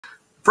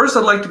First,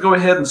 I'd like to go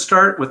ahead and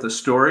start with a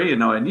story.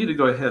 I need to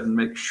go ahead and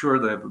make sure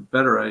that I have a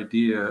better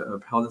idea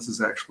of how this is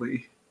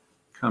actually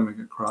coming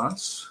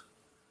across.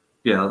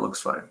 Yeah, that looks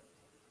fine.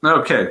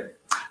 Okay,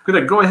 I'm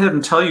going to go ahead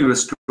and tell you a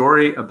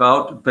story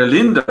about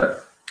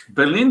Belinda.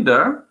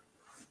 Belinda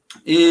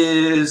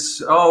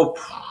is, I'm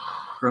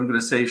going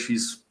to say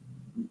she's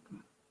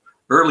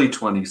early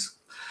 20s.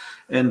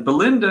 And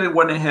Belinda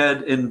went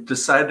ahead and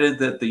decided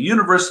that the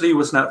university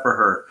was not for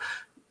her.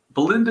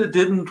 Belinda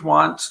didn't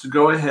want to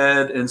go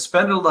ahead and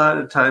spend a lot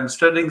of time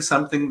studying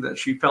something that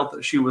she felt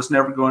that she was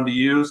never going to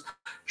use.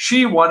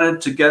 She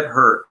wanted to get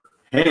her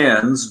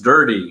hands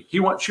dirty. She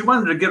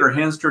wanted to get her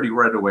hands dirty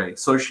right away.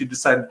 So she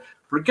decided,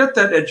 forget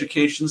that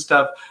education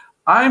stuff.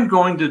 I'm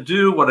going to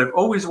do what I've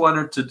always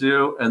wanted to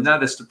do, and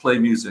that is to play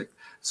music.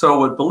 So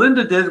what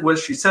Belinda did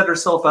was she set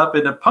herself up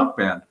in a punk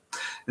band.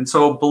 And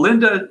so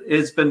Belinda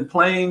has been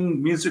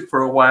playing music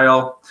for a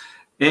while.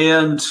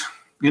 And,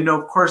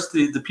 of course,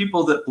 the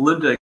people that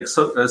Belinda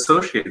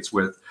associates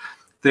with,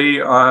 they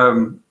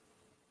are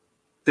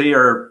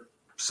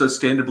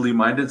sustainably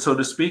minded, so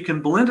to speak.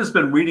 And Belinda's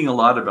been reading a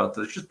lot about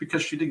this. Just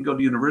because she didn't go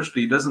to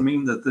university doesn't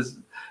mean that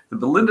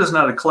Belinda's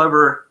not a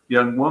clever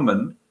young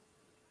woman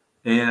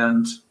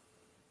and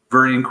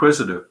very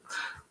inquisitive.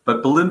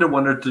 But Belinda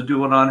wanted to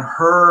do it on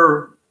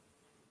her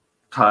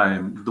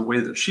time, the way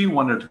that she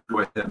wanted to go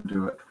ahead and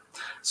do it.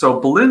 So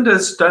Belinda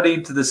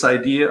studied this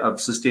idea of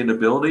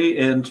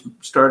sustainability and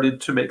started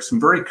to make some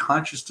very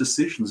conscious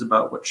decisions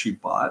about what she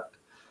bought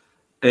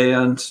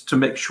and to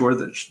make sure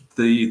that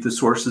the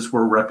sources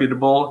were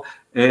reputable.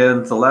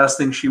 And the last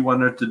thing she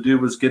wanted to do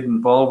was get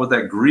involved with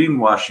that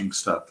greenwashing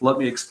stuff. Let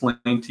me explain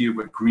to you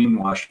what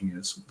greenwashing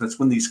is. That's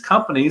when these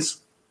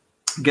companies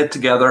get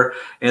together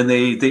and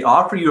they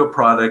offer you a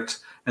product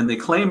and they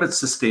claim it's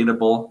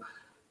sustainable,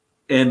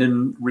 and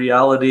in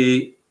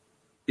reality,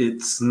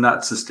 it's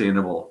not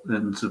sustainable.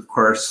 And of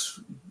course,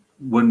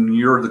 when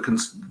you're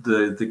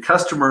the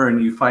customer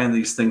and you find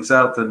these things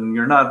out, then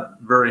you're not a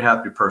very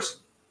happy person.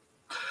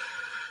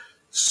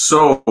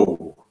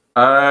 So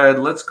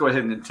let's go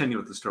ahead and continue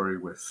with the story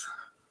with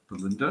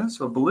Belinda.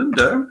 So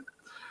Belinda,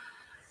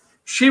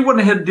 she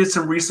went ahead and did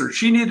some research.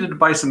 She needed to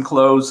buy some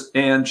clothes,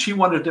 and she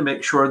wanted to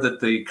make sure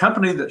that the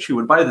company that she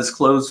would buy this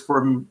clothes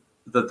from,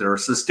 that they're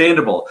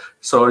sustainable.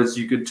 So as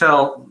you could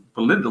tell,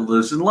 Belinda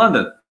lives in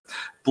London.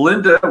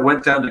 Belinda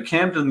went down to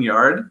Camden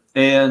Yard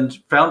and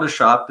found a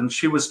shop, and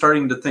she was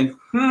starting to think,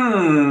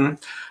 I'm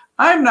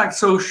not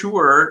so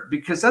sure,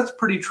 because that's a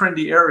pretty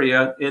trendy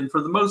area, and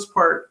for the most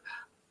part,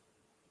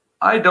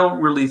 I don't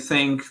really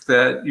think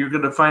that you're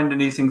going to find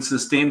anything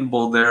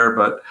sustainable there.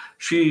 But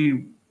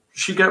she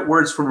got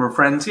words from her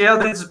friends, yeah,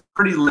 that's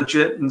pretty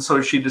legit, and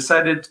so she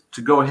decided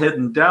to go ahead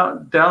and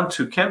down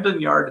to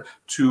Camden Yard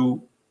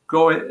to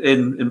go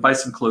and buy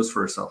some clothes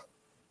for herself.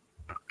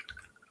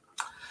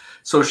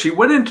 So she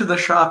went into the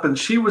shop and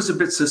she was a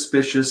bit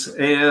suspicious,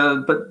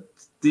 but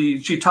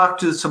she talked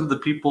to some of the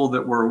people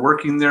that were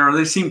working there, and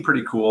they seemed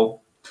pretty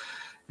cool.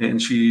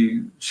 And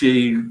she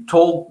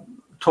told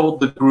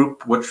the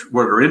group what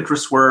her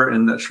interests were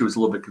and that she was a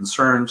little bit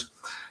concerned.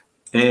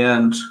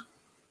 And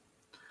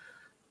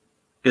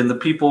the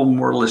people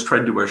more or less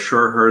tried to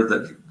assure her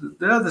that,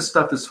 yeah, this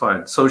stuff is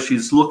fine. So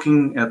she's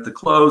looking at the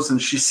clothes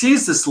and she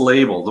sees this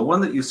label, the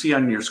one that you see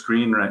on your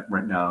screen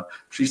right now.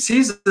 She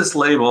sees this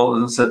label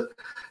and said,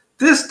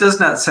 this does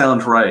not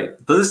sound right.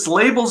 This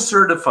label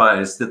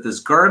certifies that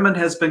this garment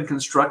has been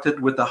constructed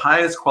with the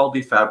highest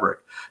quality fabric.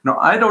 Now,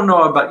 I don't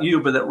know about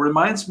you, but it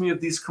reminds me of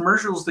these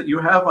commercials that you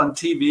have on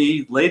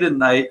TV late at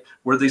night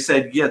where they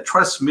said, yeah,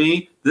 trust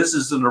me, this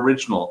is an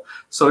original.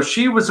 So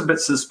she was a bit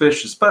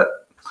suspicious,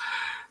 but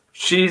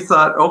she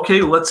thought,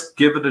 okay, let's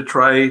give it a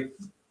try.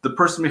 The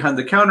person behind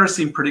the counter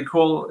seemed pretty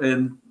cool,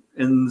 and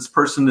this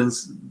person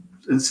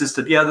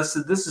insisted, yeah, this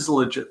is a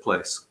legit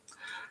place.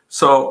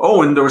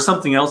 So, and there was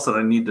something else that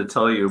I need to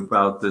tell you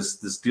about this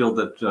deal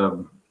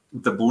that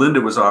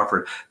Belinda was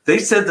offered. They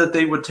said that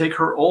they would take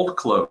her old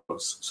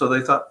clothes. So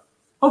they thought,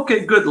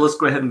 okay, good, let's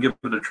go ahead and give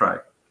it a try.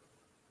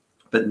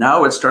 But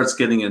now it starts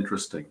getting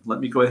interesting. Let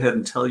me go ahead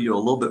and tell you a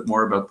little bit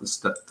more about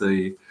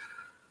the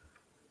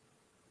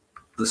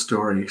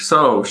story.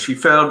 So she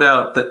found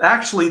out that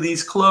actually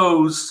these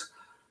clothes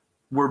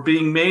were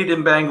being made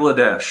in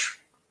Bangladesh.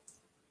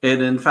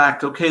 And in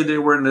fact, okay, they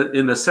were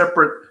in a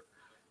separate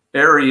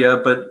area,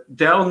 but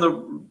down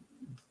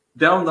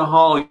the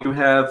hall you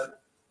have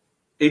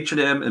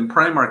H&M and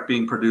Primark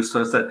being produced.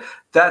 So I said,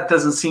 that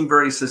doesn't seem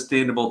very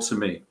sustainable to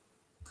me.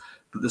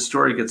 But the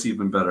story gets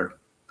even better.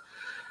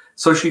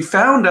 So she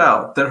found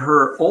out that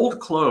her old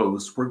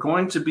clothes were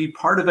going to be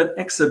part of an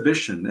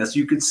exhibition. As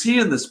you can see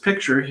in this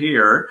picture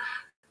here,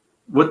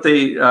 what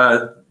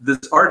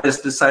this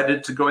artist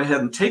decided to go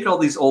ahead and take all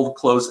these old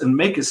clothes and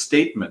make a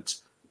statement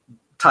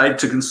tied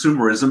to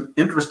consumerism.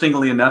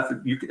 Interestingly enough,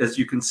 as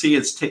you can see,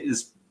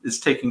 it's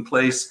taking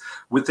place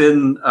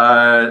within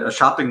a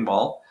shopping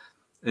mall.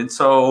 And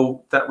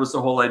so that was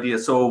the whole idea.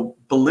 So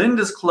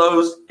Belinda's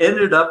clothes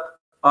ended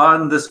up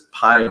on this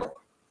pile.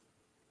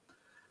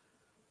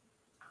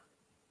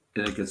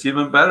 And it gets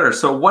even better.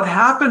 So what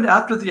happened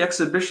after the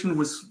exhibition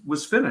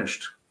was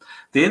finished?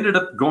 They ended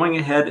up going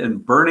ahead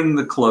and burning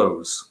the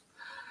clothes.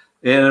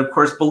 And of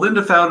course,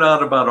 Belinda found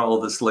out about all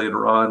this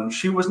later on.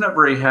 She was not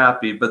very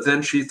happy, but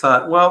then she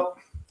thought, well,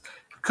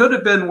 it could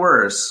have been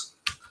worse.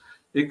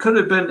 It could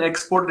have been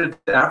exported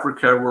to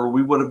Africa where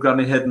we would have gone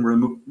ahead and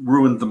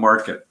ruined the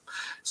market.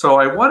 So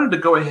I wanted to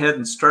go ahead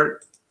and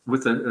start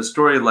with a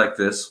story like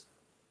this,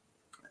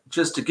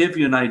 just to give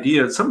you an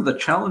idea of some of the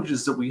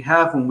challenges that we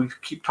have when we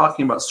keep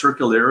talking about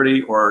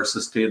circularity or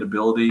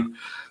sustainability,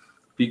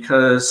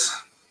 because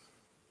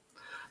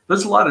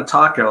there's a lot of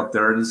talk out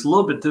there, and it's a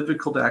little bit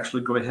difficult to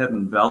actually go ahead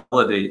and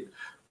validate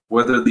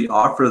whether the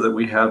offer that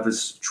we have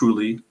is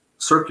truly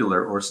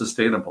circular or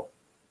sustainable.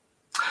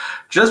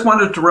 Just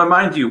wanted to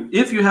remind you,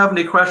 if you have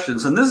any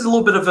questions, and this is a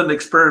little bit of an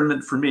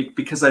experiment for me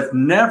because I've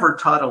never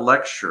taught a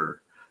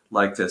lecture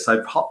like this.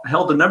 I've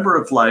held a number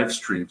of live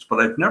streams, but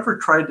I've never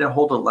tried to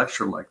hold a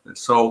lecture like this.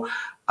 So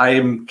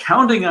I'm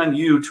counting on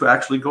you to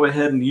actually go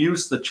ahead and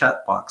use the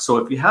chat box. So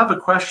if you have a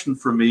question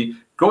for me,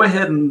 go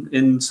ahead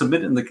and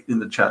submit it in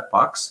the chat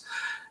box.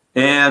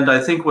 And I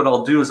think what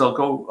I'll do is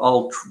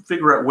I'll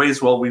figure out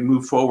ways while we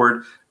move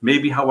forward,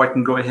 maybe how I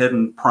can go ahead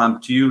and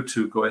prompt you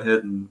to go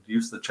ahead and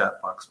use the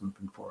chat box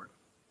moving forward.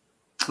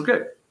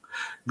 Okay,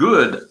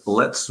 good.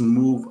 Let's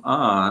move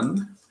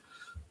on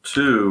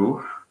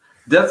to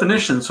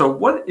definition. So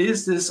what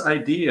is this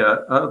idea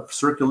of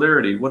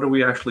circularity? What are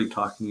we actually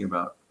talking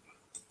about?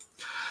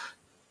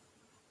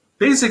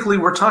 Basically,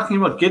 we're talking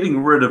about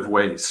getting rid of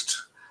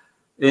waste.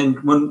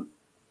 And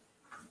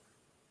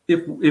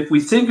if we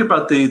think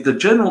about the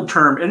general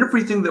term and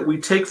everything that we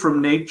take from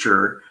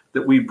nature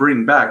that we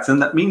bring back, then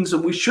that means that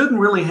we shouldn't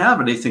really have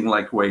anything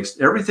like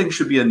waste. Everything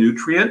should be a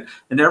nutrient,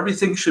 and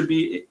everything should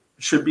be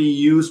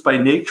used by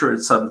nature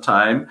at some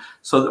time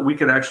so that we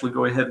can actually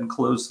go ahead and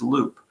close the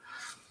loop.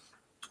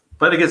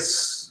 But I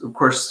guess, of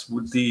course,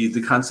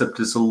 the concept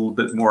is a little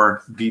bit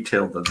more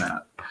detailed than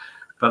that.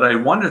 But I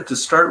wanted to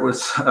start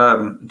with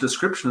a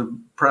description of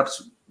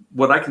perhaps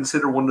what I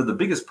consider one of the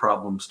biggest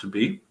problems to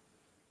be.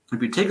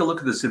 If you take a look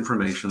at this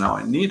information now,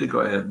 I need to go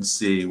ahead and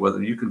see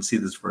whether you can see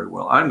this very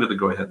well. I'm going to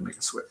go ahead and make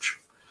a switch.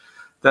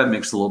 That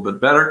makes it a little bit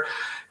better.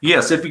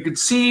 Yes, if you could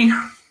see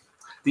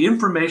the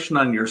information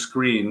on your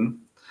screen,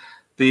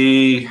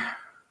 these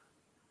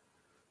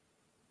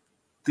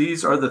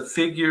are the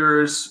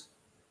figures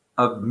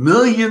of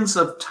millions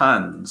of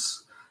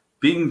tons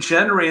being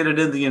generated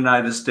in the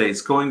United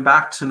States, going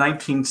back to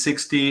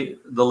 1960,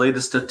 the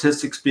latest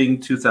statistics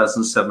being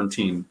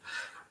 2017.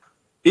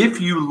 If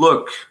you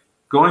look,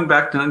 going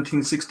back to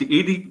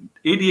 1960,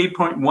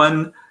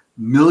 88.1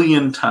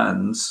 million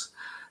tons,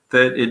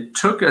 that it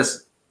took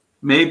us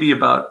maybe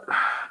about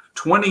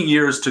 20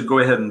 years to go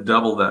ahead and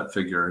double that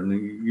figure.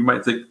 And you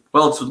might think,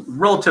 well, it's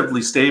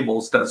relatively stable,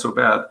 it's not so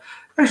bad.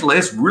 Actually,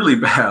 it's really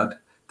bad.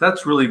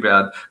 That's really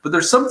bad. But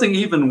there's something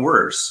even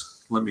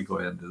worse. Let me go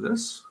ahead and do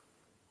this.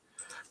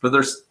 But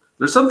there's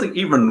something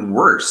even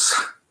worse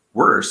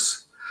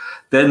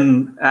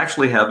than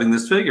actually having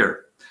this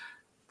figure.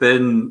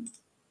 Then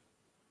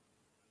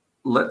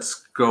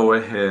let's go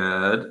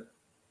ahead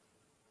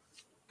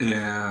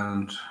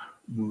and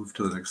move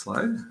to the next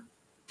slide.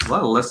 A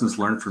lot of lessons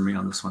learned for me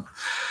on this one.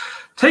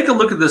 Take a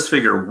look at this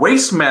figure.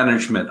 Waste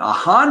management,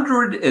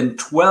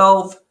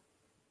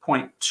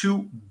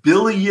 $112.2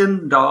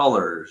 billion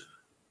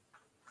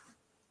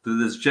that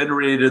is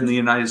generated in the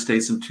United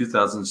States in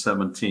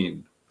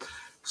 2017.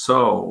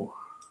 So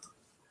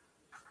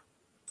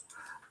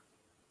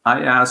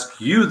I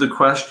ask you the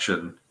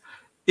question,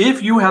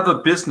 if you have a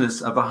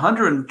business of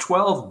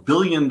 $112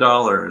 billion,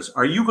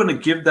 are you going to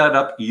give that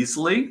up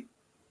easily?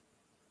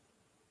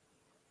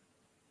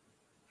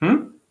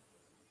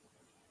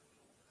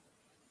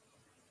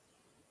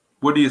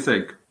 What do you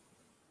think?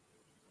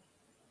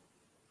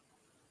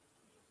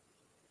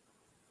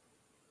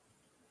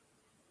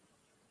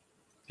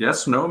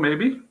 Yes, no,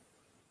 maybe?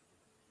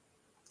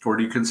 Or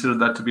do you consider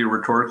that to be a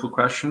rhetorical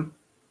question?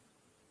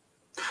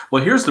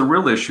 Well, here's the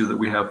real issue that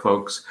we have,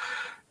 folks.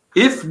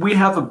 If we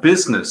have a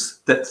business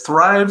that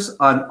thrives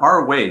on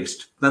our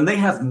waste, then they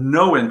have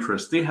no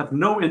interest. They have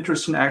no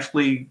interest in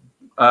actually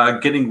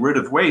getting rid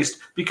of waste,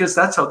 because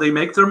that's how they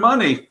make their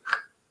money.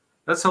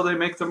 That's how they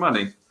make their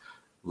money.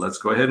 Let's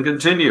go ahead and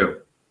continue.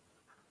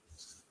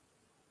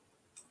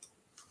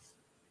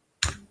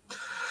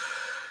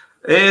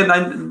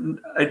 And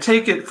I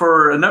take it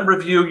for a number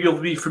of you, you'll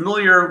be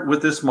familiar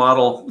with this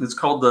model. It's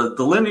called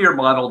the linear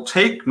model,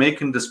 take, make,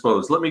 and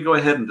dispose. Let me go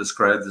ahead and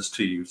describe this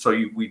to you. So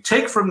we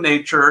take from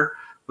nature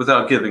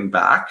without giving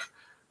back.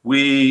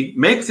 We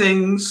make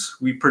things,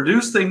 we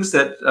produce things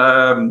that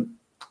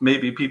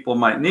maybe people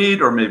might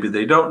need or maybe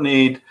they don't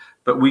need,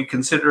 but we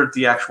consider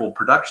the actual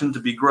production to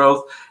be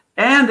growth.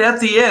 And at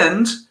the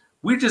end,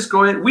 we just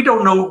go in, we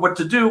don't know what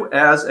to do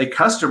as a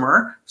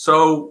customer.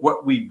 So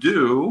what we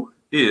do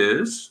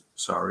is,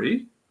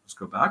 sorry, let's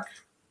go back.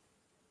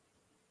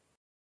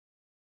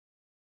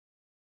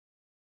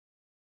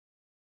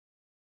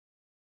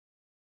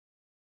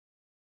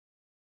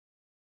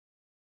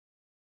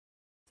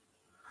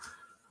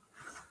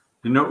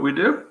 You know what we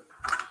do?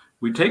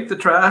 We take the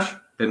trash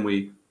and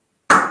we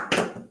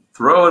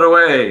throw it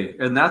away.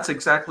 And that's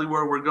exactly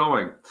where we're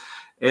going.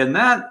 And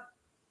that,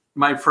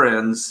 my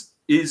friends,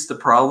 is the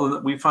problem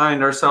that we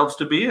find ourselves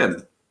to be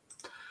in.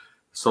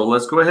 So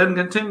let's go ahead and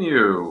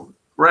continue.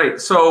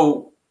 Right.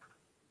 So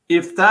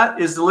if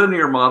that is the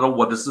linear model,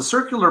 what does the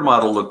circular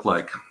model look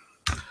like?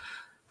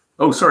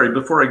 Oh, sorry,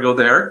 before I go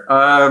there,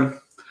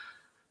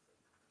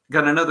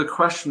 got another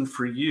question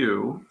for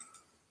you.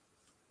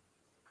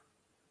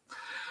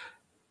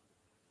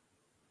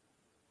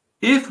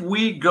 If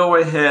we go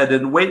ahead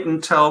and wait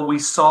until we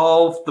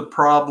solve the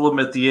problem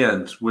at the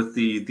end with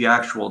the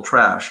actual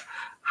trash,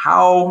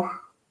 how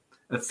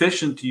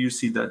efficient do you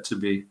see that to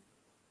be?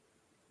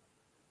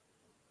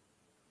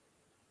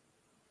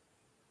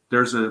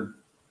 There's a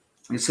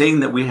saying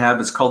that we have,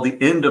 it's called the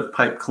end of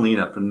pipe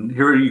cleanup. And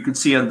here you can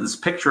see on this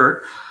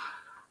picture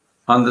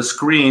on the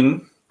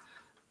screen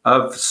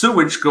of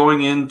sewage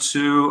going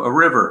into a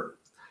river.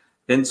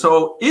 And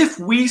so if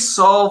we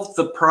solve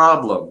the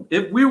problem,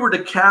 if we were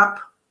to cap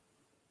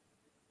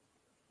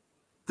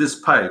this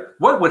pipe,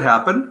 what would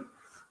happen?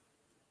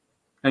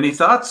 Any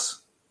thoughts?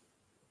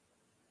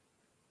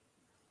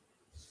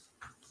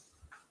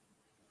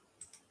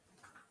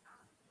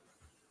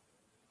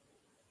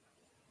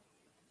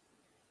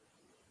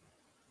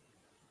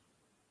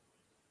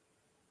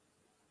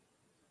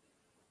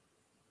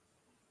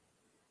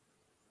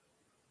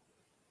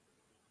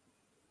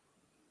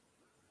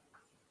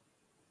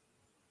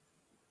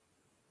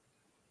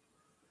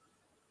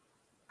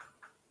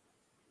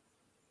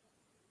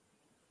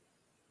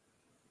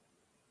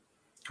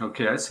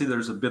 Okay, I see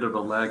there's a bit of a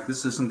lag.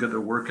 This isn't going to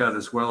work out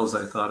as well as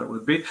I thought it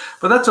would be,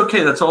 but that's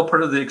okay. That's all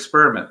part of the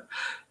experiment.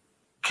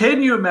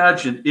 Can you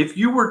imagine if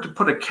you were to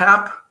put a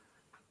cap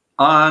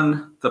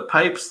on the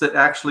pipes that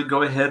actually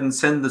go ahead and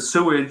send the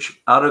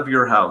sewage out of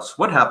your house?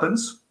 What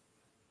happens?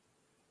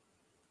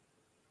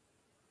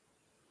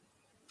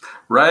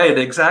 Right,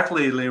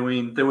 exactly,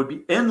 Lewin. There would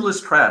be endless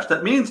trash.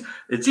 That means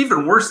it's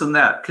even worse than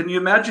that. Can you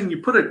imagine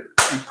you put a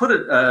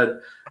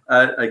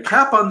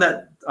cap on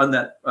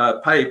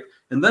that pipe,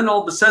 and then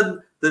all of a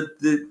sudden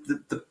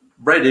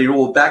right, it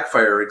will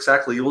backfire.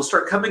 Exactly, it will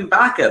start coming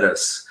back at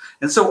us.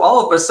 And so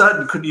all of a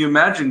sudden, could you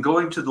imagine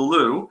going to the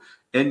loo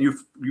and you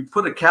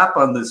put a cap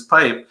on this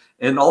pipe,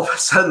 and all of a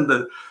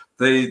sudden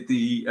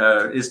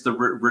is the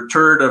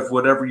return of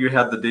whatever you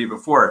had the day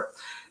before.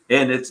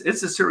 And it's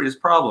a serious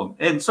problem.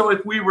 And so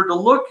if we were to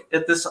look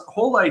at this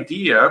whole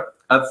idea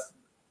of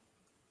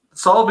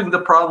solving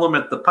the problem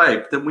at the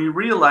pipe, then we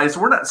realize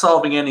we're not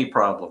solving any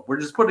problem. We're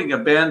just putting a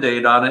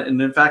Band-Aid on it.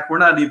 And in fact, we're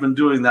not even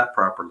doing that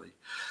properly.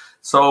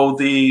 So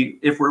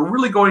if we're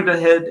really going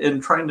ahead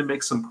and trying to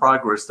make some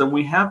progress, then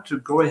we have to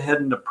go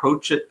ahead and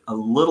approach it a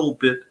little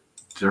bit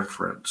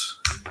different.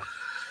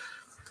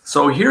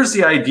 So here's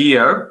the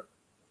idea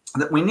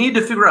that we need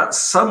to figure out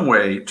some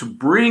way to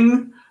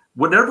bring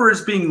whatever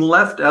is being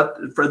left out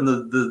from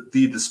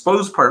the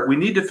disposed part, we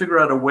need to figure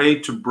out a way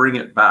to bring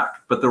it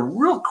back. But the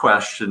real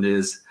question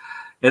is,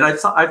 and I've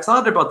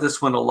thought about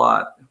this one a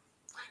lot,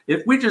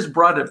 if we just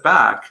brought it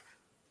back,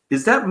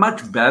 is that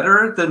much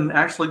better than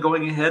actually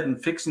going ahead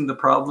and fixing the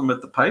problem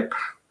at the pipe?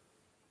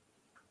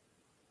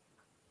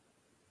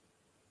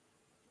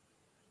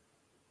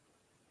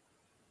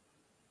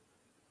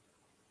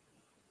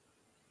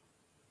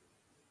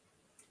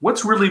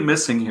 What's really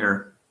missing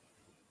here?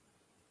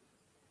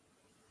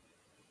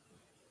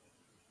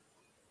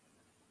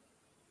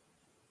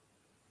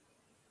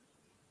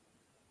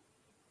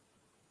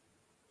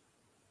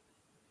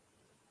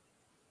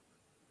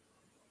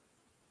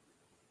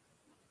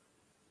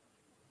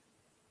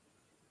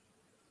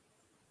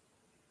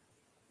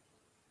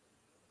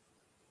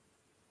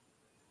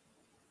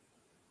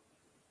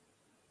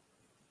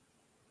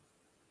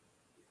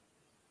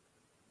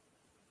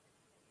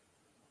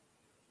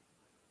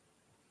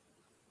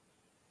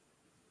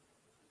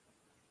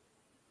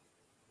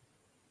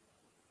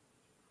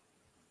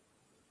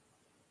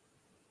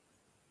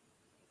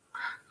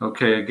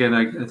 Okay, again,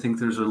 I think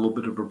there's a little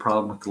bit of a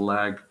problem with the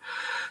lag.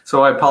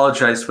 So I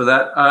apologize for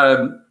that.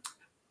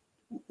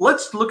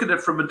 Let's look at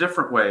it from a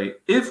different way.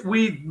 If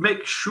we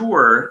make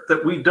sure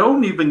that we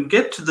don't even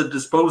get to the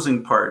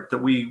disposing part, that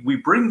we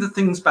bring the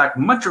things back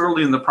much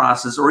early in the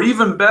process, or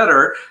even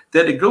better,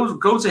 that it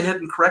goes ahead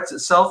and corrects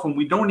itself and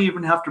we don't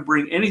even have to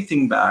bring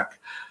anything back,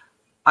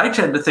 I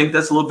tend to think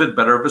that's a little bit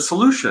better of a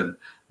solution,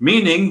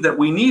 meaning that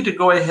we need to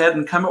go ahead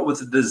and come up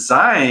with a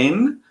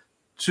design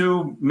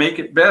to make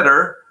it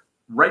better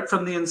right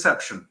from the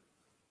inception.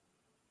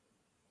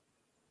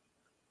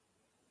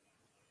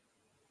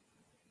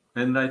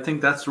 And I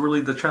think that's really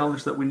the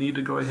challenge that we need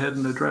to go ahead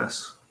and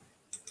address.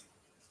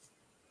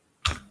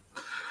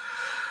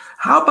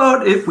 How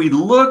about if we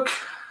look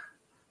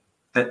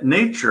at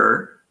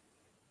nature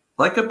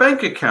like a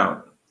bank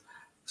account?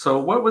 So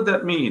what would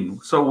that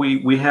mean? So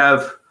we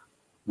have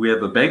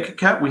a bank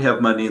account, we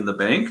have money in the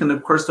bank, and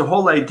of course the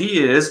whole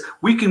idea is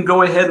we can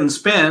go ahead and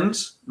spend,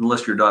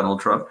 unless you're Donald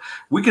Trump,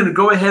 we can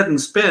go ahead and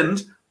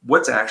spend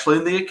what's actually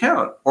in the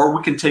account, or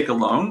we can take a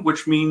loan,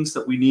 which means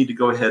that we need to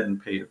go ahead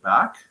and pay it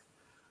back.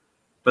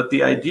 but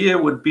the idea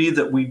would be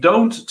that we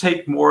don't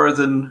take more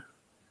than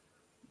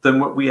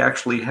what we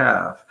actually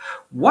have.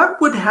 What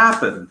would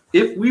happen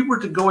if we were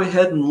to go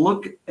ahead and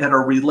look at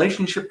our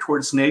relationship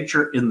towards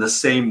nature in the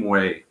same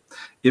way?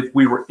 If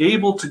we were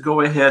able to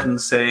go ahead and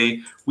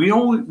say, we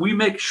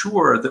make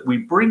sure that we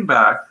bring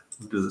back,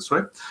 do this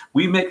way,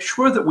 we make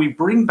sure that we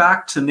bring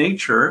back to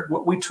nature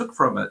what we took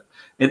from it.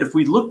 And if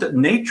we looked at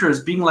nature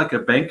as being like a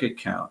bank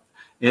account,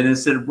 and it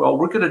said, well,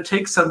 we're going to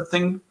take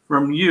something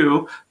from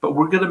you, but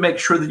we're going to make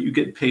sure that you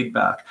get paid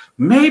back.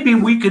 Maybe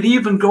we could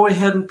even go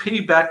ahead and pay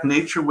back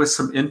nature with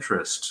some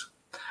interest.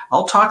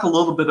 I'll talk a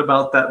little bit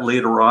about that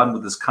later on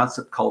with this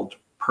concept called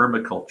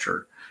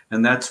permaculture.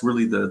 And that's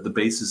really the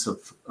basis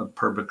of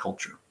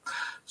permaculture.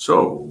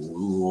 So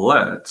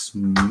let's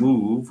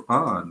move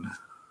on.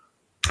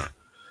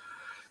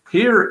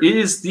 Here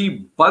is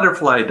the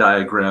butterfly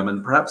diagram.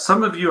 And perhaps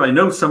some of you, I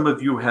know some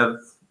of you have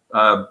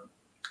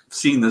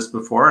seen this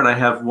before, and I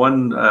have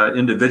one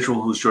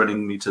individual who's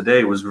joining me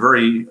today was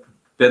very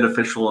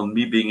beneficial in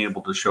me being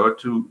able to show it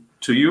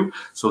to you.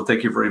 So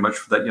thank you very much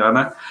for that,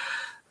 Yana.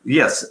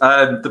 Yes,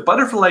 the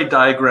butterfly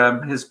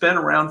diagram has been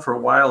around for a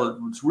while.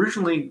 It was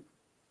originally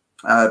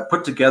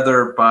put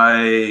together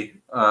by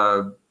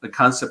a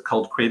concept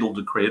called cradle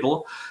to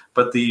cradle,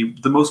 but the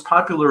most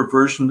popular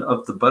version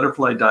of the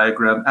butterfly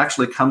diagram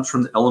actually comes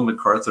from the Ellen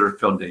MacArthur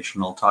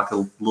Foundation. I'll talk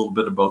a little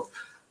bit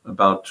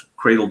about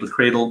cradle to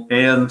cradle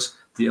and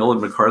the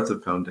Ellen MacArthur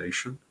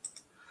Foundation.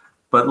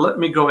 But let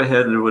me go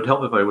ahead, and it would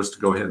help if I was to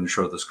go ahead and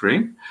show the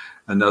screen.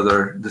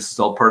 This is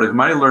all part of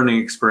my learning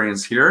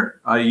experience here.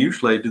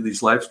 Usually I do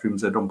these live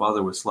streams, I don't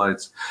bother with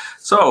slides.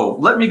 So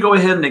let me go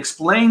ahead and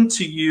explain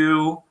to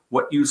you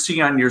what you see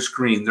on your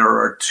screen. There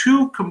are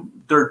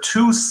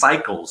two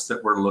cycles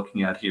that we're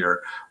looking at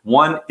here.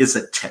 One is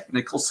a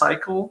technical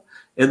cycle,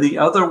 and the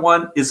other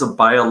one is a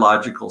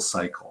biological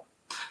cycle.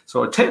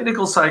 So a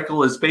technical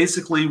cycle is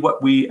basically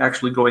what we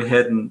actually go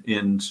ahead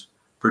and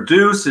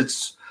produce.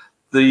 It's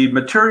the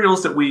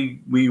materials that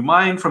we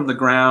mine from the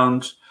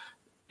ground.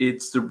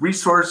 It's the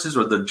resources,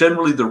 or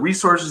generally the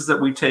resources that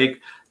we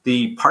take,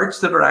 the parts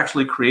that are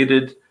actually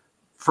created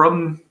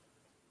from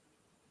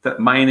that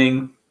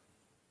mining,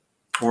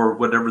 or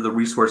whatever the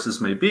resources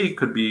may be,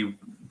 could be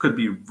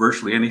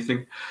virtually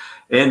anything.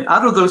 And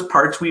out of those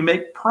parts, we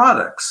make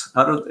products.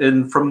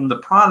 And from the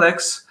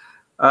products,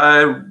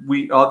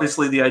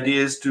 obviously the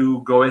idea is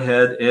to go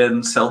ahead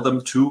and sell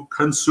them to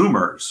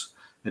consumers.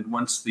 And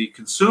once the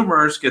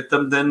consumers get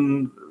them,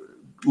 then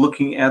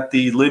looking at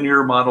the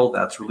linear model,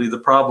 that's really the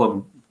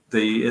problem.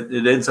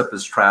 It ends up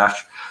as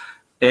trash,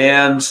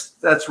 and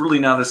that's really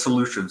not a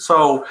solution.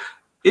 So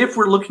if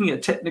we're looking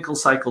at technical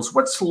cycles,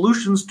 what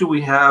solutions do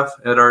we have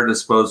at our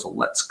disposal?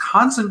 Let's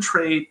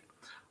concentrate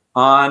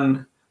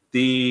on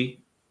the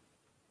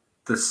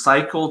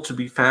cycle to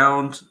be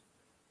found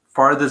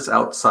farthest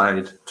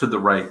outside to the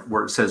right,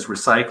 where it says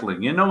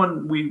recycling. You know,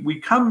 when we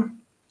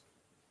come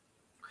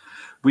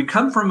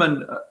from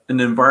an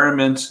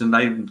environment, and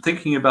I'm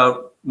thinking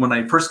about when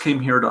I first came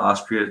here to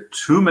Austria,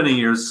 too many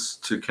years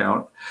to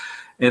count,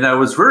 and I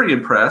was very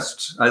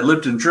impressed. I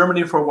lived in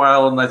Germany for a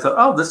while, and I thought,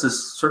 oh, this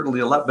is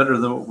certainly a lot better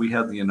than what we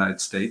had in the United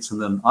States,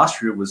 and then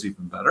Austria was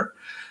even better.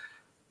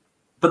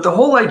 But the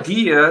whole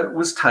idea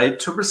was tied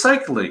to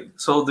recycling.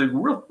 So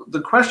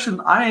the question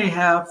I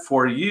have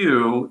for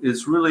you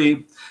is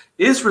really,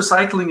 is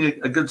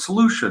recycling a good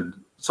solution?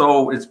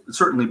 So it's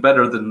certainly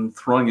better than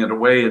throwing it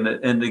away and it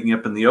ending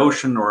up in the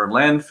ocean or a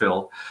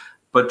landfill.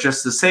 But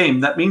just the same,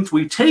 that means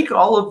we take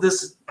all of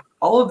this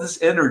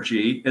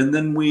energy, and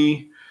then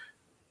we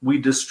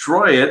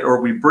destroy it, or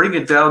we bring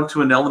it down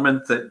to an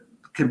element that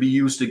can be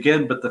used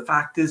again. But the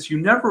fact is, you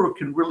never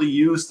can really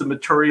use the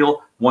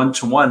material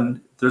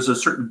one-to-one. There's a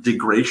certain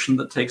degradation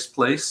that takes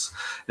place.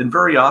 And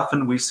very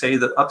often we say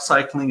that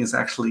upcycling is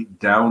actually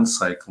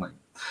downcycling.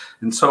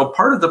 And so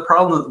part of the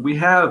problem that we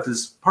have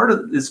is part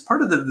of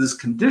this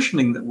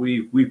conditioning that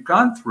we've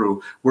gone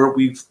through, where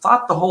we've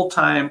thought the whole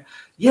time,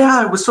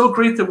 yeah, it was so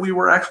great that we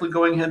were actually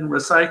going ahead and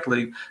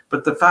recycling.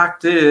 But the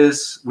fact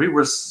is, we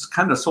were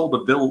kind of sold a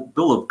bill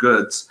of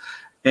goods,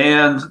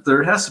 and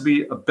there has to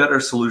be a better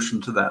solution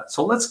to that.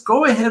 So let's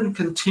go ahead and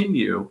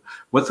continue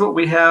with what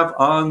we have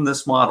on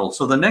this model.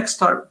 So the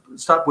next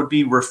stop would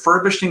be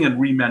refurbishing and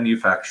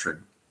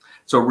remanufacturing.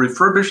 So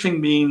refurbishing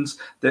means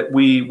that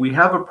we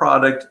have a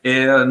product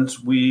and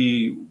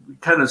we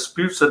kind of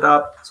spruce it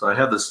up. So I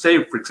have this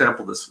saved, for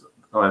example,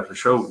 I have to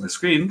show on the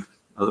screen,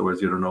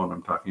 otherwise you don't know what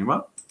I'm talking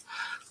about.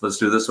 Let's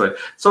do it this way.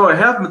 So I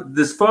have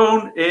this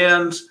phone,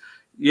 and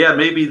yeah,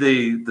 maybe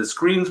the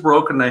screen's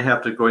broken. I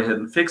have to go ahead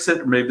and fix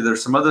it. Or maybe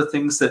there's some other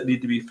things that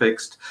need to be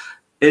fixed.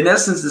 In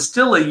essence, it's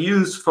still a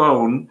used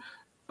phone,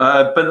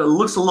 but it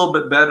looks a little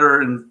bit better,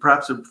 and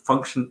perhaps it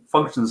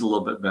functions a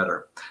little bit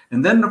better.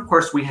 And then, of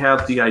course, we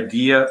have the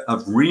idea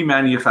of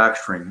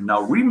remanufacturing.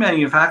 Now,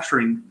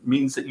 remanufacturing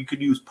means that you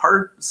could use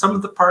some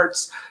of the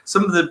parts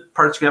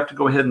you have to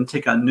go ahead and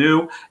take on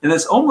new, and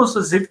it's almost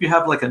as if you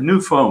have like a new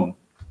phone.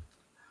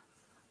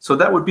 So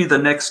that would be the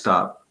next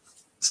stop.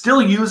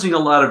 Still using a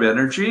lot of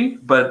energy,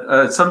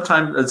 but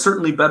sometimes it's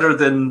certainly better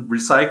than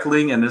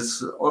recycling, and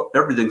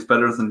everything's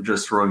better than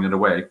just throwing it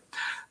away.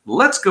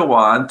 Let's go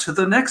on to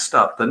the next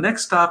stop. The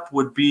next stop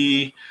would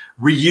be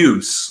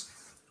reuse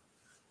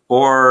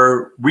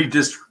or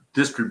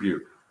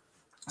redistribute.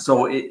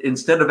 So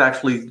instead of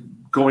actually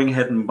going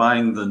ahead and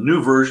buying the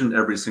new version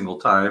every single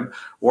time,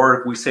 or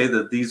if we say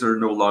that these are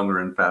no longer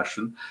in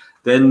fashion,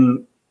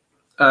 then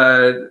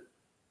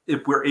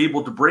if we're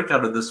able to break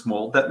out of this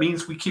mold, that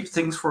means we keep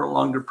things for a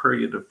longer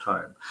period of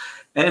time.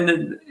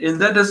 And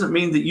that doesn't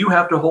mean that you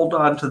have to hold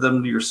on to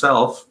them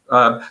yourself.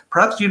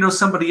 Perhaps you know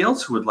somebody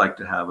else who would like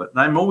to have it. And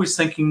I'm always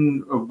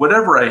thinking,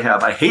 whatever I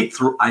have, I hate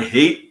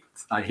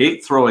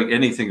throwing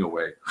anything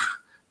away.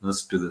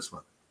 Let's do this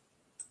one.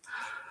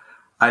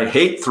 I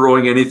hate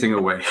throwing anything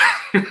away.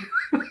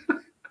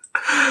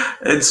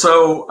 And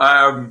so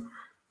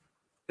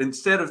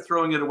instead of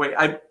throwing it away,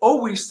 I'm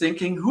always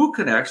thinking, who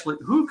can actually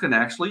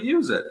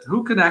use it?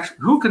 Who can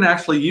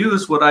actually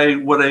use what I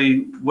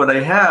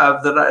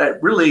have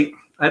that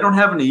I don't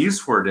have any use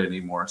for it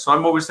anymore. So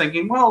I'm always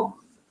thinking, well,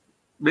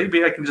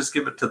 maybe I can just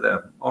give it to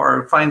them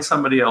or find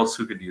somebody else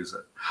who could use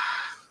it.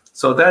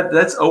 So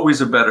that's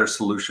always a better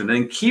solution,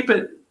 and keep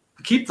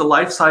the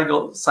life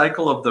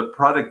cycle of the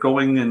product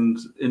going,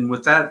 and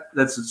with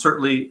that's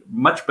certainly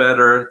much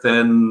better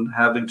than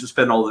having to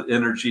spend all the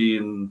energy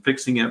in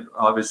fixing it.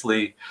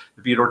 Obviously,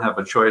 if you don't have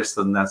a choice,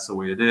 then that's the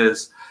way it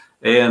is,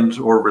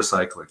 or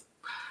recycling.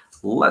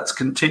 Let's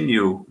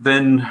continue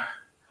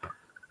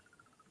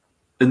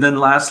and then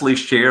lastly,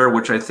 share,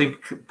 which I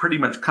think pretty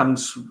much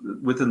comes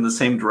within the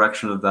same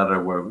direction of that I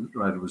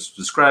was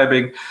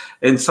describing.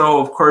 And so,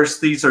 of course,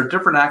 these are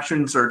different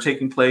actions that are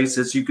taking place,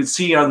 as you can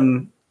see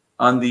on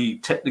the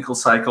technical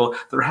cycle.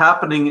 They're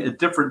happening at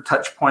different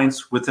touch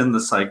points within the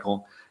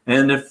cycle.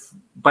 And if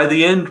by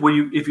the end,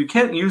 if you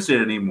can't use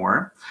it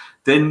anymore,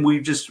 then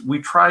we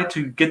try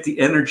to get the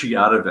energy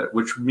out of it,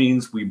 which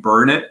means we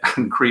burn it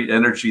and create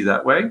energy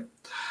that way.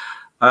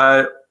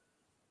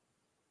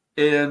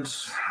 And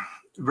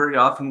very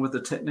often with the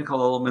technical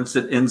elements,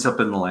 it ends up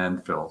in the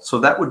landfill. So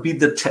that would be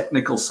the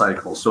technical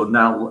cycle. So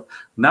now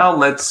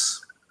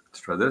let's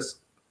try this.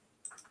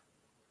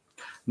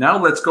 Now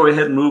let's go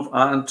ahead and move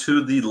on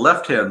to the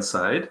left-hand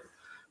side,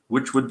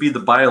 which would be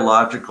the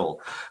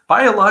biological.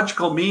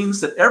 Biological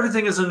means that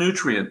everything is a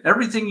nutrient.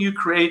 Everything you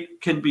create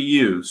can be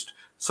used.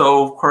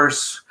 So, of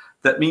course,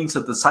 that means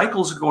that the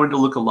cycles are going to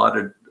look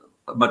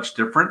much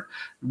different.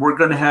 We're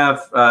going to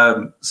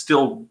have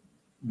still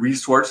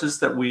resources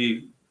that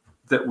we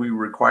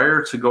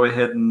require to go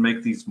ahead and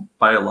make these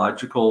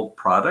biological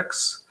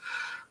products.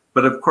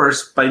 But, of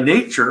course, by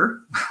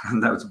nature,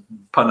 and that was a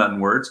pun on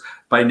words,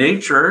 by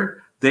nature,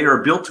 they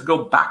are built to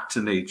go back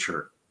to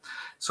nature.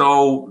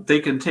 So they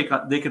can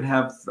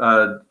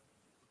have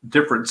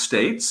different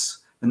states,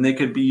 and they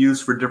can be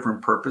used for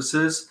different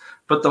purposes.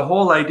 But the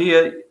whole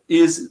idea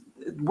is,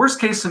 worst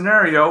case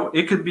scenario,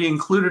 it could be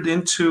included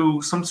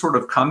into some sort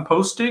of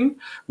composting,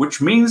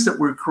 which means that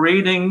we're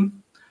creating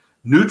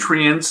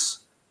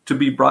nutrients to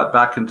be brought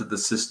back into the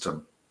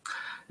system.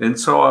 And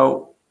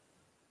so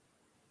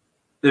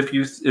if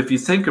you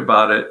think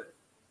about it,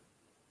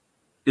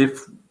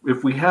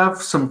 if we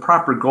have some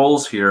proper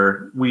goals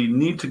here, we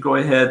need to go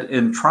ahead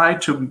and try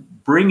to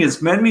bring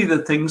as many of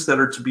the things that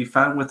are to be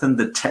found within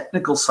the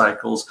technical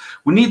cycles,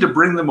 we need to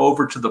bring them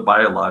over to the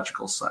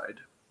biological side.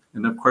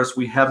 And of course,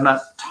 we have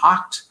not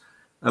talked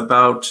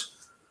about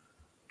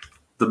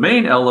the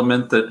main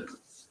element that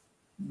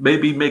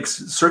maybe makes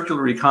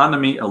circular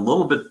economy a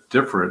little bit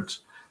different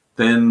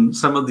than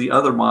some of the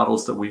other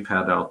models that we've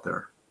had out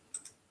there.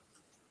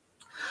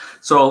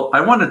 So I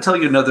want to tell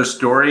you another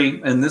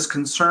story, and this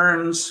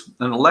concerns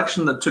an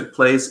election that took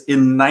place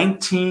in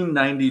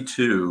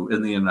 1992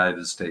 in the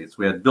United States.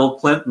 We had Bill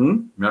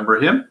Clinton,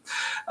 remember him?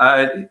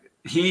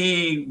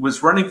 He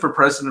was running for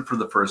president for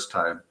the first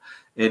time,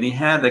 and he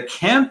had a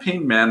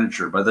campaign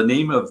manager by the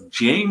name of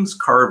James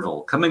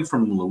Carville coming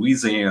from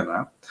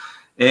Louisiana.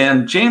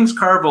 And James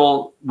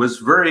Carville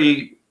was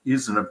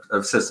he's an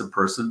obsessive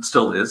person,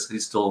 still is,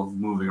 he's still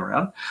moving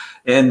around.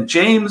 And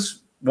James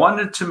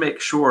wanted to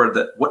make sure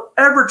that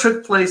whatever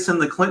took place in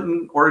the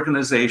Clinton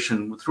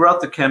organization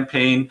throughout the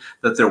campaign,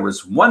 that there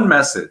was one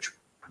message,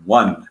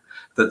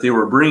 that they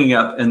were bringing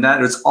up, and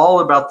that is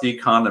all about the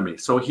economy.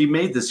 So he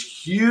made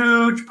this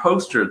huge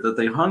poster that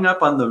they hung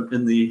up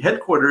in the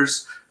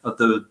headquarters of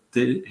the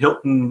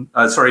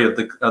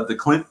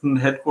Clinton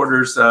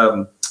headquarters,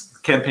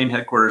 campaign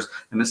headquarters,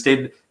 and it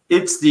stated,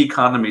 "It's the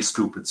economy,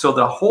 stupid." So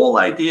the whole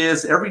idea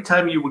is every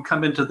time you would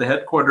come into the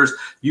headquarters,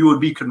 you would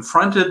be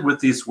confronted with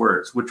these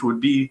words, which would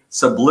be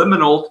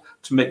subliminal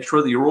to make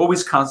sure that you're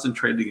always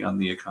concentrating on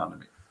the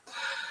economy.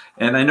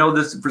 And I know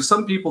this, for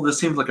some people, this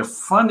seems like a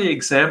funny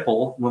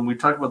example when we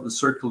talk about the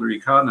circular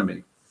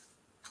economy.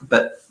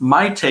 But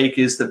my take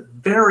is that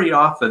very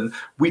often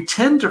we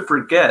tend to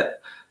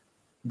forget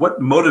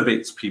what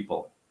motivates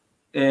people.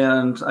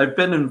 And I've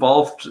been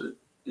involved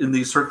in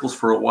these circles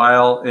for a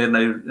while,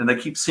 and I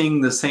keep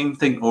seeing the same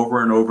thing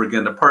over and over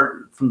again,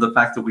 apart from the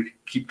fact that we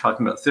keep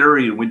talking about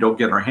theory and we don't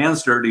get our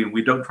hands dirty and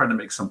we don't try to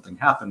make something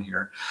happen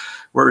here.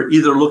 We're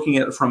either looking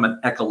at it from an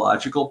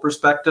ecological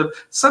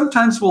perspective.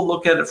 Sometimes we'll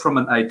look at it from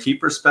an IT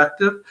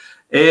perspective.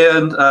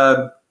 And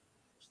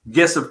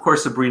yes, of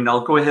course, Sabrina,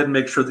 I'll go ahead and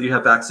make sure that you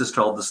have access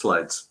to all the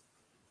slides.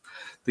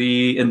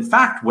 In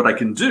fact, what I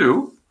can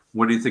do,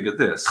 what do you think of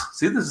this?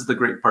 See, this is the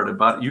great part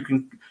about it.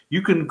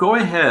 You can go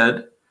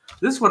ahead.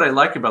 This is what I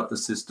like about the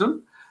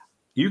system.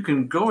 You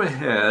can go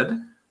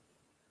ahead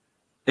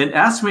and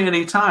ask me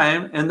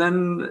anytime, and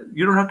then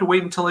you don't have to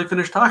wait until I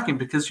finish talking,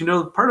 because, you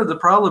know, part of the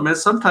problem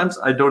is sometimes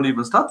I don't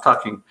even stop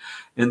talking,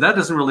 and that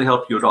doesn't really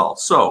help you at all.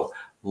 So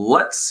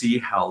let's see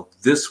how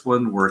this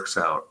one works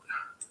out.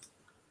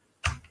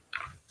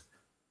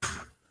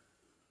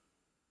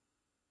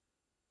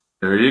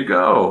 There you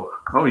go.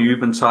 Oh, you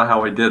even saw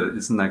how I did it.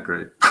 Isn't that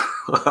great?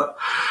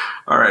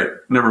 All right,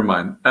 never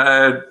mind.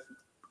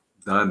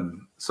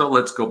 Done. So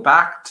let's go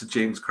back to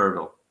James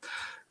Carville.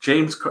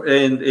 James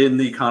in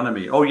the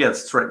economy. Oh,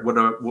 yes, that's right.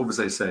 What was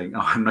I saying?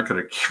 Oh, I'm not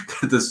going to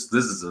keep this.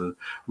 This is a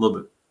little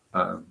bit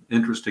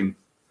interesting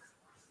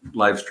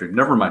live stream.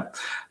 Never mind.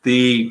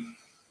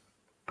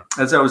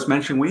 As I was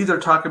mentioning, we either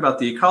talk about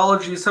the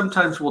ecology,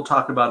 sometimes we'll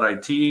talk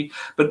about IT,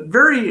 but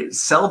very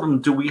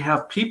seldom do we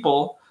have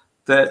people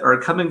that are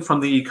coming from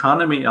the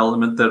economy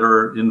element that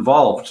are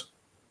involved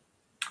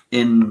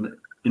in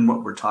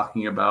what we're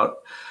talking about.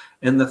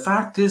 And the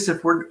fact is,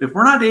 if we're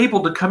not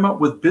able to come up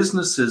with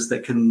businesses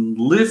that can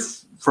live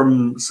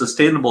from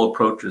sustainable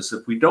approaches,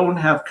 if we don't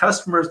have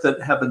customers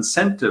that have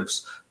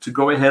incentives to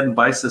go ahead and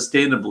buy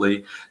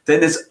sustainably,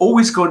 then it's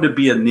always going to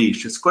be a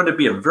niche. It's going to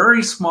be a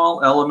very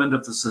small element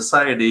of the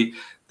society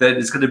that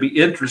is going to be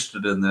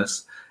interested in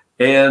this.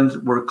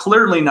 And we're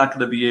clearly not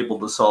going to be able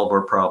to solve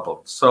our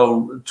problems.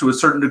 So to a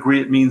certain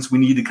degree, it means we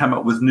need to come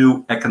up with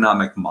new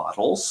economic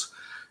models,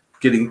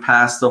 getting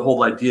past the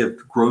whole idea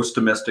of gross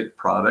domestic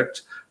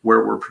product,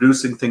 where we're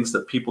producing things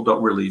that people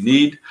don't really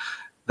need.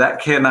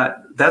 That's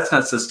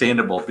not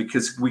sustainable,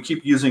 because we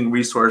keep using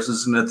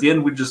resources and at the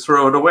end we just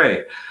throw it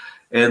away.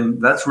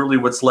 And that's really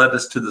what's led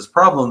us to this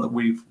problem that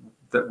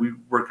we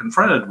were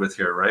confronted with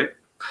here, right?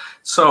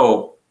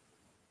 So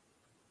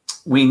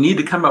we need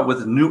to come up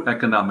with new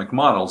economic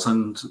models.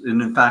 And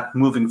in fact,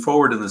 moving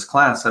forward in this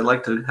class, I'd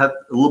like to have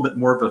a little bit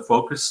more of a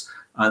focus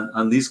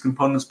on these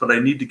components, but I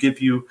need to give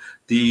you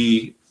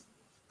the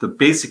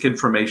basic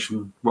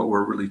information, what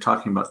we're really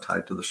talking about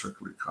tied to the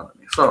circular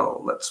economy.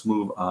 So let's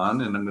move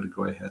on, and I'm going to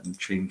go ahead and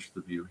change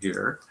the view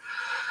here.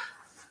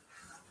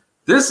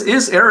 This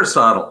is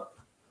Aristotle.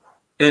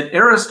 And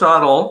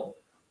Aristotle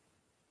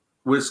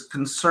was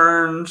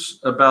concerned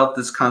about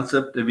this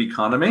concept of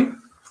economy.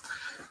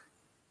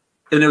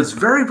 And it was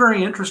very,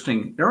 very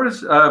interesting.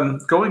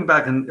 Going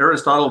back, and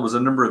Aristotle was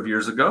a number of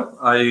years ago.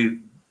 I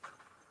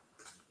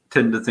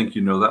tend to think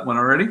you know that one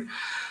already.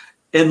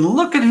 And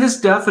look at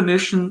his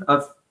definition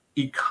of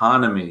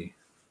economy,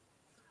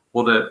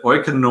 or the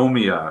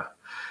oikonomia,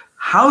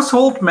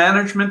 household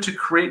management to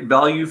create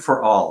value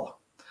for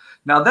all.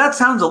 Now that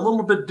sounds a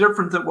little bit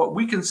different than what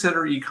we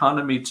consider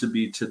economy to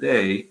be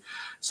today.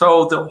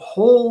 So the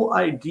whole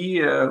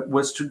idea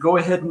was to go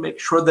ahead and make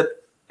sure that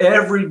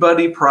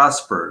everybody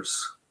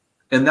prospers.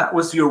 And that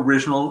was the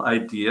original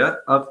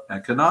idea of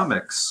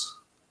economics.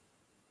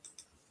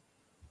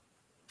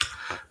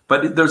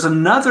 But there's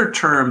another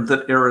term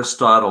that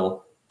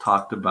Aristotle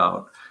talked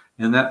about,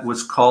 and that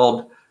was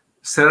called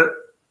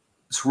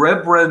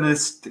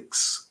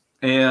cerebronistics.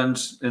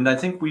 And I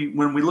think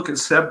when we look at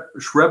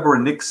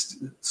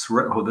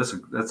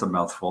cerebronistics, that's a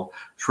mouthful.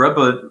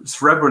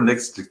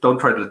 Cerebronistics, don't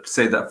try to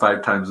say that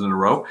 5 times in a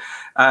row.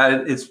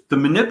 It's the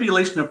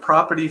manipulation of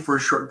property for a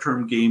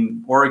short-term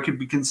gain, or it could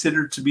be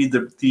considered to be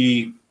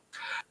the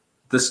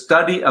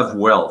study of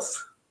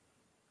wealth.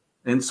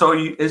 And so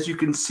as you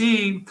can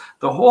see,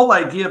 the whole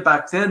idea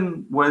back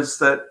then was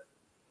that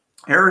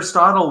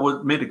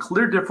Aristotle made a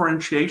clear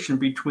differentiation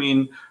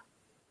between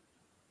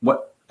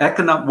what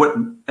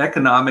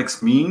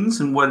economics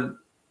means and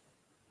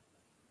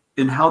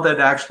how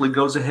that actually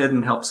goes ahead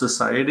and helps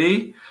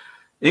society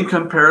in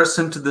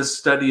comparison to the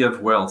study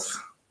of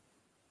wealth.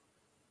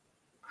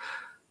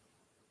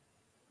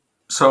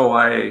 So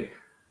I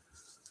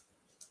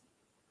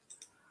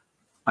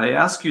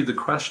ask you the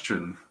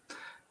question,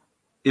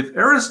 if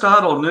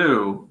Aristotle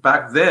knew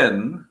back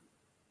then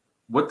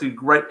what the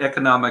right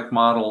economic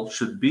model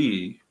should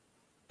be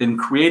in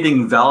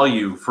creating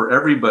value for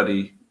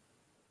everybody,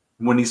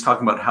 when he's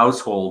talking about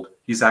household,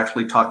 he's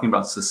actually talking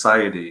about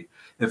society.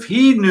 If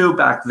he knew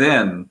back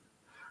then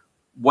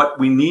what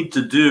we need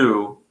to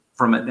do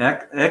from an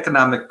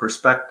economic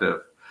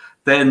perspective,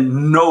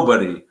 then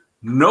nobody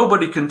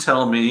can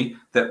tell me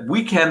that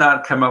we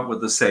cannot come up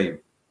with the same.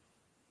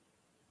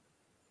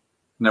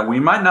 Now, we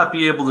might not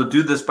be able to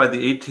do this by the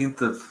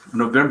 18th of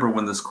November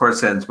when this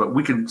course ends, but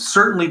we can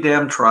certainly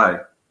damn try.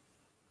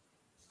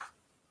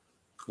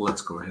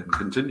 Let's go ahead and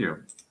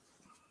continue.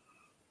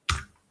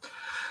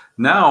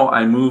 Now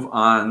I move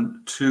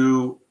on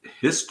to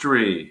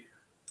history.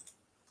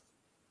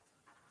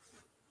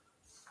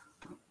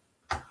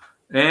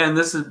 And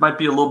might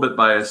be a little bit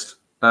biased,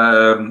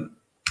 but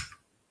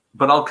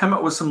I'll come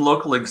up with some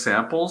local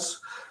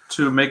examples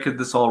to make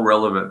this all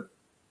relevant.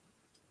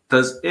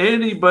 Does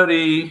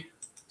anybody,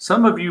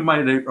 some of you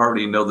might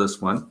already know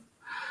this one,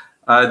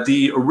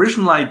 the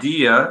original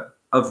idea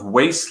of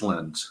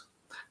wasteland.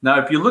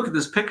 Now, if you look at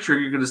this picture,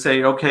 you're going to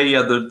say, okay,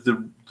 yeah,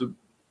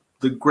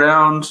 the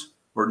ground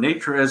or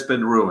nature has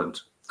been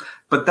ruined.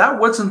 But that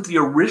wasn't the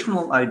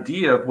original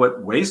idea of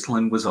what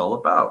wasteland was all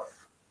about.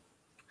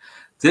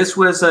 This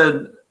was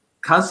a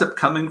concept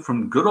coming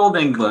from good old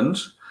England,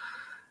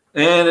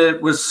 and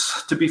it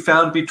was to be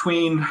found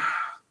between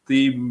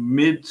the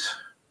mid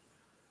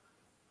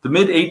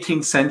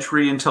 18th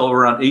century until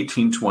around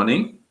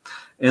 1820.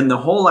 And the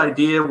whole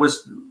idea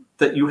was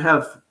that you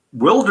have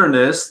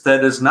wilderness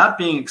that is not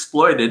being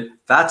exploited.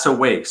 That's a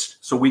waste.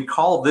 So we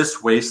call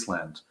this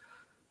wasteland.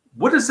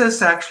 What does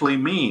this actually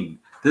mean?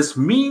 This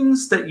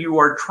means that you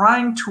are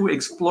trying to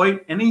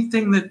exploit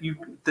anything that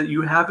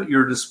you have at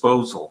your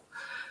disposal.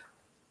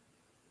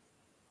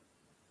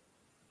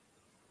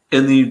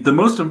 And the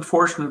most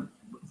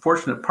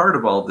unfortunate part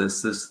of all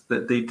this is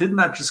that they did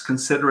not just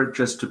consider it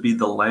just to be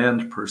the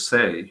land per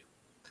se.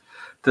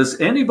 Does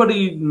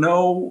anybody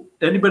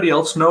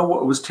else know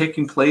what was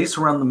taking place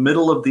around the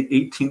middle of the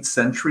 18th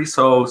century?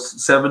 So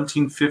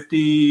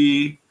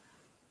 1750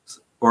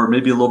 or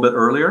maybe a little bit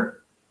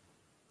earlier?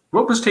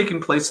 What was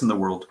taking place in the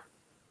world?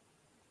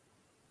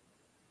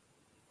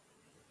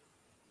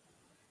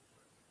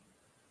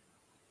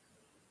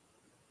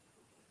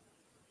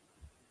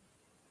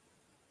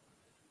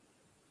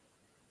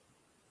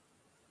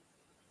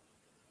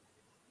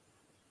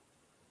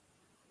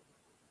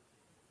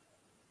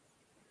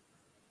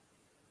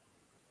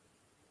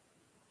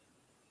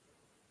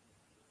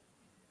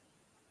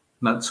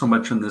 Not so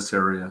much in this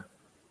area,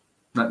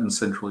 not in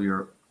Central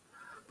Europe.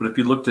 But if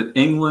you looked at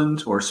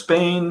England or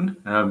Spain,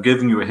 I'm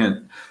giving you a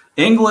hint.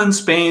 England,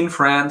 Spain,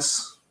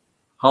 France,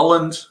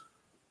 Holland,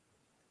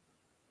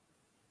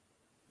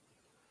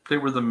 they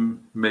were the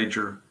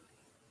major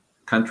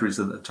countries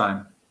at the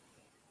time.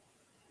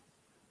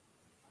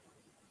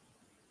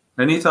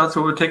 Any thoughts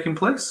on what was taking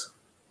place?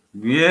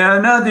 Yeah,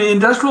 no, the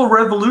Industrial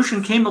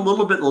Revolution came a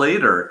little bit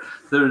later,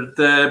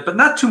 but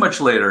not too much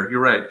later,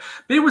 you're right.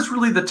 But it was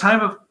really the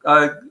time of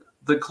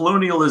the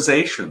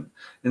colonialization.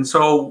 And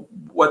so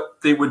what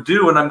they would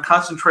do, and I'm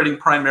concentrating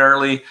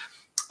primarily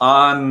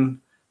on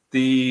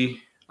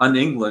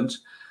England,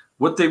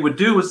 what they would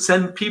do is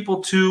send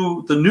people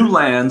to the new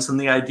lands, and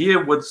the idea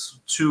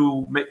was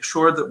to make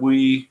sure that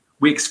we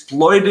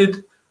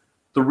exploited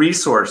the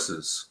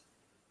resources.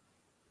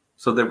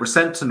 So they were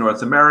sent to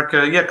North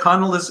America. Yeah,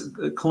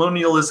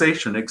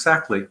 colonialization,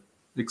 exactly,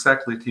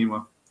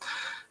 Timo.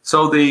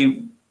 So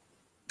they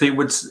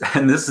would,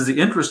 and this is the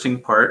interesting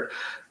part,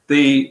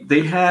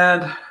 they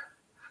had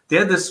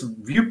this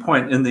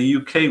viewpoint in the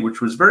UK, which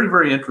was very,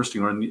 very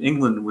interesting, or in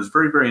England was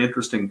very, very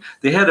interesting.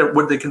 They had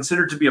what they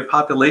considered to be a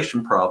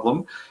population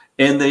problem,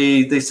 and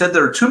they said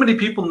there are too many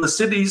people in the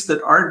cities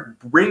that aren't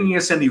bringing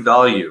us any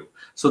value.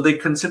 So they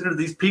considered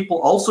these people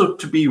also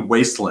to be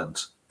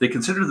wasteland. They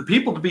considered the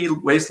people to be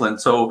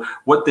wasteland. So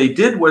what they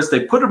did was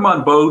they put them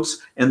on boats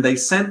and they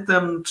sent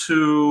them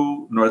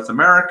to North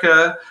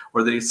America,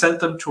 or they sent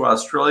them to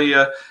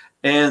Australia,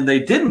 and they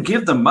didn't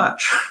give them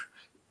much.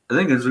 I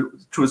think it's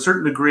to a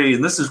certain degree,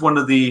 and this is one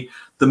of the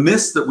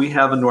myths that we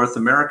have in North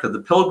America,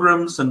 the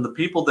pilgrims and the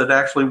people that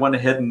actually went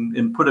ahead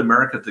and put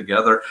America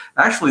together.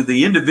 Actually,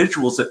 the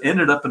individuals that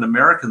ended up in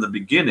America in the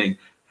beginning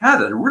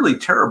had a really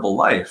terrible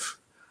life.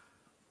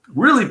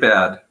 Really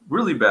bad,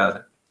 really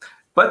bad.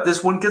 But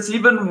this one gets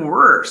even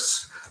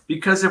worse,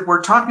 because if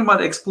we're talking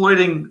about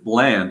exploiting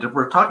land, if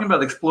we're talking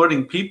about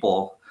exploiting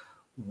people,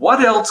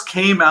 what else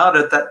came out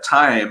at that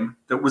time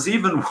that was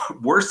even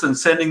worse than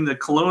sending the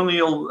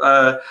colonial,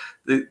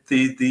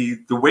 the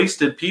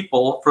wasted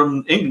people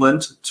from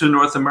England to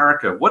North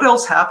America? What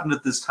else happened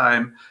at this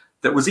time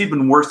that was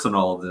even worse than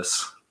all of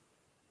this?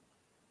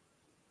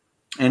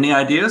 Any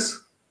ideas?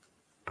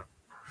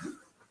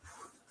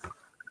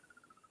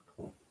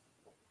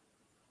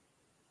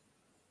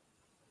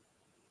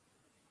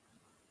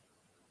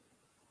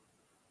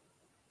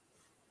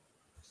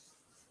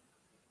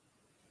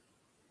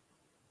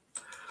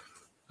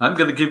 I'm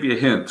going to give you a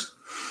hint.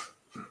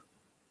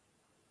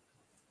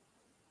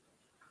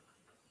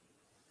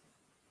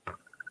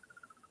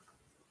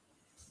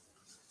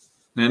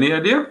 Any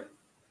idea?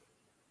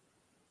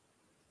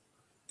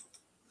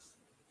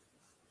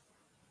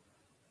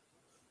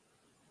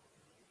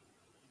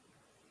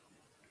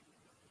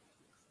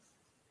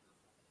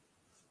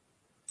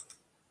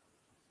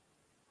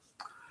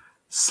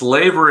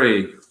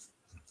 Slavery.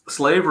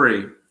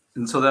 Slavery.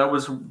 And so that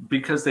was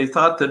because they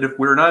thought that if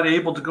we're not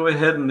able to go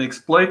ahead and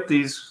exploit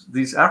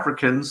these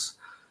Africans,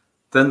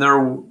 then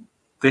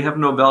they have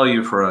no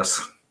value for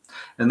us.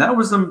 And that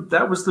was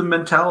the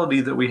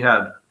mentality that we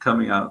had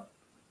coming out.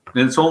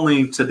 And it's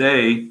only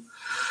today,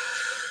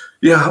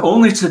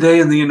 only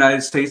today in the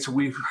United States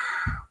we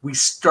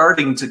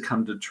starting to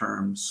come to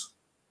terms.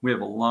 We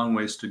have a long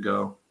ways to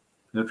go.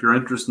 If you're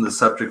interested in the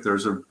subject,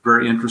 there's a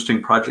very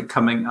interesting project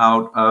coming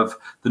out of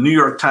the New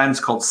York Times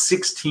called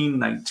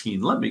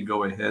 1619. Let me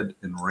go ahead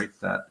and write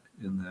that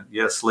in there.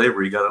 Yes,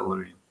 slavery, you got it,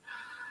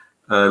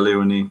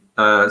 Leonie.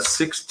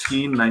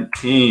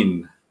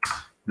 1619,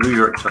 New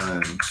York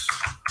Times.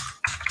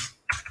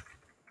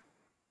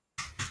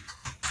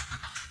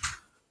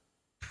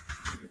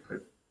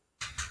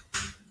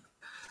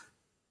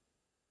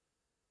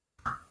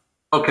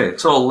 Okay,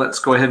 so let's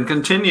go ahead and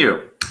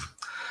continue.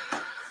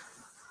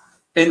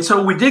 And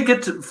so we did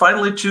get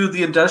finally to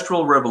the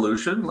Industrial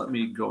Revolution. Let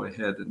me go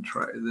ahead and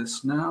try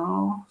this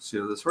now. See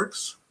how this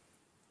works.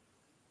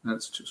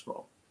 That's too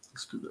small.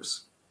 Let's do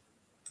this.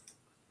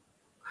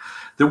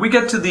 Then we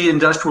get to the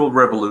Industrial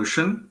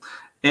Revolution,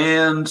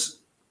 and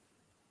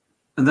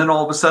then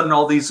all of a sudden,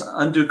 all these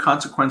undue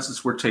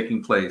consequences were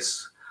taking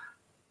place.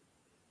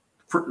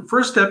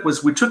 First step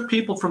was we took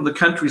people from the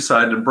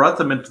countryside and brought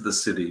them into the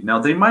city. Now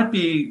they might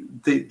be,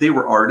 they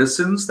were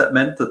artisans. That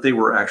meant that they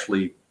were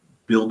actually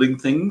building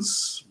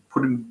things,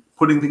 putting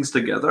things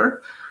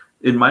together.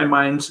 In my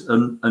mind,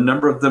 a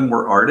number of them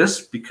were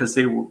artists because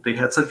they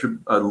had such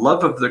a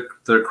love of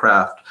their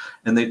craft,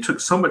 and they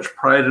took so much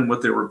pride in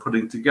what they were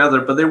putting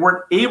together, but they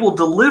weren't able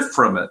to live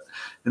from it.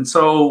 And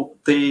so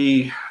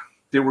they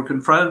were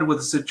confronted with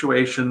a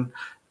situation.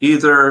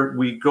 Either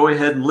we go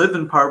ahead and live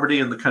in poverty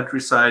in the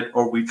countryside,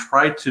 or we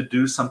try to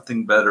do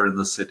something better in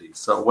the city.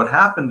 So what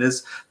happened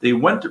is they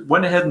went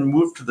ahead and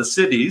moved to the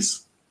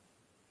cities,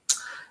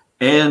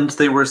 and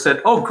they were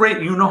said, "Oh,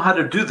 great, you know how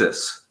to do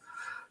this,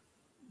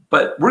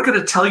 but we're going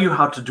to tell you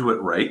how to do it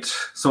right."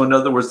 So in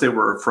other words, they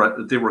were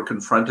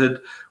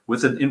confronted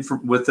with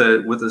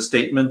a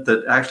statement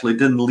that actually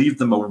didn't leave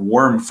them a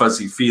warm,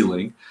 fuzzy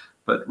feeling,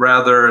 but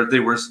rather they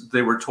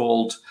were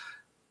told,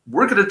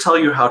 "We're going to tell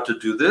you how to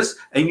do this,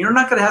 and you're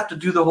not going to have to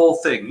do the whole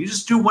thing. You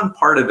just do one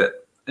part of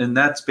it." And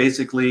that's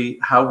basically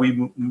how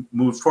we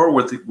moved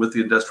forward with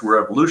the Industrial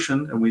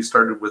Revolution. And we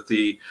started with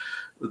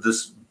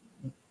this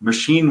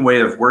machine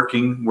way of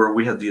working, where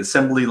we had the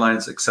assembly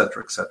lines, et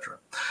cetera, et cetera.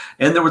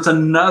 And there was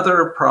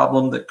another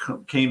problem that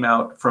came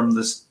out from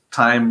this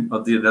time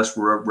of the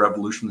Industrial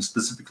Revolution,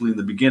 specifically in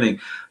the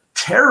beginning: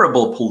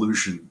 terrible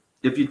pollution.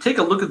 If you take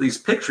a look at these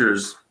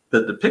pictures,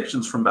 the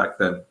depictions from back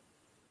then,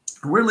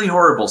 really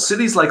horrible.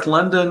 Cities like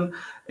London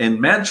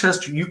and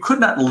Manchester, you could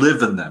not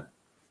live in them.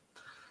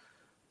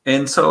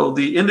 And so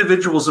the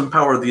individuals in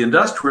power, the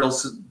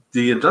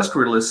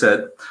industrialists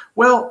said,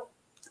 well,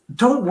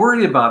 don't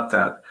worry about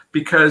that,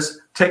 because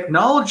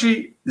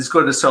technology is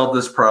going to solve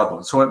this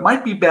problem. So it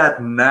might be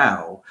bad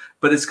now,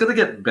 but it's going to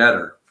get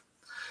better.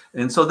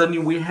 And so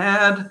then we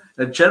had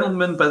a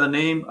gentleman by the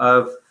name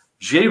of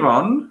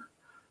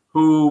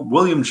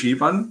William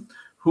Jevons,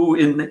 who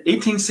in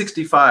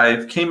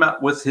 1865 came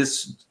out with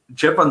his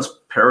Jevons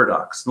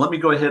paradox. Let me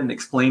go ahead and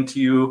explain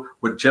to you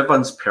what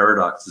Jevons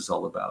paradox is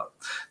all about.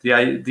 The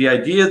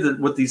idea that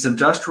what these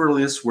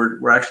industrialists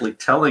were actually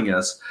telling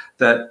us,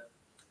 that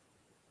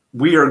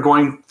we are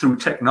going through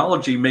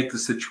technology make the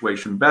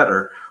situation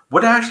better.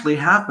 What actually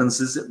happens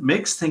is it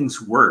makes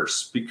things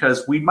worse,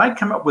 because we might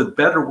come up with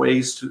better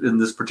ways to, in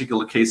this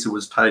particular case, it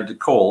was tied to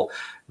coal.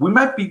 We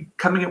might be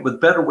coming up with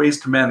better ways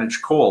to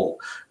manage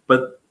coal,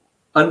 but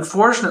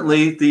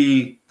unfortunately,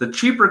 the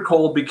cheaper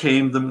coal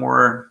became, the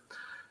more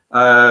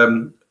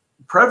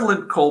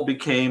prevalent coal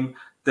became,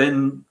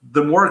 then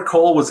the more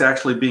coal was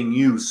actually being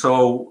used.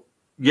 So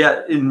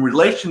yet in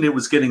relation, it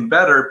was getting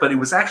better, but it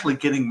was actually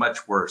getting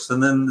much worse.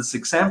 And then this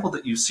example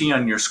that you see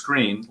on your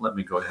screen, let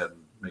me go ahead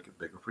and make it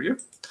bigger for you.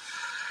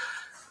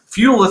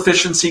 Fuel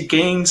efficiency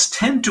gains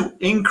tend to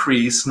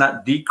increase,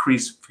 not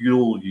decrease,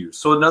 fuel use.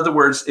 So in other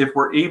words, if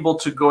we're able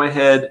to go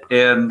ahead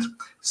and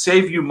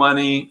save you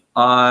money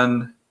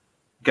on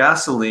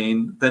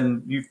gasoline,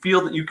 then you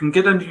feel that you can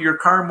get into your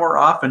car more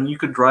often, you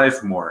could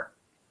drive more.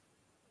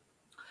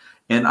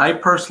 And I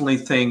personally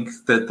think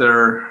that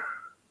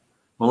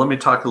well, let me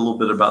talk a little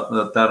bit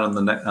about that on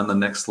the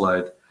next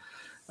slide.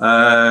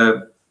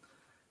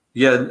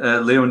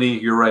 Leonie,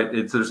 you're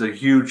right. There's a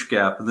huge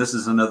gap, and this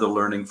is another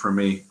learning for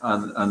me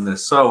on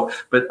this. So,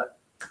 but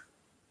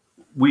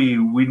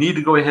we need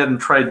to go ahead and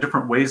try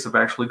different ways of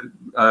actually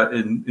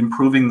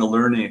improving the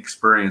learning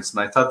experience. And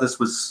I thought this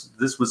was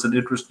an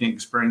interesting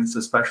experience,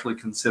 especially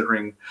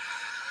considering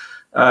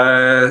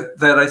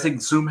that I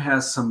think Zoom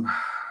has some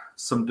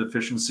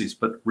deficiencies,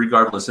 but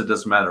regardless, it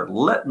doesn't matter.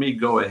 Let me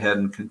go ahead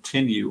and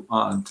continue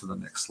on to the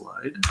next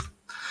slide.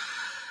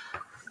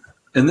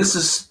 And this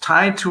is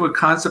tied to a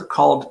concept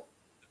called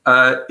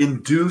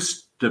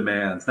induced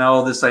demand.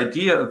 Now, this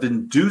idea of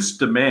induced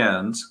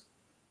demand,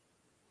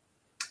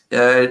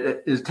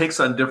 it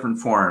takes on different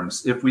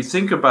forms. If we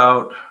think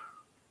about,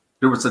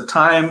 there was a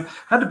time,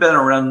 had to have been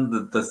around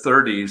the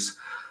 30s,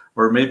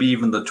 or maybe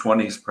even the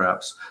 20s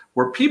perhaps,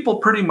 where people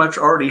pretty much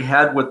already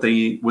had what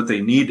they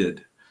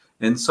needed.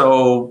 And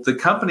so the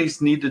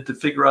companies needed to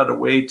figure out a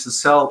way to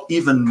sell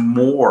even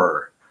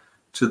more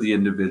to the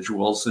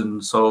individuals.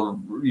 And so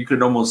you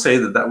could almost say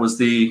that was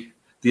the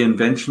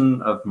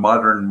invention of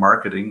modern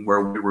marketing,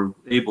 where we were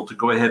able to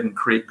go ahead and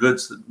create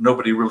goods that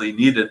nobody really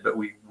needed, but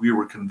we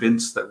were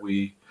convinced that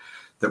we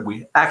that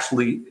we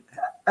actually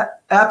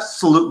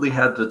absolutely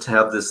had to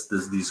have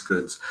these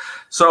goods.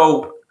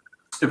 So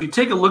if you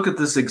take a look at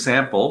this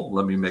example,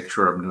 let me make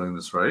sure I'm doing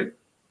this right.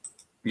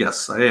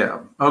 Yes, I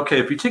am. Okay,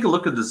 if you take a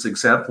look at this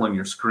example on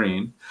your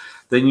screen,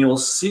 then you'll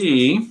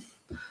see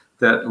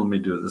that, let me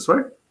do it this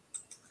way.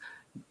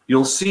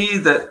 You'll see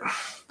that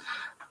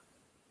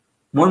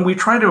when we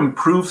try to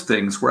improve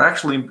things, we're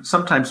actually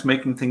sometimes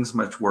making things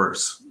much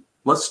worse.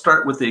 Let's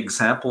start with the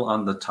example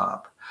on the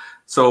top.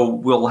 So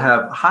we'll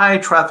have high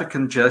traffic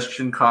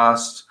congestion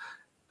costs,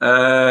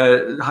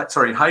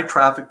 high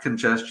traffic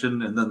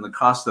congestion, and then the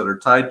costs that are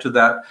tied to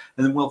that.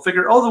 And then we'll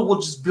figure, oh,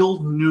 we'll just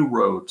build new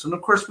roads. And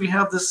of course, we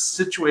have this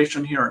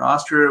situation here in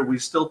Austria.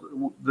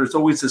 There's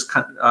always this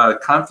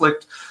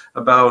conflict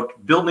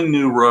about building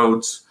new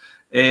roads.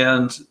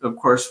 And of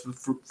course,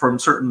 from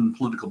certain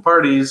political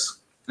parties,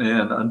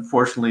 and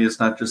unfortunately, it's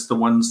not just the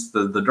ones,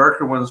 the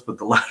darker ones, but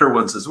the lighter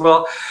ones as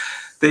well.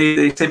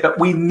 They say, but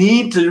we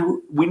need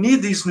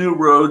these new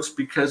roads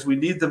because we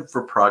need them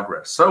for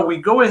progress. So we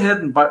go ahead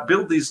and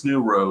build these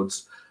new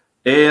roads,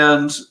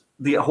 and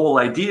the whole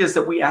idea is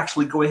that we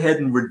actually go ahead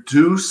and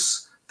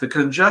reduce the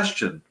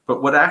congestion.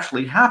 But what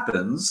actually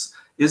happens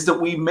is that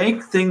we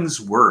make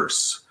things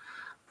worse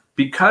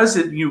because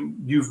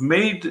you've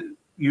made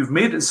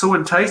it so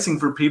enticing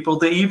for people.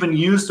 They even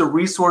use the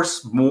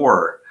resource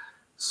more.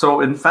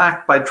 So in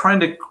fact, by trying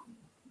to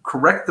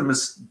correct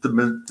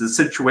the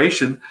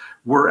situation,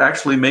 we're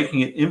actually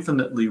making it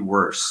infinitely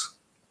worse.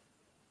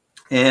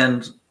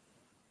 And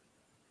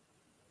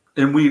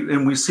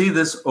we see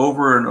this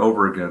over and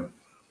over again.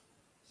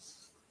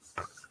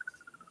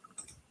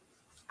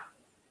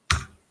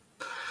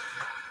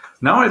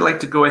 Now I'd like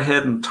to go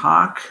ahead and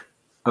talk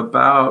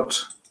about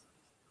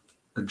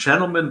a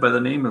gentleman by the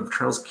name of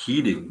Charles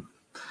Keating.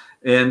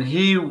 And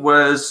he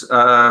was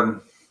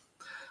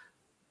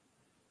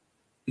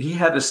he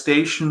had a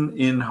station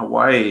in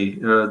Hawaii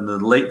in the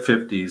late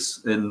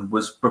 50s and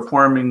was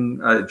performing,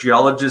 a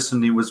geologist,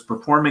 and he was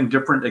performing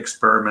different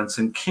experiments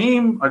and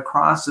came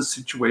across a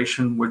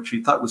situation which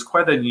he thought was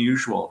quite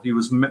unusual. He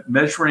was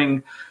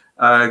measuring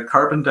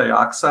carbon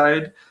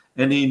dioxide,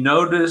 and he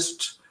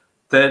noticed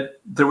that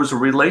there was a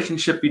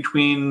relationship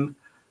between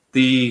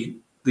the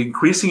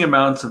increasing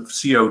amounts of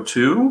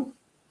CO2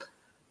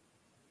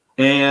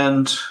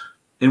 and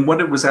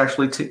what it was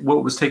actually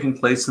what was taking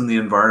place in the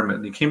environment.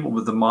 And he came up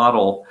with a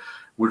model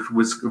which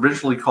was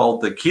originally called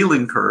the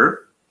Keeling curve,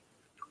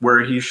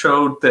 where he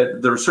showed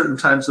that there were certain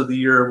times of the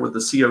year where the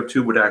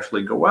CO2 would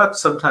actually go up,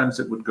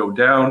 sometimes it would go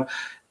down,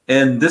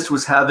 and this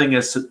was having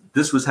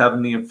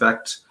the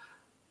effect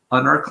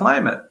on our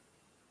climate.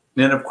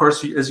 And of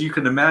course, as you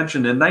can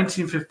imagine, in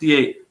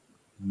 1958,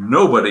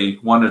 nobody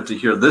wanted to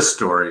hear this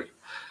story.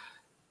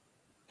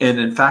 And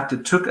in fact,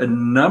 it took a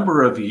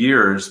number of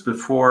years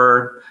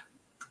before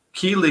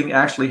Keeling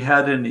actually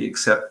had any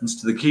acceptance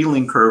to the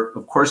Keeling curve.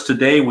 Of course,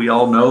 today we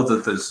all know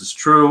that this is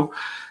true,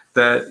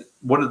 that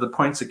one of the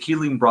points that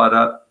Keeling brought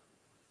up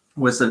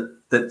was that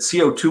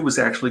CO2 was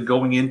actually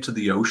going into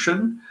the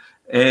ocean.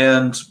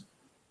 And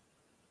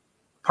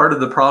part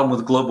of the problem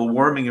with global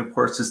warming, of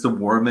course, is the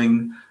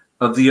warming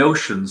of the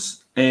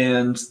oceans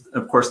and,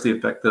 of course, the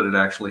effect that it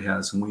actually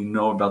has. And we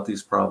know about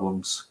these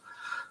problems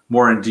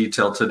more in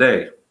detail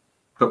today.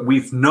 But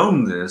we've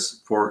known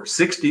this for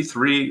 62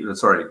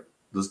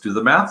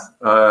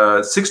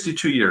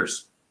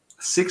 years.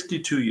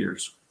 62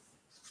 years.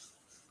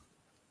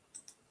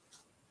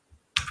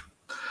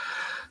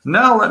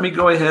 Now let me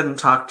go ahead and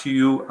talk to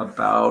you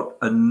about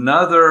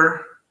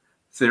another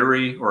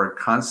theory or a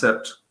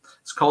concept.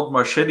 It's called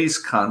Marchetti's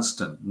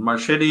constant.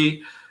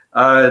 Marchetti,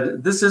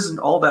 this isn't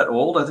all that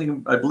old.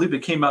 I believe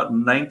it came out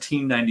in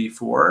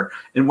 1994.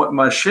 And what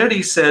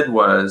Marchetti said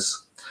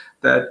was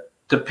that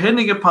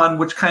depending upon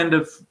which kind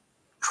of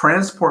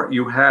transport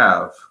you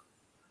have,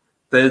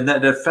 then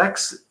that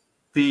affects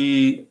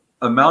the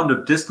amount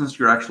of distance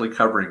you're actually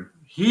covering.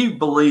 He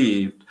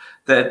believed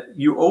that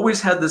you always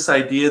had this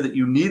idea that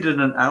you needed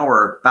an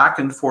hour back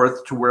and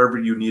forth to wherever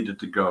you needed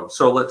to go.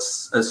 So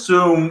let's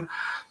assume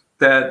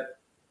that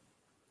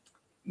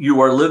you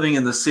are living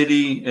in the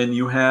city and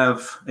you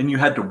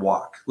had to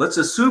walk. Let's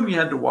assume you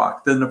had to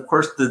walk. Then of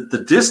course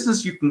the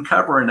distance you can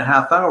cover in a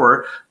half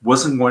hour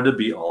wasn't going to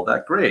be all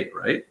that great,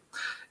 right?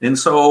 And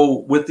so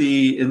with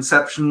the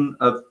inception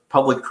of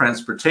public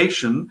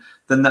transportation,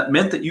 then that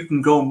meant that you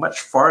can go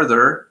much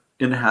farther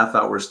in a half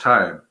hour's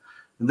time.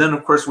 And then,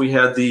 of course, we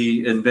had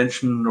the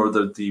invention or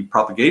the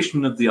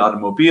propagation of the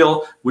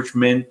automobile, which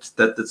meant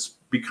that this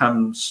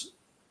becomes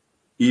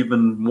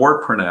even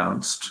more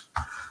pronounced.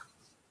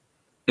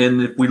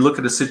 And if we look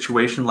at a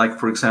situation like,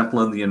 for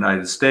example, in the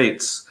United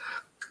States,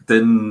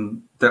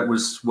 then that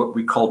was what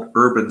we called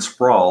urban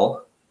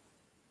sprawl.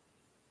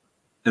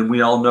 And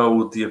we all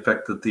know the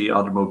effect that the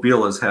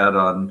automobile has had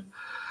on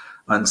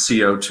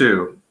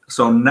CO2.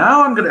 So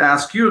now I'm going to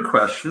ask you a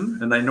question,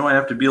 and I know I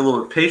have to be a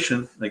little bit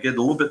patient. I get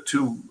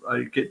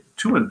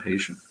too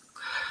impatient.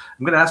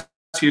 I'm going to ask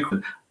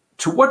you,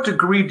 to what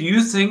degree do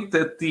you think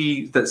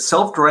that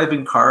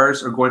self-driving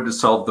cars are going to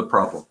solve the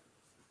problem?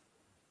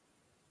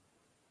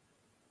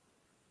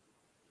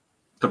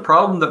 the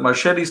problem that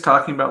Marchetti's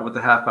talking about with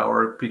the half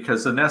hour,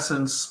 because in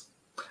essence,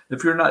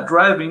 if you're not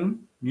driving,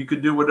 you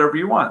could do whatever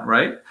you want,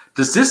 right?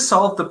 Does this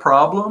solve the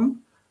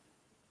problem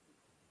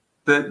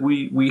that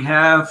we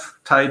have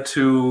tied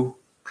to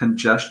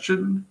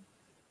congestion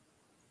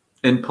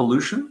and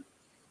pollution?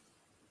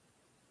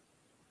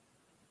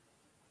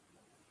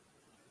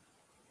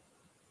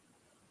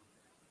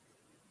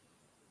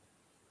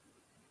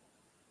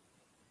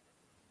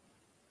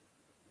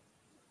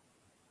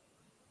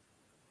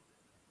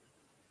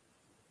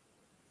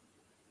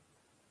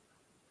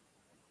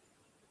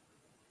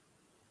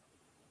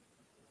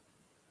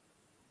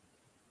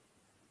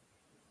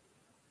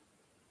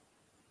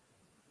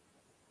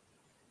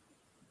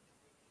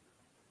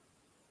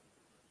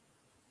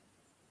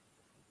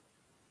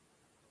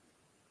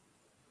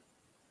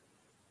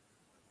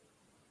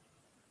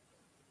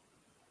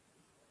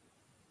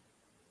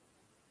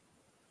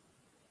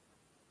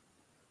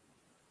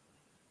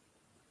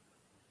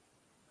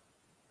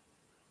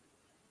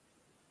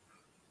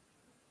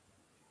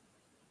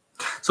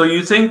 So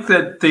you think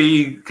that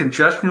the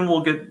congestion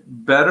will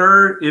get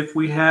better if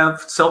we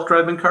have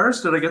self-driving cars?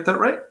 Did I get that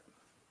right?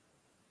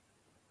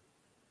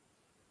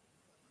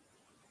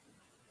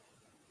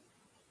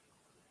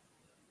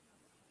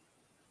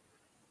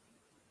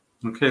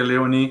 Okay,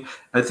 Leonie,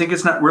 I think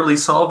it's not really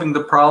solving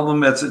the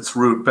problem at its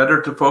root.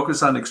 Better to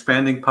focus on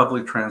expanding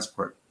public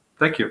transport.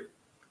 Thank you.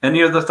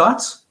 Any other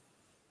thoughts?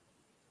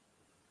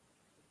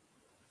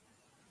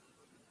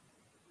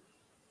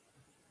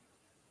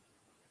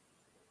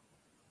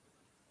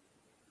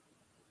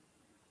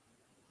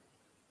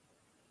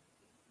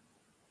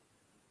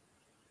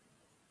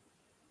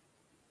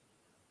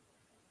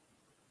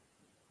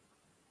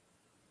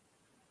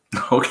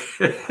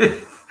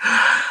 Okay.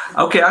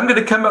 Okay, I'm going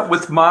to come up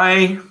with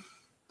my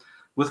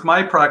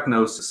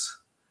prognosis.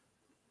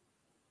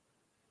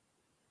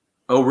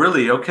 Oh,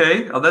 really?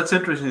 Okay. Oh, that's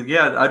interesting.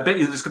 Yeah, I bet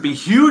you there's going to be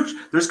huge.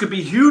 There's going to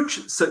be huge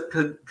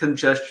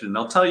congestion.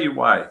 I'll tell you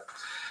why.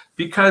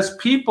 Because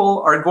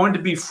people are going to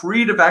be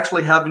freed of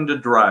actually having to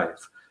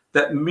drive.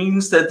 That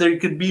means that they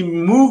could be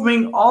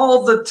moving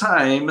all the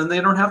time, and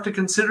they don't have to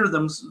consider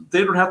them.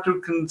 They don't have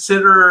to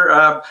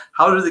consider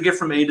how do they get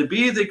from A to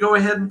B. They go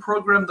ahead and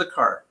program the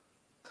car.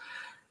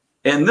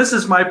 And this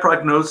is my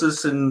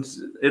prognosis, and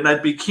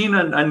I'd be keen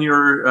on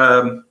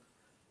your.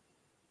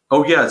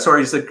 Oh yeah,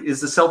 sorry. Is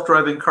the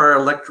self-driving car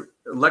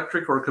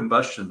electric or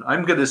combustion?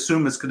 I'm going to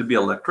assume it's going to be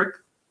electric.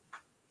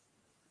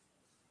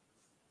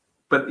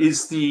 But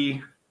is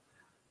the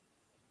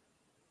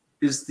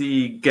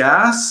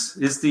gas,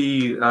 is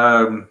the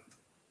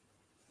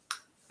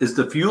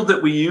fuel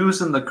that we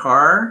use in the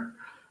car,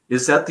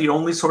 is that the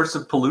only source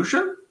of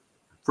pollution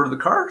for the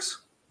cars?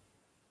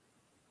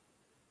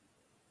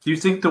 Do you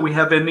think that we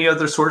have any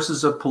other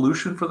sources of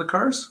pollution for the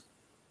cars?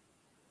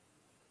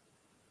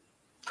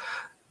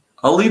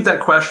 I'll leave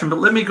that question, but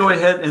let me go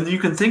ahead and you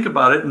can think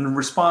about it and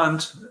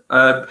respond.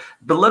 But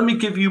let me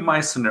give you my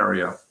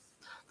scenario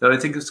that I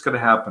think is going to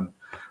happen.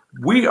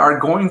 We are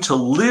going to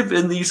live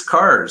in these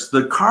cars.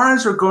 The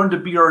cars are going to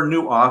be our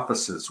new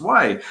offices.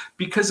 Why?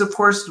 Because of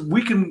course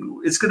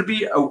it's going to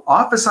be an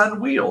office on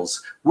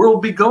wheels. We'll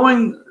be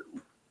going,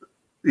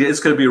 it's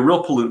going to be a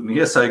real pollutant.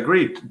 Yes, I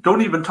agree.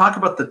 Don't even talk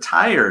about the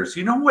tires.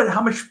 You know what?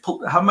 How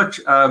much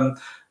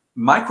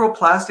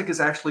microplastic is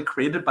actually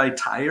created by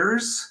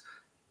tires?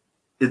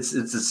 It's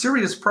a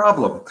serious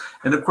problem.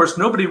 And of course,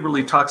 nobody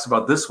really talks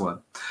about this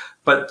one.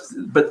 But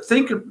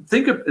think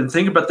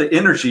about the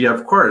energy.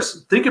 Of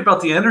course, think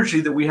about the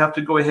energy that we have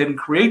to go ahead and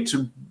create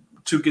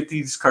to get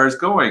these cars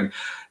going,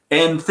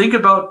 and think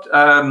about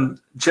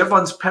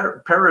Jevons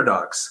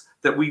paradox.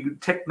 That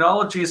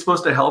technology is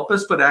supposed to help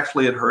us, but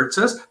actually it hurts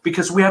us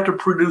because we have to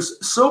produce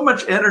so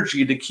much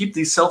energy to keep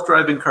these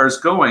self-driving cars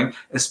going,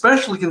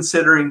 especially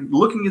considering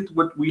looking at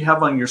what we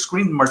have on your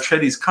screen,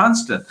 Marchetti's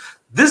constant.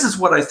 This is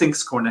what I think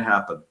is going to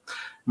happen.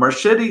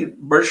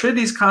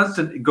 Marchetti's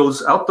constant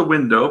goes out the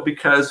window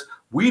because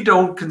we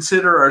don't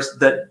consider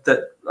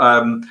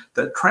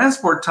that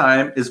transport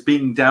time is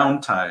being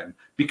downtime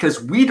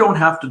because we don't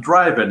have to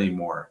drive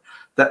anymore.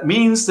 That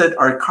means that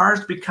our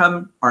cars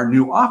become our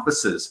new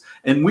offices,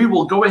 and we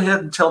will go ahead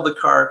and tell the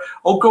car,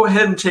 oh, go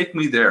ahead and take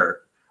me there,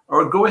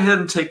 or go ahead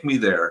and take me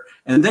there.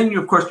 And then,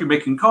 of course, you're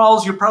making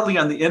calls. You're probably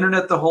on the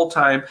internet the whole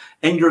time,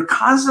 and you're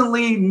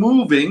constantly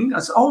moving.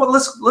 Oh, well,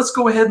 let's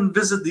go ahead and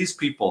visit these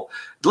people.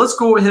 Let's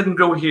go ahead and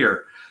go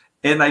here.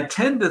 And I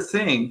tend to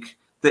think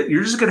that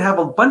you're just going to have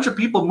a bunch of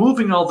people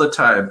moving all the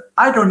time.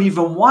 I don't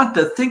even want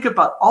to think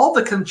about all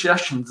the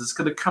congestion that's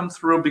going to come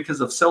through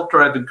because of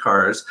self-driving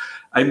cars.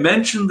 I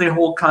mentioned the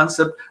whole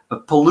concept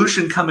of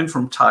pollution coming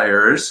from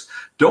tires.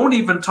 Don't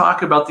even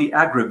talk about the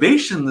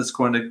aggravation that's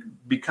going to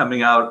be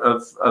coming out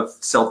of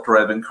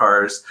self-driving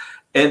cars.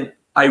 And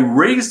I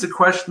raised the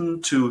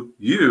question to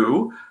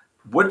you,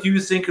 what do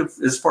you think of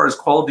as far as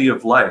quality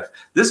of life?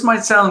 This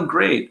might sound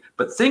great,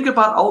 but think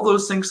about all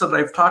those things that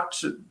I've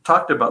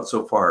talked about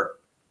so far.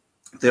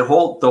 the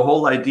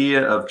whole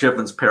idea of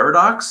Jevons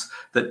paradox,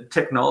 that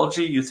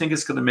technology, you think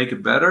it's going to make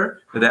it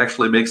better, it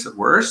actually makes it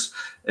worse.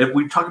 If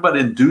we talk about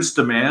induced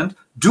demand,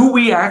 do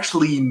we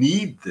actually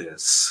need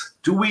this?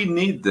 Do we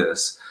need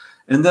this?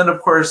 And then,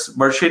 of course,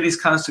 Marchetti's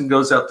constant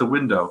goes out the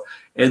window.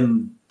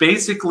 And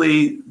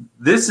basically,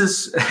 this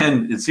is,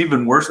 and it's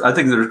even worse. I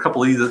think there's a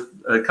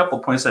couple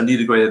points I need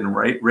to go ahead and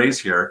raise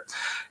here.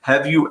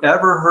 Have you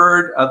ever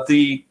heard of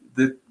the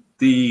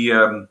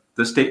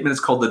statement? Is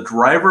called the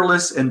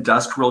driverless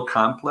industrial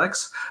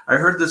complex. I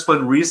heard this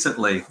one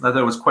recently. I thought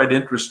it was quite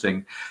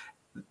interesting.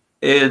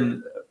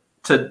 And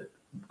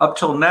up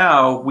till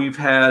now, we've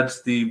had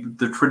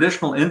the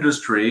traditional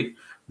industry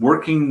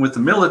working with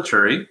the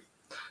military,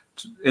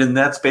 and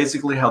that's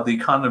basically how the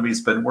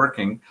economy's been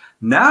working.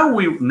 Now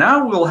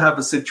we'll have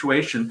a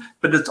situation,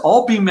 but it's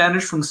all being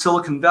managed from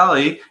Silicon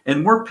Valley,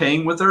 and we're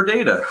paying with our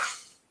data.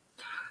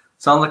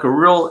 Sound like a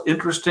real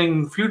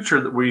interesting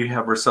future that we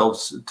have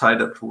ourselves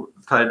tied up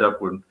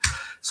with.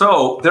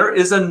 So there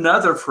is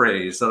another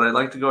phrase that I'd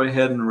like to go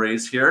ahead and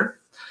raise here.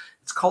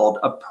 It's called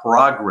a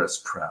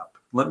progress trap.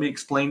 Let me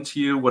explain to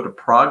you what a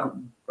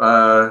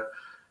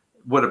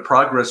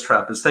progress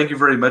trap is. Thank you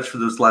very much for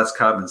those last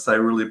comments. I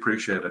really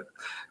appreciate it.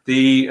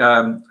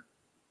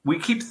 We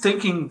keep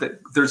thinking that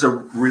there's a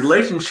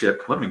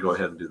relationship. Let me go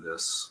ahead and do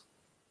this.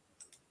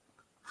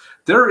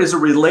 There is a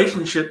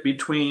relationship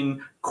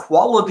between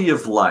quality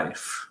of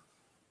life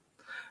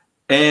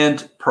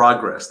and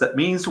progress. That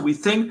means we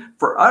think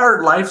for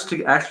our lives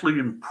to actually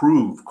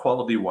improve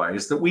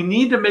quality-wise, that we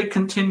need to make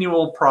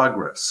continual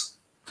progress.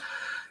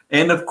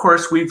 And of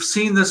course, we've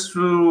seen this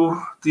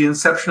through the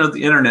inception of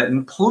the internet.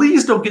 And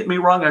please don't get me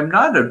wrong, I'm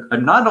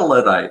not a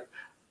Luddite.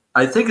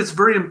 I think it's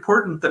very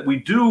important that we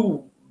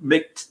do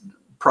make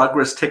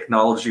progress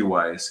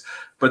technology-wise.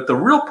 But the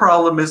real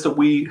problem is that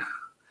we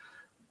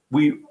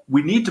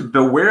need to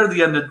beware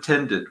the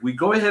unintended. We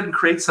go ahead and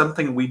create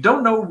something, and we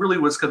don't know really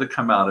what's going to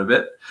come out of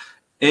it.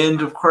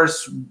 And of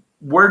course,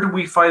 where do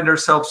we find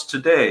ourselves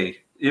today?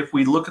 If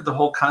we look at the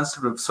whole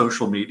concept of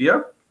social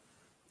media,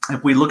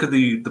 if we look at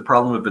the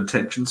problem of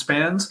attention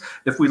spans,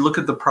 if we look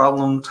at the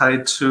problem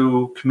tied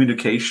to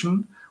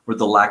communication or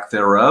the lack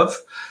thereof,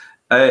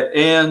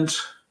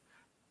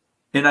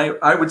 and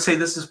I would say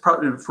this is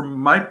probably, from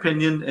my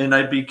opinion, and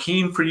I'd be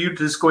keen for you to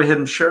just go ahead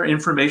and share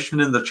information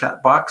in the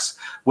chat box,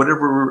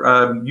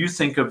 whatever you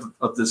think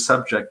of this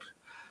subject.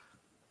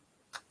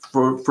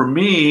 For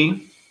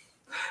me,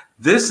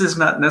 this is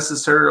not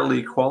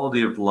necessarily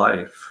quality of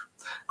life.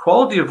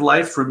 Quality of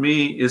life for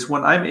me is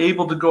when I'm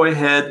able to go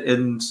ahead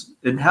and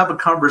have a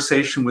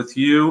conversation with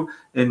you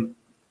and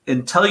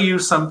tell you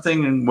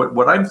something and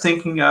what I'm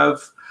thinking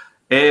of,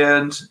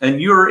 and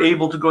you're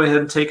able to go ahead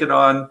and take it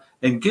on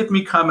and give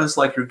me comments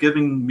like you're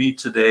giving me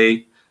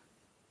today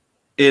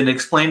in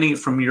explaining it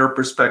from your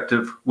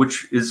perspective,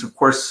 which is, of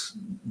course,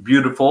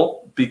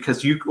 beautiful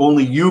because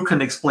only you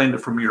can explain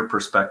it from your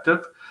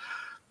perspective.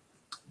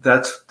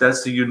 That's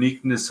the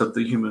uniqueness of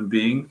the human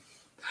being.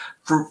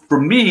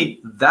 For me,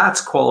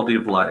 that's quality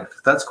of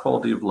life. That's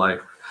quality of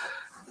life.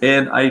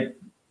 And I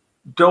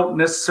don't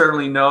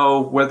necessarily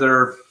know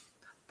whether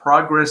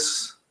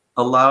progress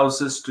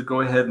allows us to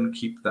go ahead and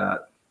keep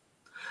that.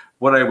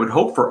 What I would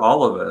hope for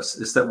all of us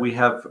is that we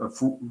have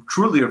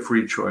truly a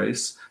free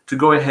choice to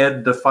go ahead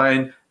and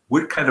define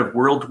what kind of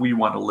world we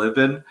want to live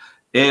in,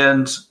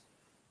 and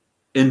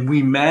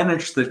we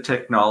manage the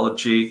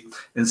technology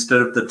instead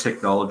of the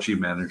technology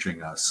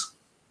managing us.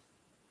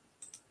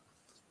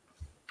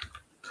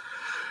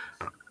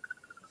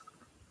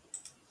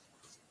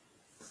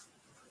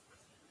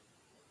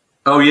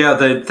 Oh yeah,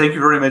 thank you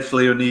very much,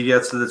 Leonie.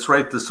 Yes, that's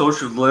right. The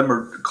social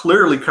dilemma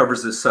clearly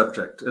covers this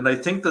subject. And I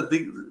think that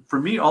for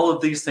me, all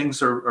of these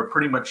things are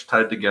pretty much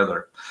tied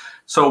together.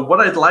 So what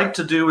I'd like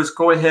to do is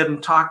go ahead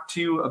and talk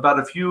to you about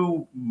a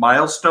few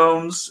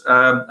milestones.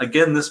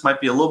 Again, this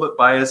might be a little bit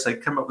biased. I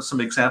come up with some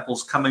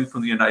examples coming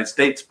from the United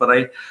States, but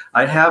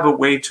I have a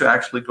way to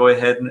actually go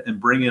ahead and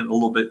bring it a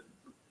little bit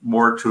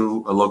more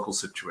to a local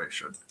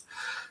situation.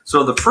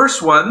 So the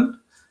first one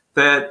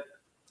that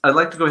I'd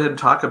like to go ahead and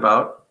talk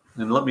about,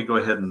 and let me go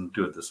ahead and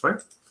do it this way.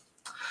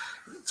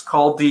 It's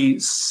called the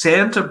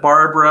Santa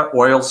Barbara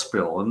oil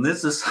spill. And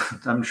this is,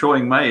 I'm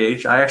showing my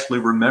age. I actually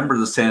remember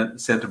the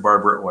Santa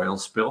Barbara oil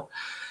spill.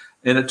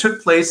 And it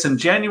took place in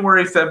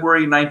January,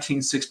 February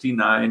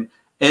 1969.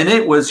 And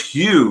it was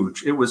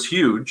huge. It was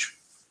huge.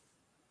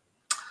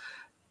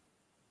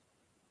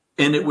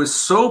 And it was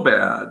so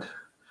bad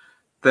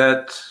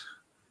that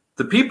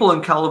the people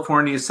in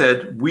California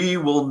said, we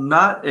will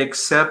not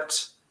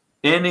accept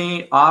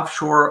any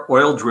offshore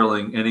oil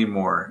drilling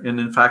anymore. And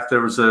in fact,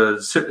 there was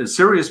a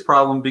serious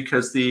problem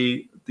because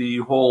the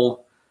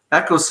whole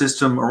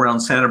ecosystem around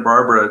Santa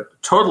Barbara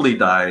totally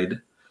died.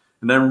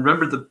 And I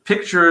remember the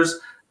pictures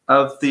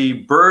of the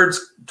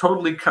birds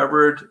totally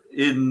covered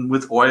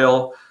with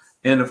oil.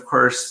 And of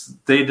course,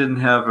 they didn't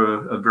have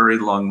a very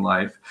long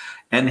life.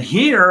 And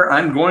here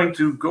I'm going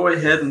to go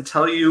ahead and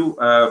tell you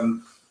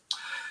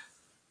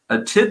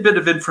a tidbit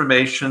of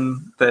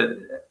information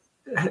that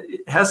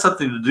has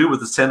something to do with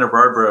the Santa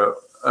Barbara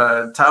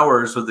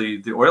towers, or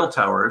the oil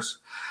towers,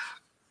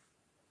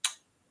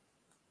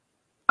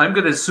 I'm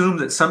going to assume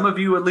that some of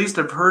you at least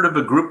have heard of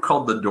a group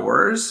called The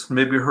Doors.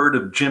 Maybe heard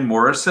of Jim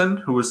Morrison,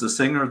 who was the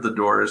singer of The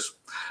Doors.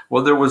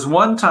 Well, there was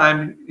one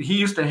time he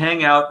used to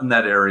hang out in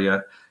that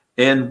area,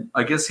 and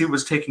I guess he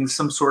was taking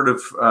some sort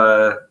of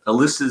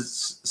illicit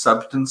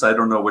substance. I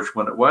don't know which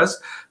one it was,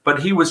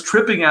 but he was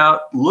tripping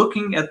out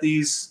looking at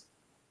these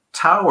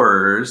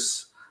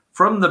towers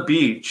from the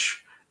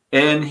beach,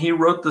 and he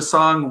wrote the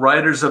song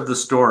Riders of the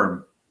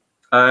Storm.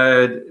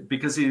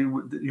 Because he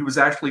was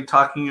actually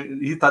talking,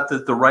 he thought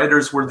that the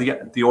riders were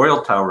the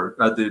oil tower,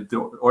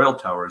 the oil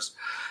towers,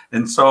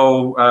 and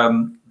so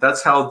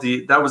that's how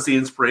that was the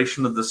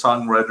inspiration of the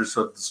song "Riders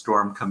of the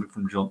Storm" coming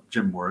from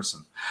Jim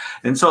Morrison.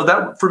 And so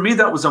that, for me,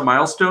 that was a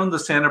milestone, the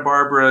Santa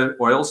Barbara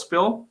oil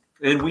spill,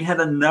 and we had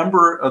a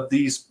number of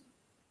these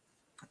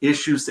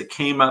issues that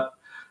came up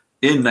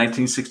in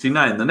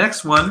 1969. The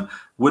next one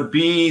would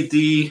be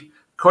the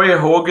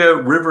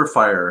Cuyahoga River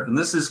Fire, and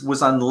this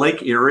was on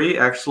Lake Erie,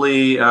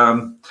 actually,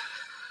 in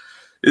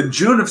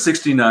June of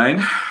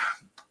 '69,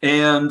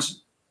 and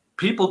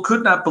people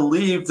could not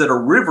believe that a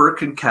river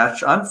can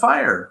catch on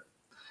fire.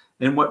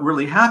 And what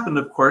really happened,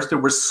 of course, there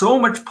was so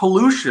much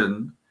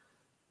pollution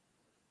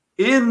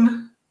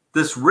in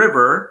this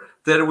river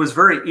that it was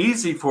very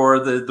easy for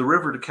the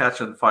river to catch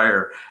on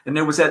fire. And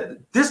it was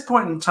at this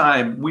point in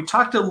time, we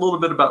talked a little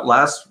bit about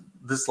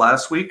this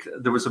last week,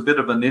 there was a bit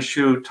of an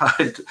issue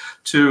tied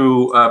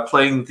to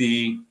playing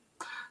the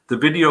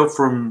video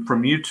from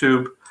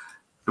YouTube,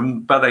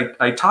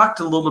 but I talked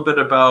a little bit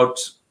about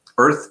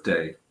Earth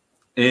Day,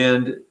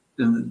 and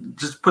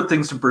just put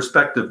things in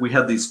perspective. We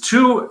had these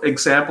two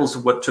examples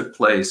of what took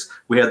place.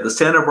 We had the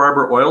Santa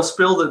Barbara oil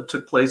spill that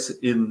took place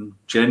in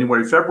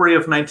January, February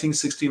of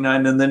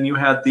 1969, and then you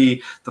had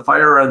the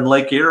fire on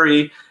Lake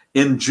Erie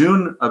in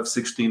June of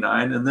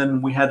 '69, and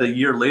then we had a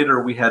year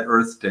later, we had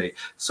Earth Day.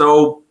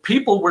 So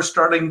people were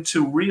starting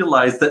to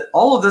realize that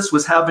all of this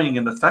was having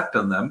an effect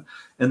on them,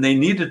 and they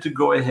needed to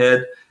go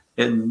ahead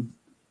and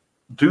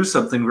do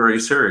something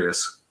very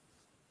serious.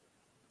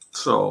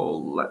 So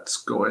let's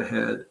go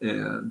ahead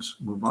and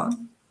move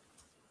on.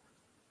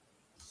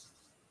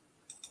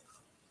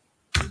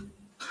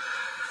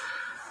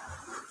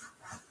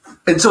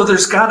 And so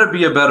there's got to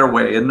be a better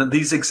way, and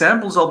these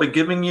examples I'll be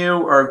giving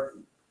you are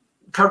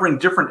covering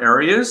different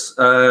areas,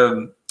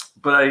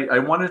 but I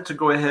wanted to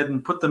go ahead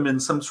and put them in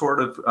some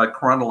sort of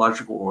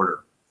chronological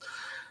order.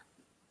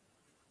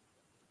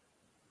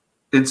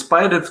 In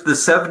spite of the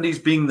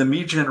 70s being the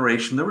me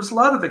generation, there was a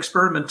lot of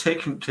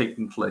experimentation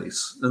taking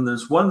place. And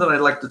there's one that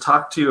I'd like to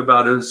talk to you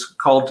about. Is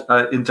called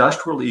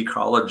industrial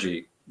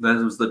ecology.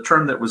 That was the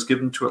term that was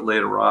given to it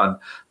later on.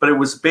 But it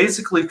was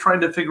basically trying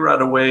to figure out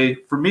a way,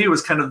 for me, it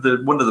was kind of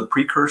one of the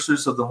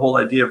precursors of the whole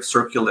idea of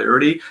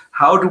circularity.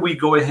 How do we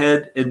go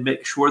ahead and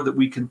make sure that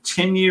we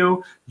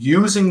continue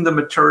using the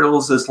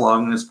materials as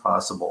long as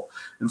possible?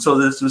 And so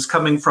this was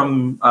coming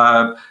from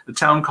a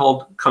town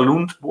called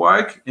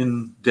Kalundborg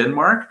in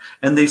Denmark.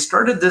 And they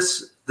started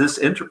this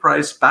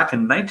enterprise back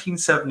in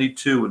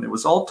 1972, and it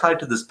was all tied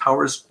to this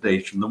power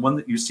station, the one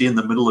that you see in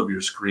the middle of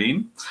your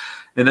screen.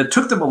 And it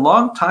took them a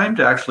long time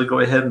to actually go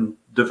ahead and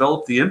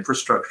develop the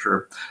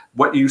infrastructure.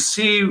 What you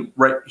see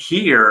right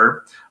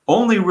here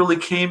only really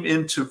came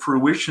into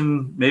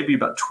fruition maybe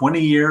about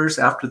 20 years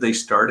after they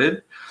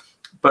started.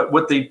 But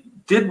what they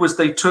did was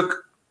they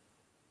took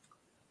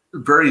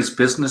various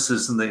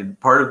businesses, and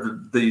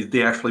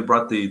they actually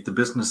brought the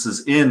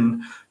businesses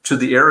in to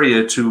the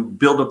area to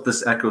build up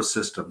this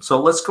ecosystem.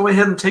 So let's go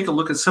ahead and take a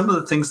look at some of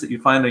the things that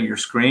you find on your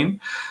screen.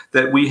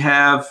 That we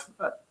have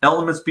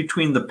elements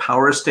between the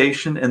power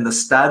station and the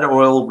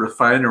Statoil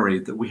refinery.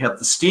 That we have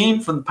the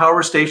steam from the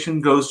power station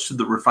goes to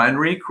the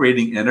refinery,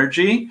 creating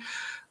energy.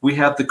 We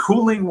have the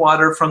cooling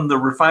water from the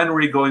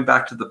refinery going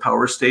back to the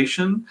power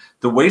station.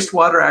 The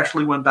wastewater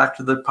actually went back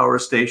to the power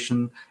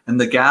station,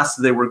 and the gas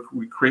they were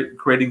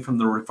creating from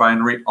the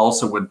refinery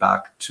also went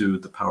back to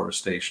the power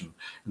station.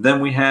 And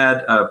then we had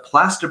a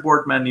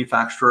plasterboard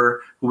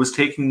manufacturer who was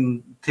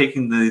taking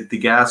the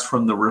gas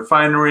from the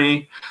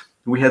refinery.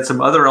 We had some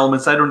other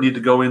elements. I don't need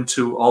to go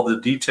into all the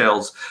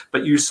details,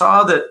 but you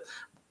saw that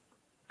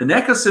an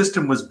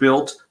ecosystem was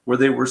built where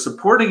they were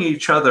supporting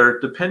each other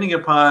depending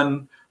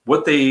upon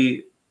what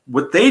they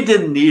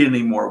didn't need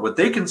anymore, what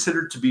they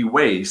considered to be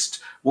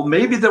waste. Well,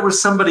 maybe there was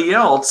somebody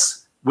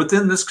else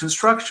within this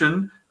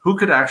construction who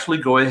could actually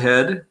go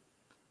ahead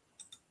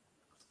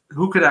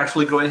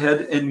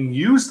and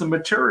use the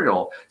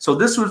material. So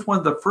this was one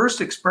of the first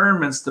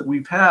experiments that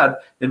we've had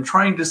in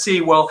trying to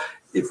see, well,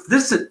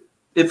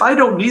 if I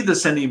don't need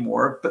this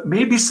anymore, but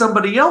maybe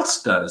somebody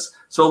else does.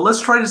 So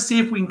let's try to see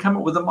if we can come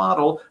up with a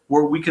model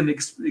where we can make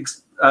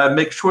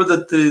sure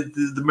that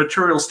the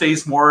material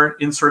stays more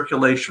in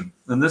circulation.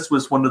 And this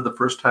was one of the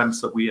first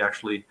times that we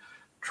actually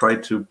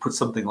tried to put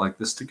something like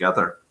this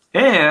together.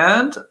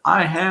 And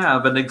I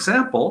have an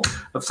example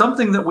of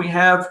something that we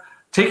have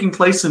taking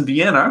place in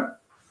Vienna.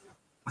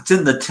 It's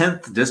in the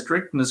 10th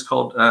district, and it's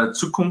called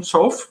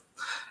Zukunftshof.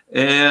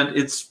 And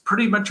it's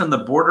pretty much on the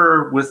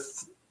border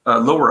with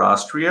Lower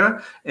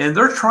Austria, and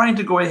they're trying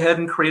to go ahead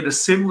and create a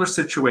similar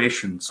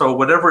situation. So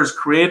whatever is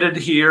created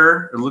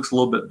here, it looks a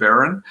little bit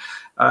barren,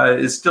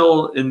 is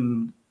still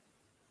in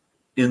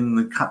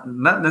the,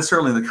 not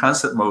necessarily in the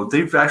concept mode.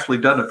 They've actually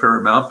done a fair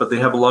amount, but they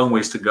have a long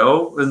ways to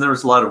go, and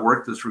there's a lot of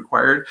work that's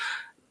required.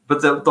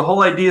 But the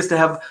whole idea is to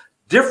have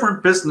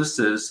different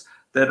businesses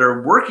that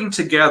are working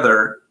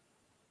together.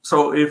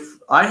 So if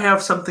I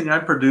have something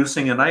I'm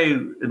producing and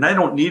I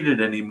don't need it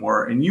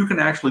anymore, and you can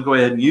actually go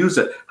ahead and use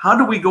it, how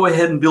do we go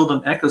ahead and build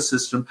an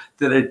ecosystem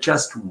that it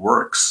just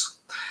works?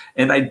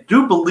 And I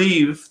do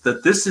believe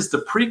that this is the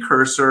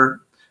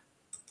precursor,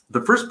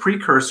 the first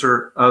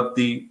precursor of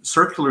the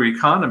circular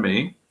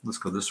economy. Let's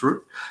go this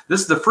route.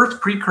 This is the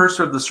first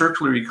precursor of the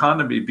circular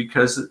economy,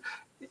 because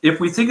if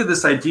we think of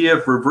this idea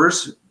of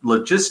reverse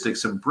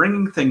logistics and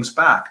bringing things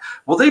back,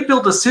 well, they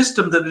build a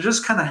system that it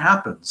just kind of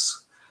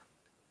happens.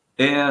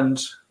 And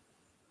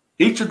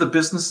each of the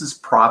businesses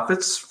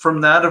profits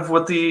from that of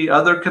what the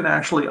other can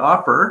actually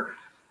offer.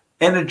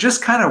 And it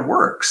just kind of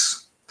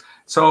works.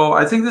 So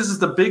I think this is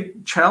the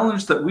big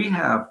challenge that we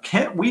have.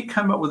 Can't we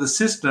come up with a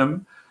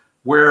system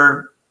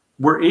where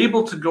we're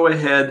able to go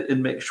ahead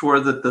and make sure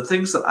that the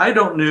things that I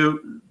don't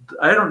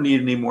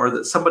need anymore,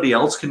 that somebody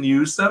else can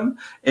use them,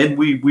 and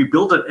we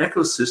build an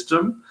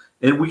ecosystem,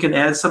 and we can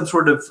add some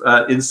sort of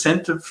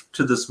incentive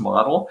to this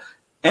model,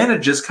 and it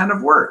just kind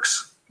of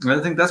works. And I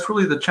think that's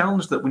really the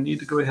challenge that we need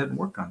to go ahead and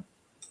work on.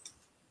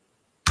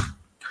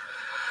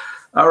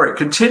 All right,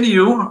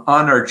 continue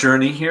on our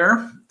journey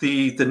here.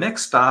 The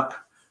next stop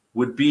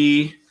would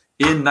be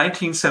in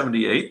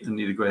 1978. I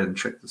need to go ahead and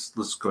check this.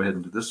 Let's go ahead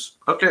and do this.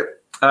 Okay.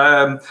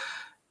 A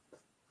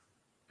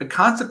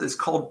concept is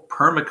called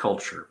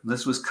permaculture.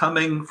 This was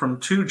coming from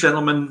two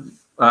gentlemen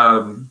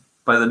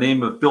by the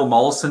name of Bill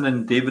Mollison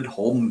and David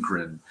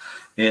Holmgren.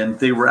 And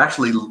they were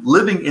actually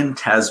living in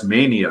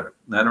Tasmania.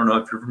 I don't know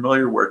if you're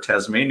familiar where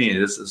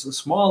Tasmania is. It's a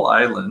small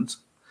island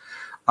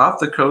off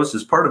the coast.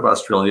 It's part of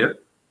Australia.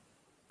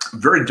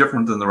 Very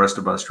different than the rest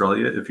of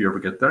Australia if you ever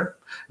get there.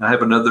 And I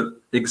have another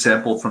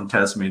example from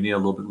Tasmania a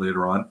little bit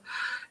later on.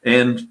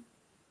 And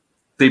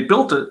they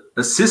built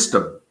a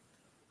system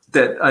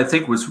that I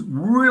think was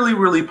really,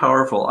 really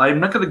powerful. I'm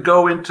not going to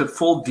go into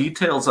full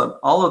details on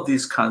all of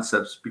these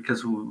concepts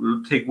because it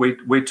will take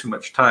way too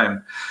much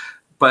time.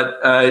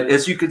 But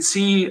as you can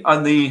see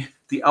on the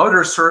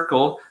outer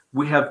circle,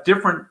 we have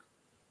different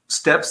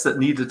steps that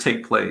need to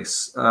take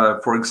place.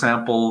 For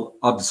example,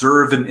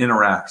 observe and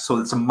interact. So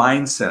it's a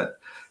mindset.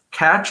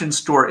 Catch and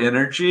store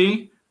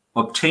energy,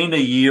 obtain a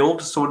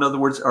yield. So in other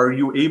words, are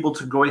you able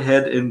to go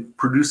ahead and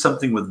produce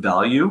something with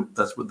value?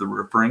 That's what they're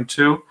referring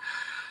to.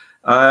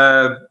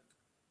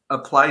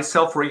 Apply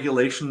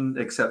self-regulation,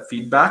 accept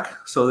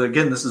feedback. So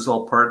again, this is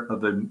all part of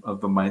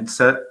the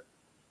mindset.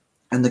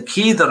 And the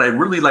key that I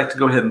really like to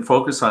go ahead and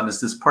focus on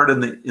is this part in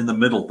the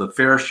middle, the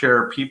fair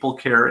share, people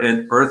care,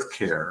 and earth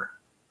care.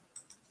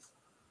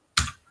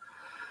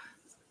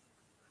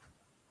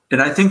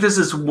 And I think this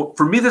is,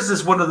 for me, this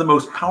is one of the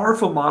most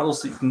powerful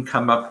models that you can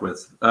come up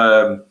with.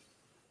 And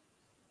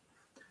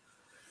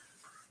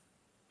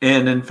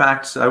in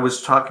fact, I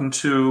was talking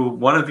to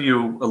one of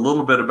you a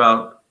little bit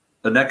about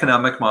an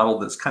economic model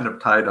that's kind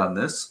of tied on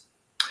this.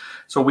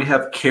 So we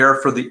have care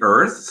for the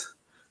earth,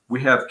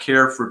 we have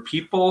care for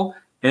people,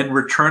 and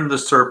return the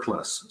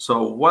surplus.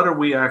 So what are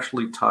we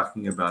actually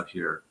talking about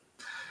here?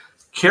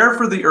 Care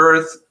for the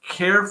earth,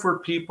 care for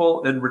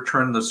people, and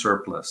return the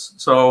surplus.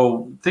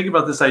 So think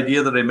about this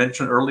idea that I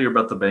mentioned earlier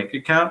about the bank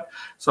account.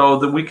 So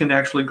that we can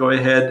actually go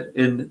ahead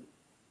and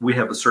we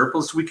have a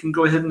surplus, we can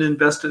go ahead and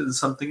invest it in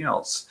something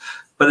else.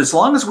 But as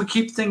long as we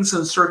keep things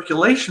in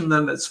circulation,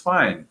 then it's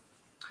fine.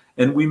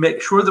 And we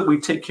make sure that we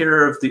take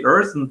care of the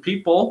earth and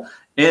people.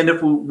 And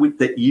if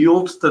the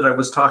yield that I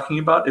was talking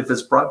about, if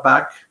it's brought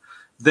back,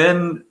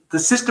 then the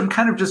system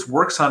kind of just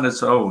works on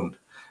its own.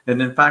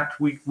 And in fact,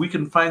 we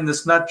can find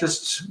this not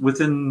just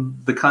within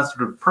the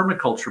concept of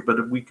permaculture, but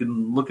if we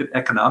can look at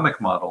economic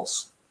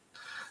models,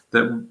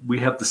 that we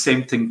have the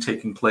same thing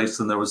taking place.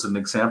 And there was an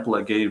example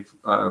I gave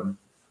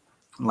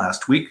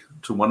last week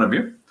to one of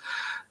you,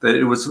 that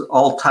it was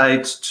all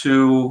tied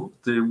to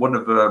one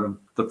of the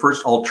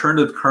first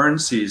alternative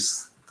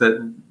currencies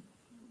that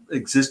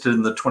existed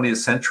in the 20th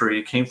century.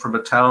 It came from a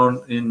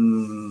town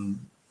in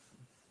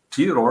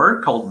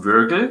Tirol called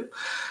Vögel.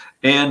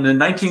 And in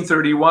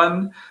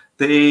 1931,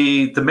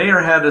 the mayor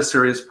had a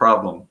serious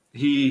problem.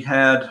 He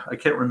had, I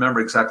can't remember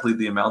exactly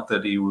the amount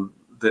that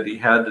he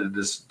had at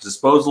his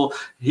disposal.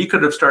 He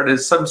could have started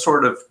some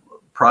sort of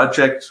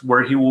project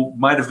where he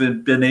might have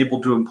been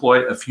able to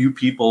employ a few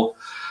people,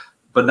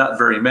 but not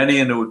very many,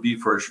 and it would be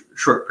for a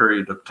short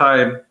period of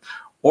time.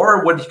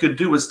 Or what he could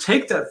do was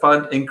take that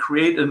fund and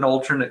create an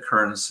alternate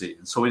currency.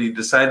 And so he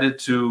decided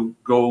to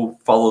go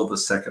follow the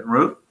second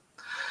route.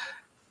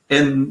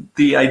 And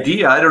the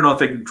idea, I don't know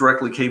if it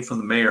directly came from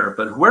the mayor,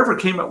 but whoever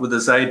came up with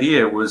this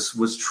idea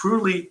was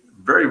truly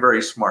very,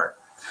 very smart.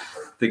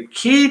 The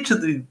key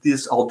to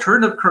this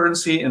alternative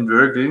currency in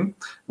Vögel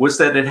was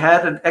that it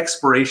had an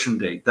expiration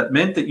date. That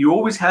meant that you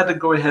always had to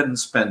go ahead and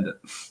spend it.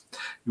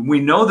 We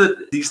know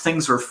that these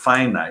things are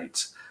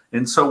finite.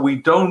 And so we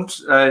don't,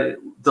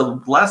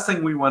 the last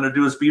thing we want to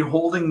do is be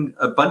holding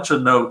a bunch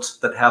of notes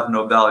that have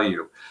no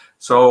value.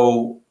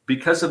 So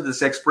because of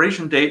this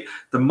expiration date,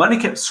 the money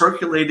kept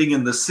circulating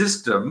in the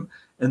system,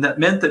 and that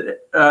meant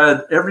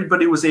that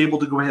everybody was able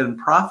to go ahead and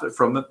profit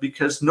from it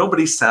because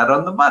nobody sat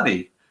on the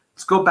money.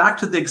 Let's go back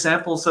to the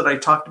examples that I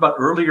talked about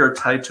earlier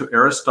tied to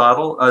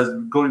Aristotle,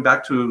 going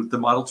back to the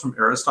models from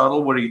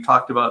Aristotle, where he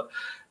talked about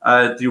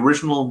the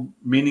original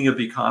meaning of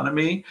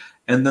economy,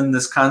 and then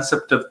this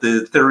concept of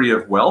the theory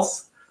of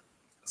wealth.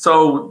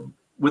 So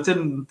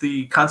within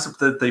the concept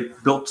that they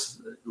built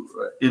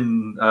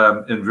in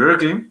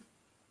Würgling,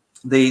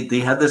 they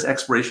had this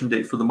expiration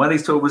date for the money,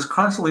 so it was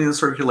constantly in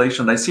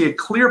circulation. I see a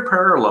clear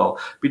parallel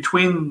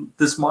between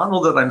this model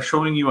that I'm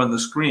showing you on the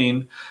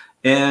screen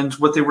and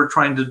what they were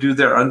trying to do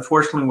there.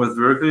 Unfortunately, with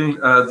Würgling,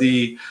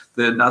 the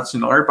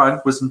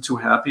Nationalbank wasn't too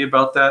happy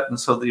about that, and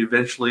so they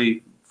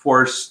eventually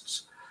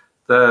forced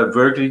the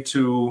Würgling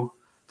to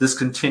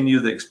discontinue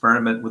the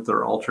experiment with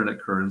their alternate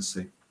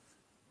currency.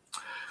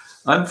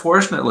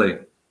 Unfortunately.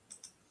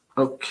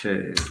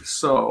 Okay,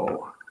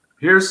 so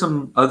here's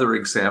some other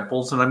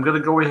examples, and I'm going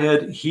to go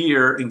ahead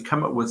here and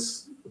come up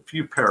with a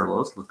few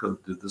parallels. Let's go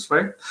do it this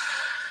way.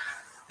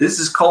 This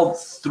is called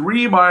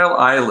 3 Mile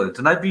Island,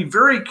 and I'd be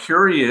very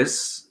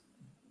curious,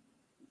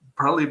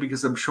 probably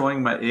because I'm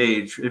showing my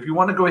age, if you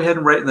want to go ahead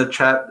and write in the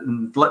chat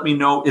and let me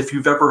know if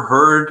you've ever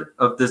heard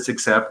of this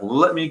example.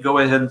 Let me go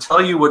ahead and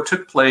tell you what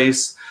took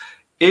place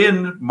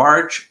in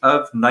March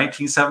of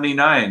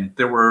 1979.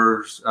 There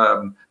was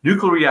a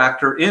nuclear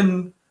reactor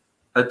in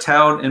a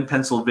town in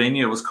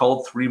Pennsylvania. It was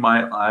called 3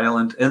 Mile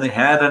Island, and they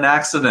had an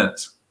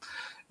accident.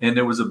 And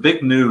it was a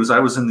big news. I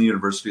was in the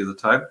university at the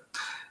time.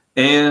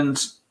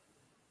 And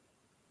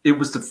it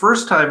was the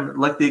first time,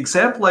 like the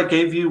example I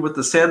gave you with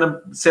the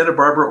Santa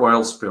Barbara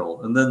oil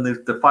spill, and then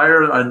the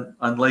fire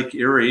on Lake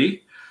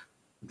Erie.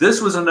 This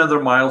was another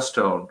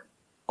milestone.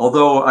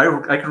 Although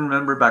I can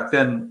remember back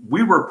then,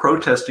 we were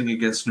protesting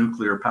against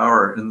nuclear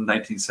power in the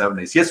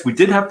 1970s. Yes, we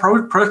did have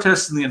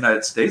protests in the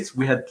United States.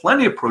 We had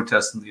plenty of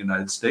protests in the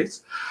United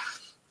States.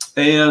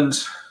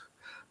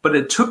 But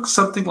it took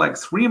something like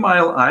 3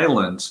 Mile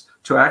Island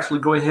to actually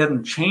go ahead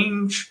and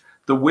change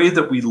the way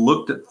that we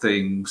looked at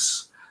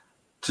things,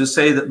 to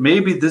say that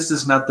maybe this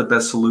is not the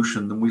best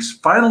solution. Then we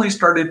finally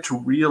started to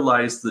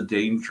realize the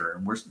danger.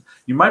 And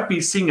you might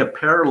be seeing a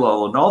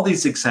parallel in all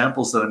these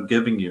examples that I'm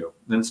giving you,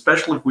 and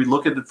especially if we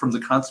look at it from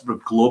the concept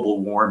of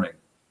global warming.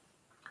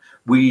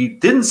 We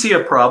didn't see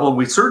a problem.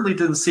 We certainly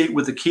didn't see it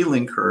with the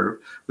Keeling curve.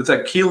 With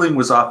that, Keeling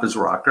was off his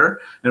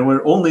rocker, and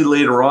only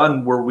later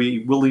on were we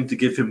willing to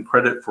give him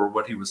credit for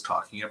what he was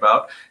talking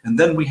about. And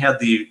then we had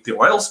the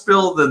oil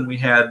spill, then we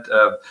had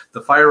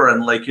the fire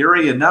on Lake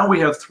Erie, and now we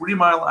have 3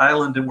 Mile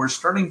Island, and we're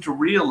starting to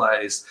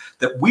realize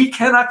that we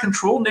cannot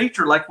control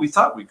nature like we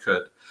thought we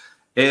could.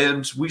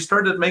 And we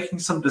started making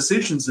some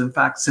decisions. In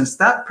fact, since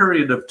that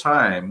period of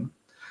time,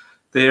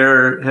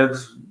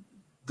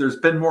 there's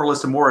been more or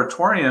less a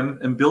moratorium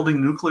in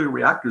building nuclear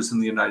reactors in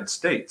the United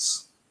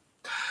States.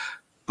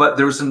 But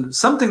there was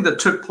something that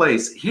took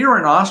place here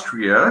in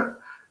Austria,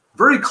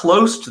 very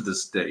close to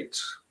this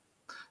date,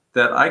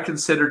 that I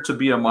consider to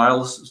be a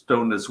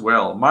milestone as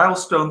well.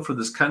 Milestone for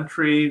this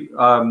country,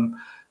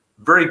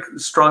 very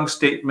strong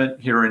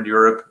statement here in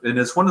Europe. And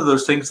it's one of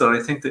those things that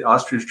I think the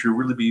Austrians should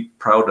really be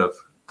proud of.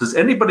 Does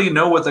anybody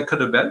know what that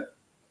could have been?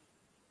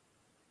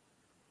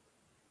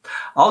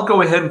 I'll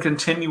go ahead and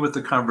continue with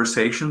the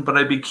conversation, but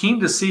I'd be keen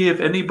to see if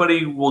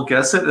anybody will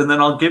guess it, and then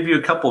I'll give you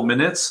a couple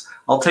minutes.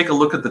 I'll take a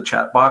look at the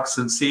chat box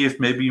and see if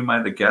maybe you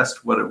might have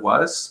guessed what it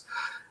was.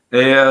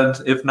 And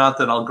if not,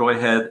 then I'll go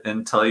ahead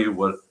and tell you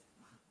what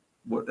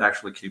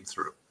actually came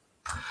through.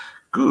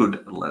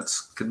 Good, let's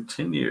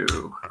continue.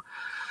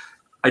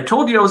 I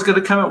told you I was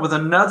going to come up with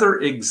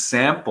another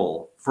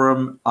example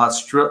from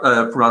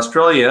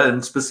Australia,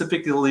 and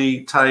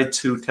specifically tied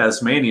to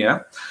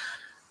Tasmania.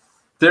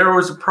 There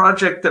was a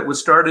project that was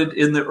started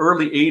in the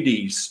early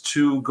 80s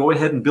to go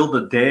ahead and build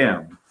a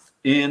dam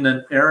in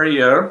an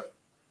area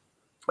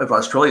of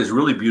Australia. Is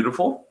really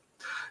beautiful.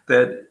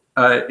 That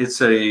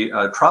it's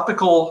a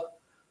tropical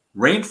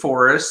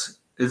rainforest.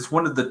 It's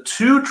one of the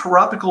 2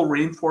 tropical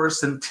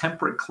rainforests in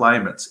temperate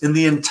climates in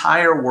the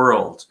entire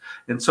world.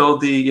 And so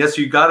yes,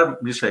 you got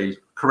it, Michelle,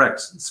 correct,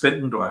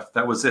 Svendendorf,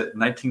 that was it,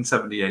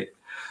 1978.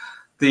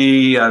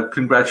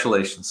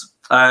 Congratulations.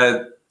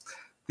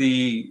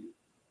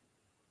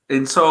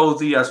 And so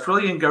the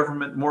Australian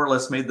government more or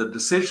less made the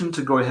decision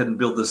to go ahead and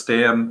build this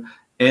dam,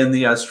 and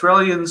the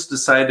Australians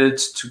decided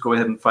to go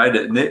ahead and fight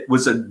it. And it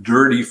was a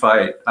dirty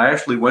fight. I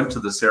actually went to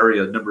this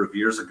area a number of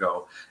years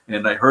ago,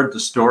 and I heard the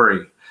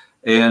story.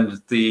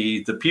 And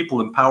the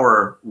people in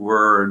power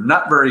were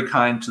not very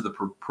kind to the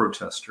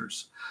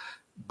protesters.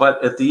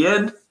 But at the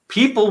end,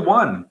 people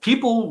won.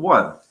 People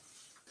won.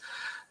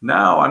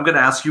 Now I'm going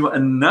to ask you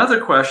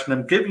another question.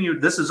 I'm giving you,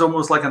 this is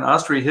almost like an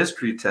Austria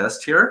history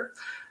test here.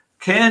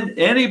 Can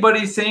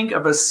anybody think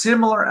of a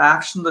similar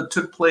action that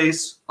took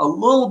place a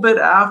little bit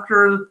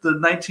after the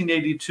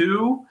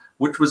 1982,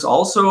 which was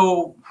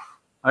also,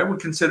 I would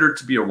consider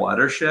to be a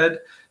watershed?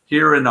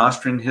 here in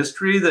Austrian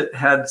history that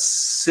had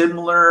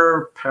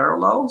similar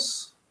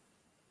parallels?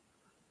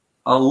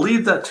 I'll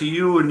leave that to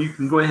you, and you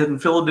can go ahead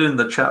and fill it in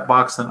the chat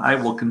box, and I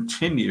will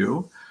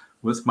continue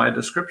with my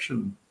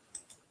description.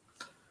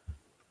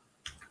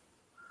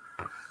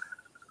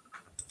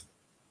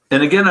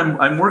 And again,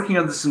 I'm working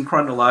on this in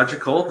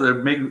chronological. They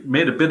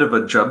made a bit of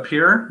a jump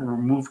here. We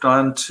moved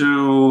on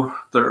to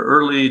the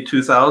early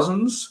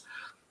 2000s.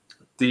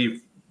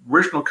 The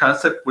original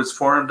concept was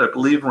formed, I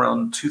believe,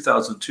 around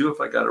 2002,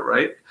 if I got it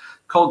right,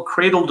 called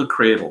Cradle to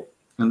Cradle.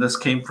 And this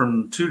came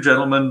from two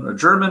gentlemen, a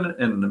German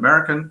and an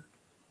American,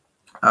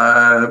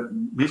 Michael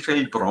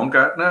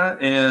Braungartner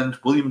and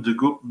William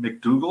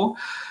McDougall.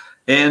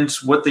 And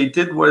what they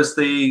did was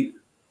they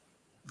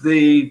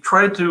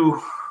tried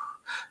to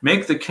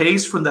make the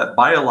case from that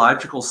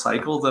biological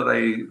cycle that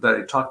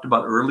I talked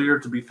about earlier,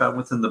 to be found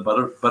within the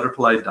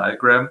butterfly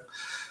diagram.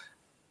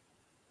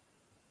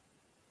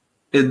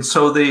 And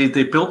so they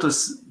built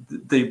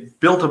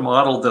a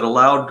model that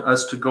allowed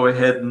us to go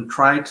ahead and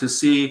try to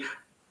see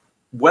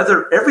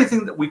whether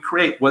everything that we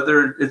create,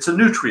 whether it's a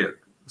nutrient.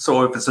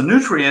 So if it's a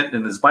nutrient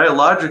and is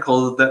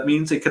biological, that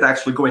means it could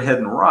actually go ahead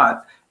and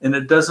rot, and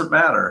it doesn't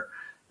matter.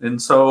 And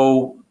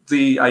so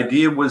the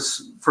idea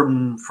was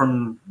from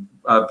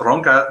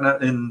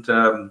Braungartner and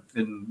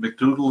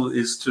McDougall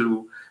is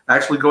to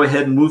actually go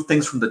ahead and move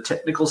things from the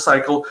technical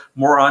cycle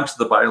more onto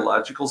the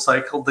biological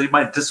cycle. They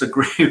might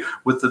disagree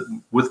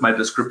with my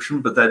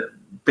description, but that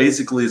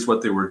basically is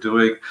what they were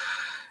doing.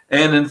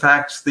 And in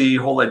fact, the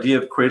whole idea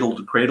of cradle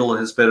to cradle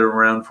has been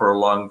around for a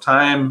long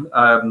time.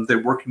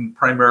 They're working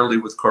primarily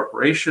with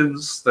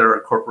corporations. There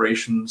are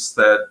corporations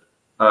that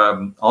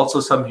also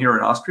some here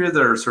in Austria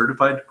that are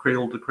certified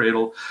cradle to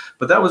cradle,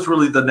 but that was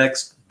really the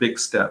next big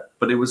step.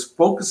 But it was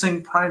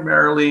focusing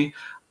primarily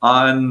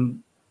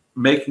on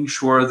making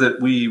sure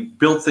that we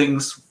build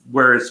things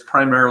where it's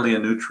primarily a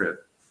nutrient.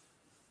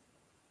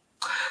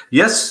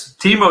 Yes,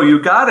 Timo,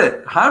 you got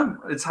it.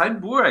 It's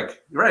Heidenburg.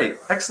 Right.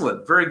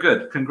 Excellent. Very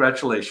good.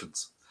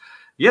 Congratulations.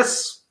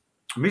 Yes,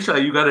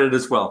 Misha, you got it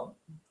as well.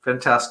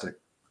 Fantastic.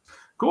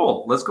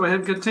 Cool. Let's go ahead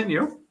and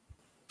continue.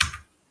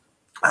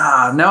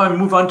 Now I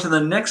move on to the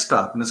next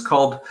stop, and it's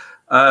called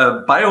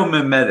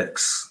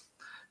biomimetics.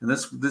 And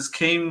this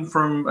came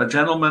from a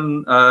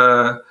gentleman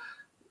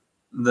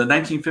in the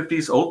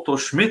 1950s, Otto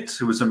Schmidt,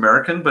 who was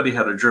American, but he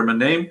had a German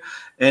name.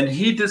 And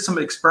he did some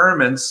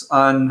experiments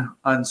on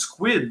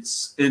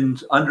squids in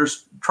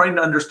trying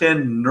to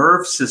understand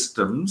nerve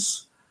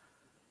systems.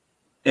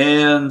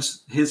 And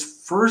his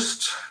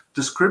first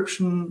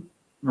description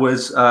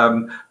was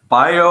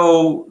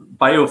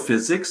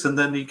biophysics, and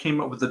then he came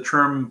up with the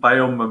term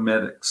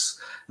biomimetics.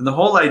 And the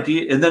whole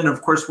idea, and then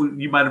of course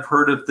you might have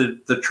heard of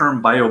the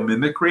term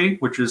biomimicry,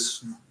 which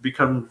has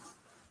become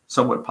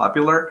somewhat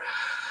popular,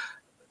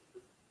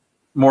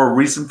 more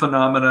recent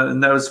phenomena,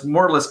 and that was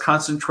more or less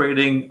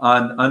concentrating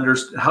on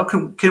how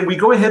can we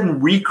go ahead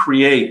and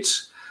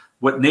recreate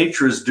what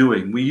nature is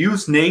doing. We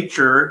use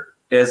nature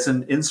as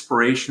an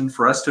inspiration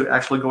for us to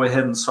actually go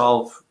ahead and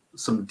solve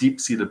some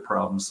deep-seated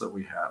problems that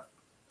we have.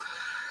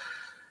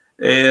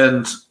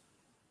 And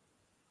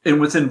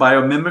within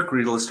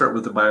biomimicry, let's start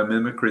with the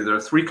biomimicry. There are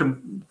three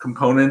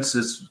components.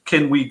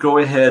 Can we go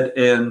ahead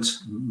and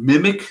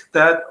mimic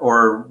that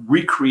or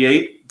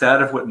recreate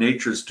that of what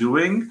nature's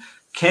doing?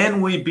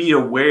 Can we be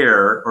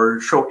aware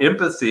or show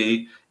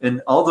empathy in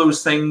all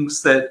those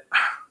things that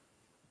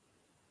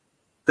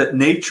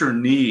nature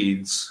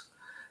needs,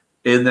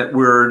 and that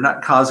we're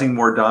not causing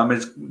more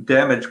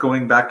damage,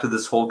 going back to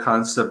this whole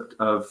concept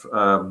of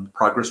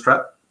progress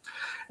trap?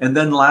 And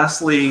then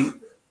lastly,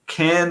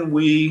 can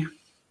we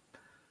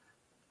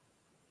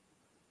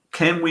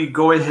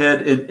go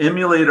ahead and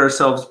emulate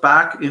ourselves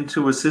back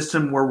into a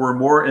system where we're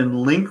more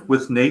in link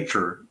with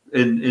nature,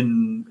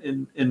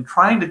 in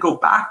trying to go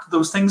back to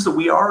those things that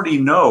we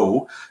already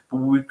know, but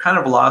we've kind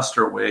of lost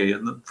our way.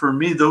 And for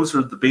me, those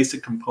are the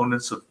basic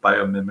components of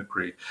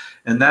biomimicry.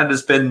 And that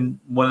has been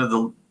one of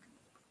the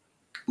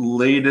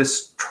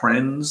latest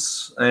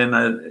trends.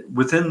 And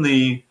within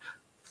the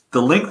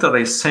link that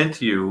I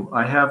sent you,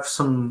 I have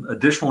some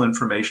additional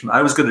information.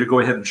 I was going to go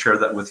ahead and share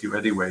that with you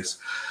anyways.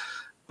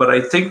 But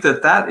I think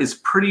that is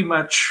pretty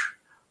much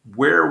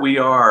where we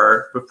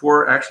are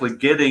before actually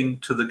getting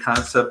to the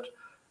concept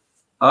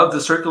of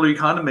the circular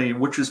economy,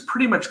 which is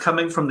pretty much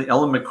coming from the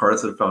Ellen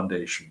MacArthur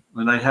Foundation.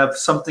 And I have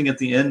something at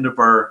the end of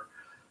our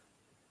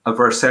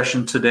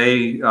session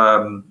today.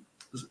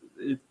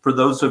 For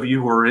those of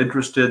you who are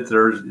interested,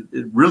 they're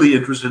really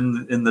interested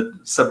in the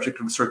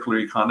subject of circular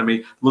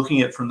economy,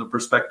 looking at it from the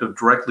perspective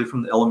directly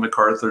from the Ellen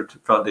MacArthur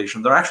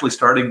Foundation. They're actually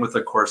starting with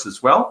a course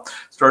as well,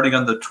 starting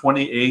on the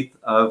 28th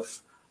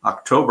of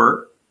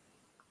October,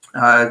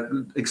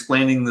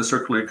 explaining the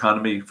circular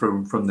economy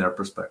from their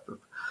perspective.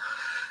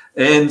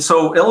 And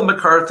so Ellen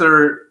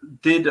MacArthur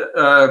did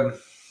a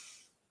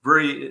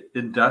very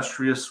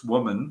industrious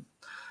woman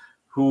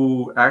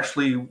who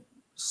actually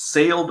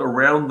sailed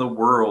around the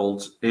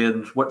world,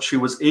 and what she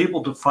was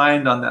able to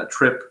find on that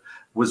trip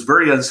was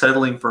very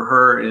unsettling for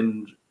her.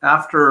 And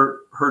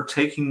after her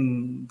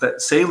taking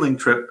that sailing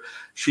trip,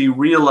 she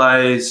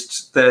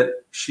realized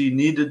that she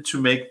needed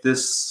to make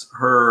this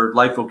her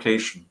life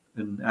vocation,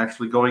 and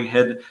actually going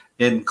ahead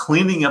and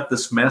cleaning up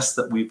this mess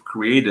that we've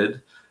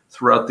created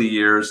throughout the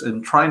years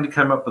and trying to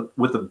come up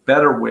with a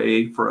better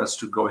way for us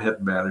to go ahead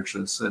and manage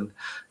this. And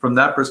from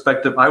that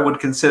perspective, I would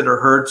consider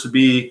her to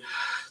be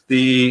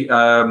the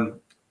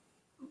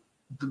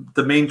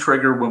main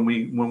trigger when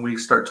we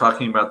start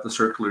talking about the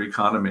circular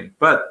economy.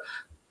 But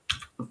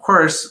of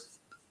course,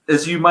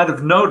 as you might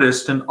have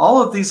noticed in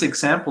all of these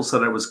examples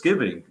that I was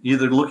giving,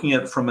 either looking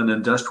at it from an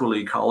industrial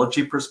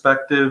ecology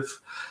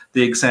perspective,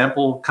 the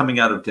example coming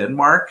out of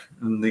Denmark,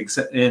 and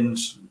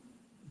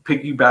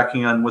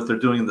piggybacking on what they're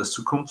doing in the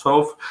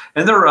Zukunftshof,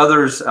 and there are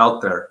others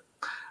out there.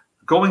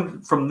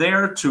 Going from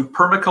there to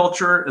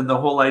permaculture and the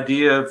whole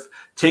idea of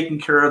taking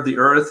care of the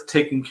earth,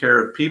 taking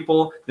care of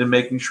people, and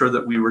making sure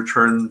that we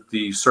return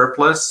the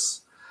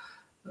surplus.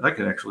 I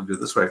can actually do it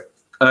this way.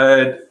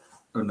 Oh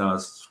no,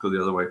 let's go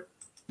the other way.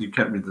 You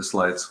can't read the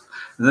slides.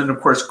 And then, of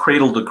course,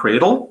 cradle to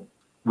cradle,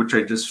 which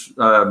I just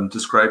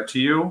described to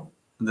you.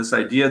 And this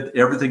idea that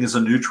everything is a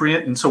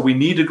nutrient. And so we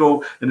need to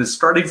go, and it's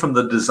starting from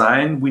the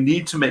design, we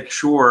need to make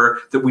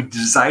sure that we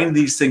design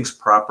these things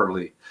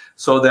properly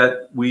so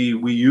that we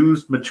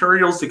use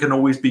materials that can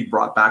always be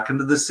brought back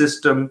into the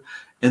system.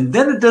 And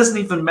then it doesn't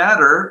even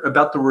matter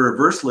about the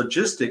reverse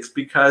logistics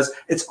because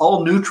it's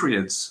all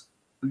nutrients.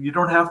 You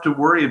don't have to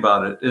worry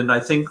about it. And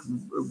I think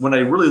when I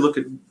really look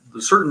at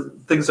the certain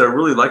things I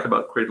really like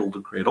about cradle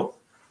to cradle,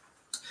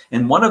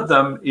 and one of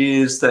them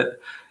is that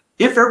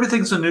if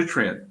everything's a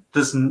nutrient,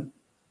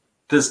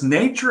 does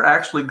nature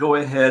actually go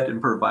ahead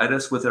and provide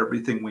us with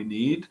everything we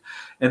need?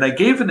 And I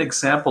gave an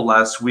example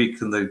last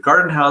week in the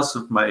garden house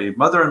of my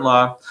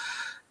mother-in-law,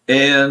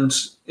 and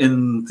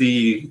in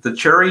the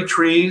cherry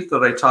tree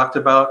that I talked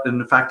about,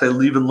 and in fact, I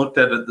even looked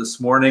at it this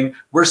morning,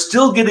 we're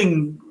still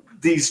getting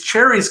these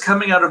cherries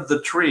coming out of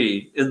the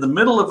tree in the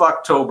middle of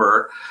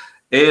October.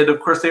 And of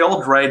course, they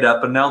all dried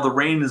up, and now the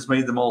rain has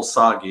made them all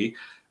soggy,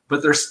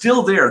 but they're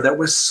still there. There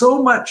was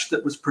so much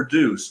that was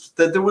produced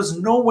that there was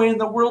no way in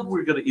the world we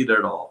were going to eat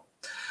it all.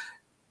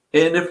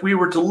 And if we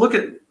were to look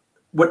at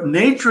what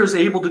nature is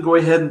able to go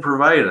ahead and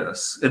provide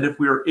us, and if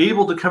we are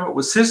able to come up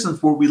with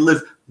systems where we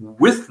live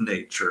with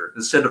nature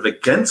instead of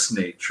against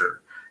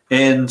nature,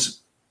 and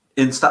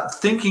stop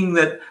thinking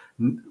that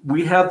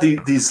we have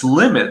these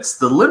limits,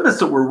 the limits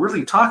that we're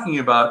really talking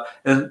about,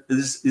 and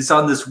is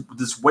on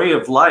this way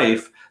of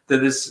life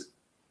that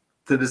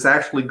is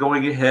actually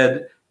going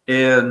ahead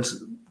and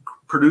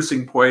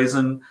producing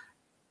poison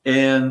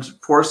and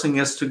forcing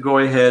us to go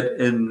ahead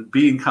and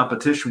be in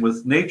competition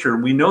with nature.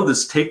 We know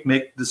this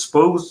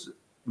take-make-dispose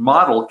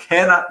model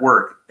cannot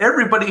work.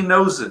 Everybody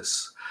knows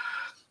this,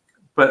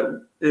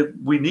 but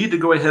we need to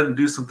go ahead and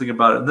do something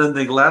about it. And then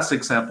the last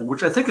example,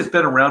 which I think has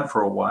been around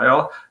for a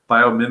while,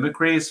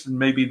 biomimicry, is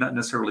maybe not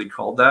necessarily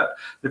called that.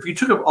 If you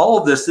took up all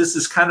of this, this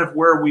is kind of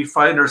where we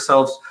find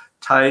ourselves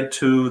tied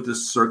to the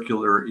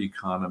circular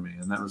economy.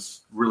 And that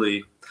was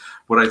really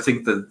what I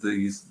think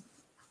that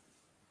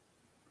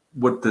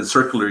what the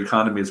circular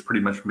economy is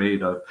pretty much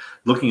made of,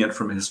 looking at it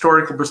from a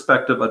historical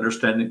perspective,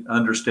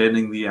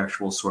 understanding the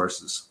actual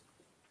sources.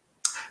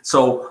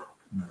 So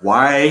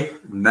why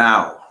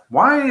now?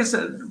 Why is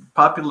it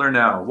popular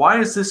now? Why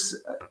is this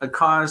a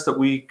cause that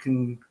we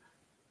can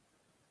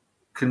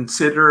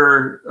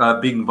consider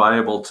being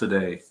viable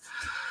today?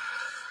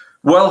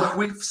 Well,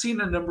 we've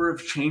seen a number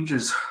of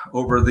changes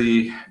over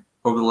the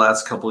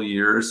last couple of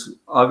years.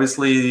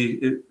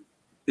 Obviously,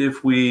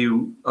 if we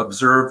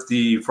observe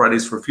the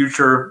Fridays for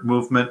Future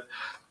movement,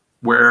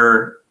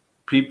 where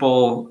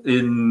people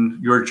in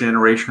your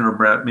generation,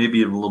 or maybe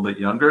even a little bit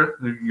younger,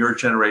 your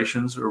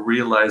generations, are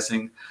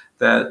realizing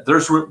that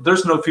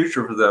there's no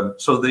future for them.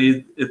 So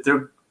if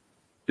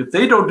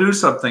they don't do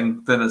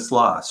something, then it's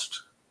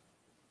lost.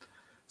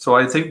 So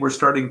I think we're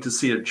starting to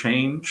see a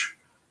change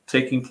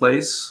taking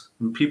place,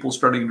 and people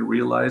starting to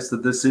realize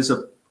that this is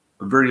a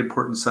very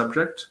important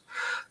subject.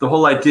 The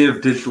whole idea of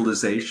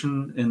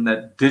digitalization, and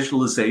that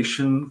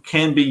digitalization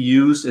can be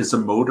used as a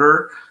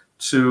motor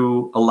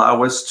to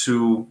allow us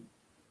to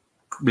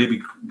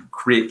maybe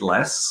create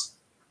less,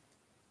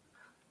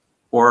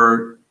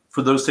 or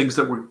for those things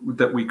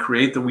that we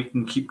create, that we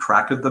can keep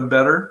track of them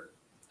better.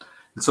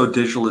 And so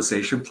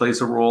digitalization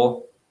plays a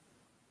role.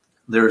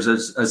 There's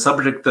a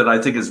subject that I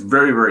think is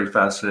very, very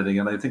fascinating,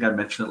 and I think I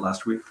mentioned it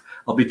last week.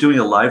 I'll be doing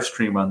a live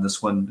stream on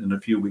this one in a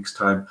few weeks'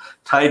 time,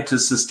 tied to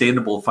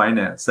sustainable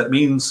finance. That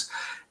means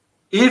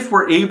if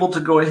we're able to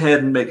go ahead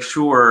and make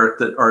sure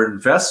that our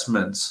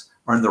investments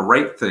are in the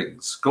right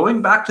things,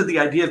 going back to the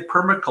idea of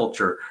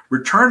permaculture,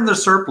 return the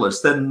surplus,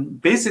 then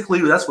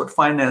basically that's what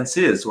finance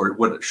is, or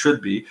what it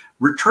should be,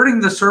 returning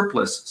the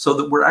surplus so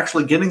that we're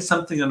actually getting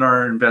something in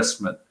our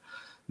investment.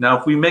 Now,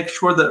 if we make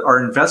sure that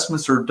our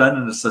investments are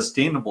done in a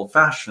sustainable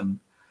fashion,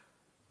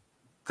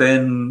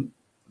 then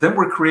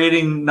we're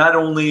creating not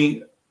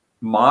only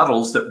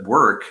models that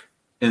work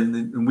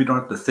and we don't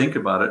have to think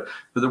about it,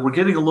 but that we're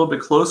getting a little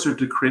bit closer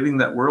to creating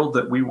that world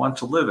that we want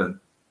to live in.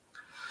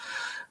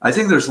 I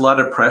think there's a lot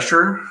of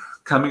pressure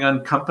coming on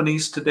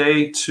companies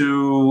today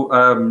to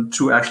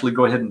actually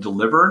go ahead and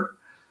deliver,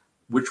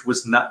 which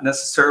was not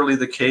necessarily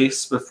the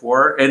case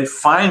before. And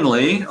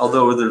finally,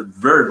 although they're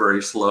very,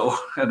 very slow,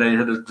 and I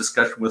had a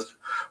discussion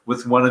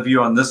with one of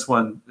you on this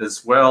one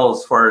as well,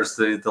 as far as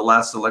the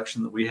last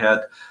election that we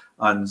had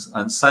on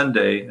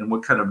Sunday, and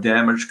what kind of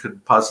damage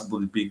could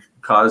possibly be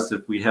caused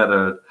if we had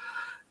a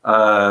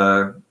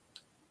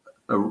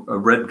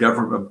red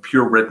government, a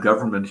pure red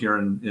government here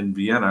in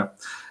Vienna.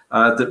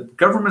 The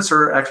governments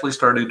are actually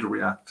starting to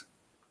react,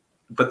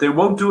 but they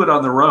won't do it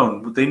on their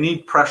own. They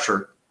need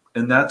pressure.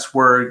 And that's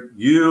where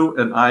you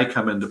and I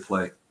come into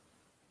play.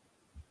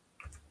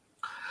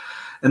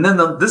 And then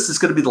this is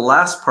going to be the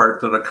last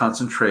part that I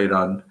concentrate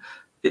on.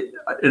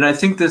 And I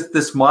think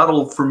this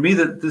model, for me,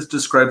 that this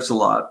describes a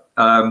lot.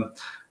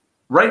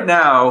 Right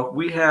now,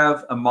 we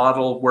have a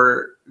model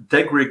where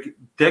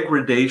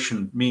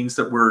degradation means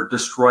that we're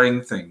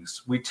destroying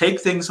things. We take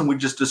things and we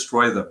just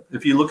destroy them.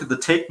 If you look at the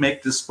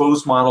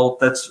take-make-dispose model,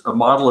 that's a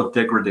model of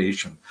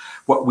degradation.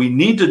 What we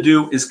need to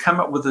do is come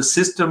up with a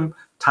system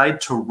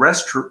tied to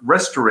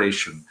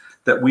restoration,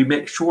 that we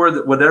make sure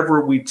that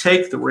whatever we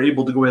take that we're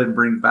able to go ahead and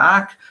bring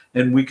back,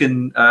 and we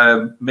can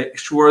make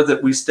sure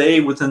that we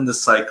stay within the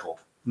cycle.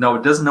 Now,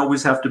 it doesn't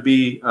always have to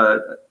be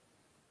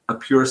a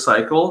pure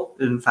cycle.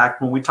 In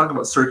fact, when we talk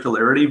about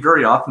circularity,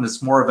 very often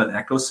it's more of an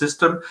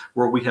ecosystem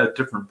where we have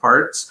different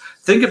parts.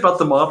 Think about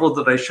the model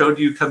that I showed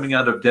you coming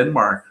out of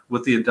Denmark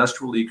with the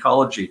industrial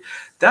ecology.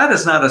 That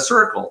is not a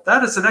circle.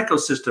 That is an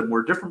ecosystem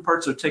where different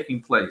parts are taking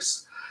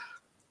place.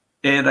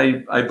 And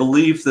I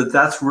believe that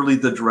that's really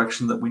the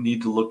direction that we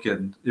need to look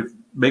in,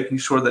 making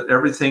sure that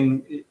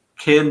everything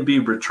can be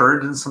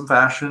returned in some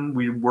fashion.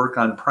 We work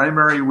on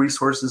primary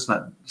resources,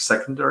 not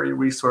secondary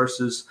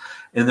resources,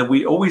 and that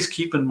we always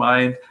keep in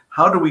mind,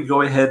 how do we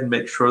go ahead and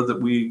make sure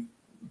that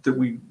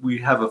we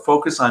have a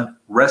focus on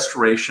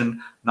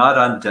restoration, not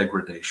on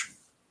degradation.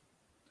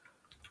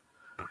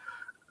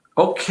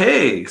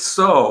 Okay,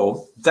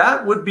 so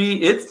that would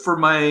be it for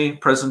my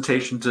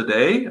presentation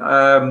today.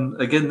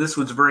 Again, this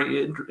was a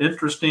very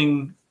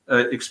interesting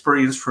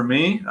experience for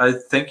me. I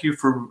thank you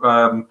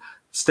for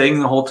staying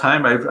the whole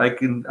time. I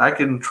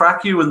can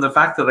track you in the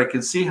fact that I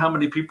can see how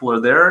many people are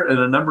there, and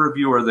a number of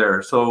you are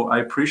there. So I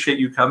appreciate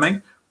you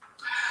coming.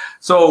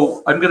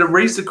 So I'm going to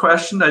raise the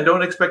question. I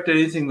don't expect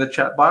anything in the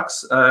chat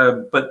box,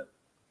 but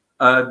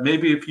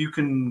maybe if you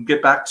can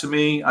get back to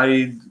me.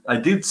 I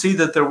did see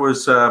that there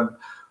was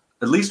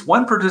at least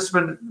one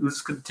participant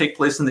who's going to take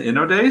place in the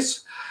Inno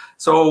Days.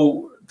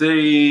 So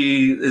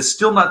it's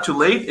still not too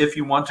late if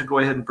you want to go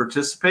ahead and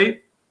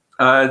participate.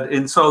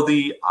 And so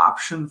the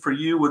option for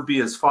you would be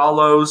as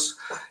follows: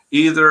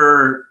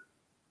 either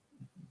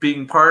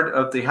being part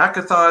of the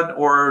hackathon,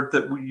 or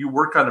that you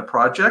work on a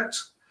project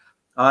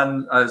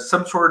on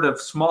some sort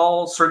of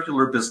small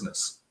circular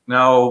business.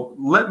 Now,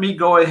 let me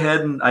go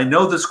ahead, and I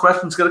know this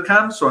question's going to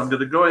come, so I'm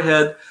going to go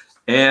ahead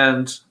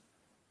and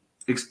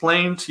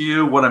explain to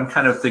you what I'm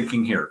kind of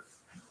thinking here.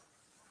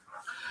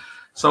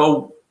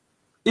 So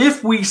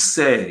if we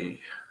say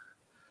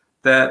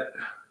that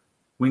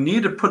we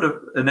need to put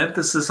an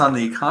emphasis on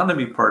the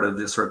economy part of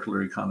the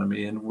circular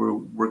economy, and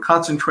we're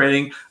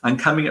concentrating on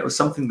coming up with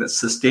something that's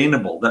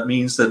sustainable, that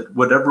means that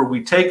whatever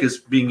we take is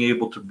being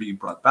able to be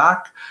brought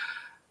back.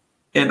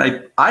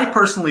 And I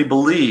personally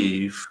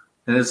believe,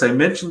 and as I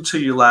mentioned to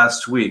you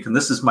last week, and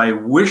this is my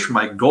wish,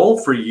 my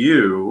goal for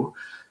you,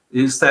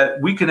 is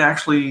that we can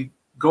actually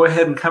go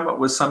ahead and come up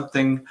with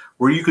something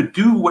where you could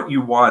do what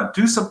you want,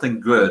 do something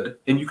good,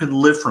 and you can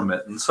live from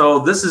it. And so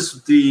this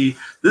is the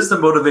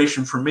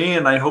motivation for me,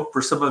 and I hope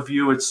for some of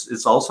you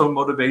it's also a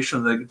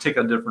motivation that can take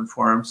on different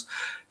forms.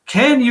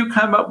 Can you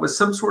come up with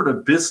some sort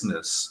of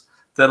business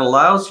that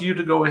allows you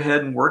to go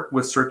ahead and work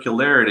with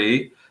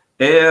circularity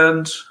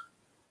and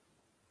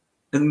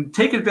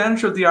take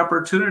advantage of the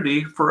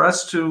opportunity for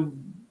us to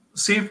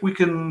see if we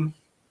can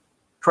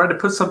try to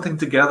put something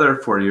together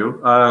for you,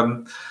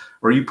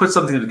 or you put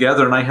something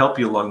together and I help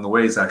you along the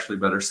way, is actually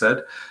better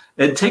said,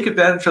 and take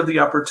advantage of the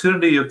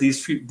opportunity of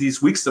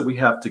these weeks that we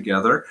have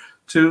together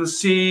to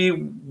see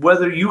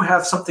whether you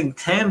have something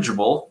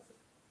tangible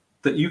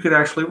that you could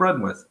actually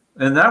run with.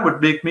 And that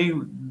would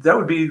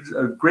be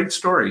a great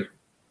story.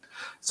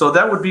 So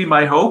that would be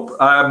my hope.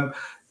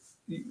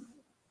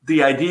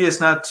 The idea is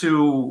not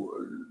to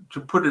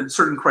put in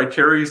certain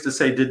criteria to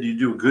say, did you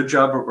do a good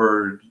job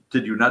or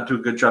did you not do a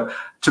good job?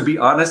 To be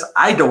honest,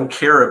 I don't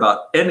care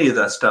about any of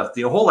that stuff.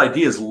 The whole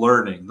idea is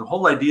learning. The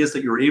whole idea is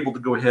that you're able to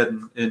go ahead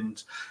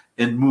and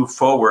move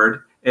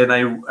forward. And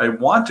I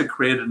want to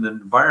create an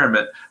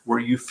environment where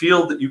you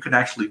feel that you can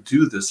actually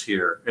do this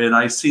here. And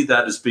I see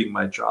that as being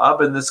my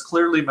job, and that's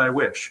clearly my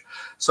wish.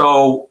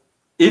 So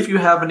if you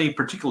have any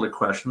particular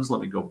questions, let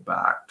me go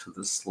back to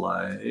the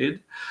slide.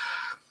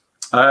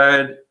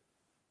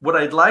 What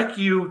I'd like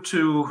you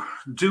to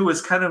do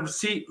is kind of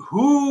see,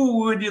 who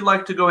would you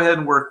like to go ahead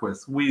and work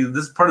with?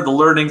 This is part of the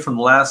learning from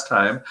the last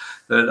time,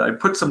 that I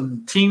put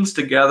some teams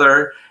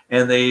together,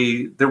 and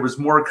there was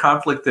more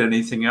conflict than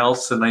anything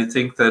else. And I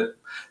think that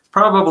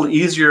probably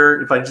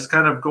easier if I just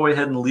kind of go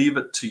ahead and leave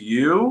it to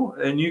you.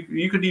 And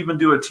you could even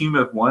do a team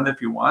of one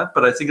if you want,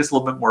 but I think it's a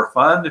little bit more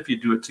fun if you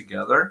do it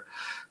together.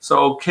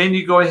 So can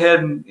you go ahead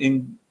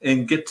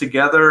and get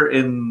together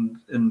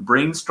and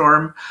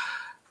brainstorm?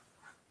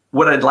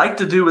 What I'd like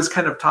to do is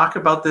kind of talk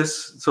about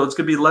this. So it's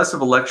going to be less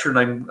of a lecture,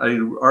 and I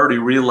already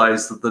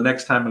realized that the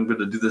next time I'm going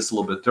to do this a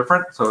little bit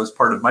different. So as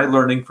part of my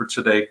learning for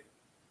today,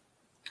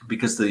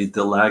 because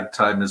the lag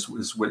time is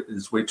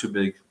way too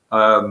big.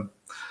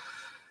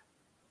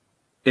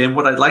 And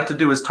what I'd like to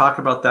do is talk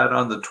about that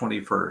on the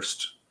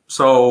 21st.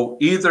 So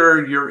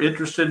either you're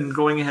interested in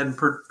going ahead and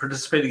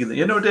participating in the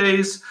Inno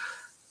Days,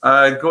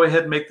 go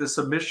ahead and make the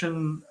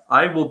submission.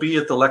 I will be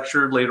at the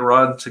lecture later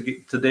on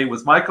today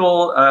with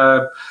Michael,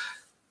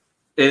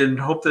 and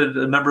hope that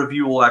a number of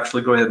you will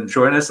actually go ahead and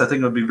join us. I think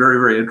it'll be very,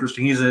 very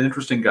interesting. He's an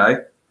interesting guy.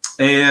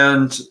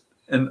 And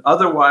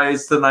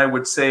otherwise, then I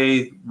would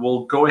say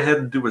we'll go ahead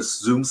and do a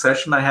Zoom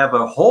session. I have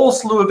a whole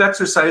slew of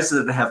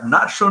exercises that have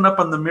not shown up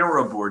on the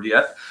Miro board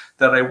yet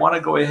that I want to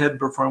go ahead and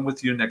perform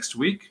with you next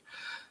week.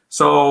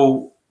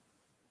 So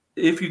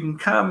if you can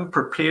come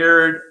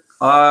prepared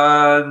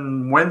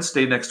on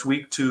Wednesday next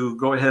week to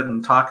go ahead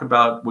and talk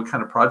about what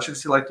kind of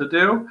projects you like to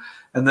do,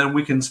 and then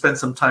we can spend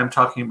some time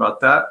talking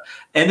about that.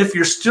 And if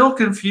you're still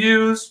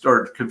confused,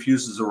 or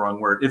confused is the wrong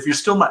word, if you're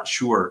still not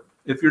sure,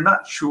 if you're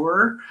not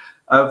sure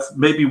of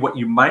maybe what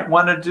you might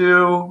want to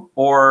do,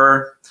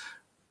 or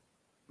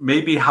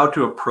maybe how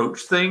to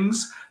approach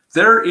things,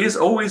 there is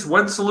always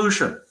one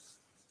solution.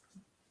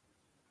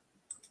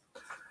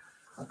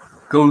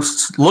 Go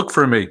look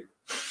for me.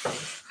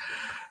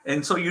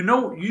 And so you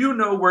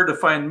know where to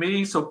find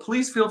me. So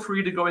please feel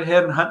free to go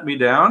ahead and hunt me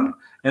down.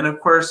 And of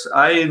course,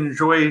 I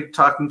enjoy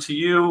talking to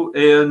you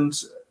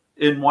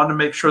and want to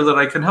make sure that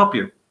I can help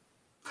you.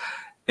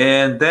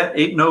 And that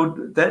ain't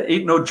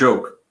no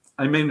joke.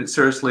 I mean it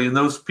seriously. And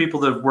those people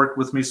that have worked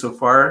with me so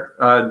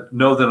far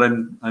know that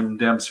I'm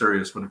damn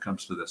serious when it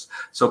comes to this.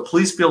 So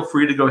please feel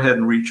free to go ahead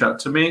and reach out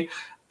to me.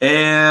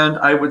 And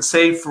I would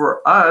say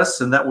for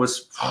us, and that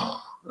was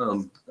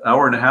an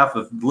hour and a half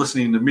of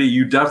listening to me,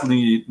 you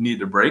definitely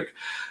need a break.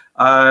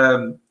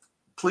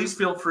 Please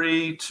feel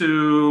free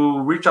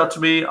to reach out to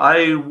me.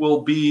 I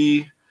will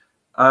be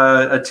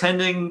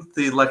attending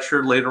the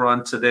lecture later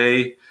on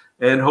today,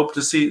 and hope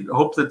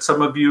that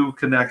some of you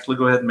can actually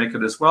go ahead and make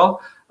it as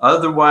well.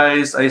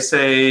 Otherwise, I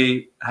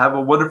say have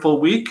a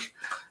wonderful week.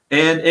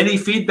 And any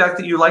feedback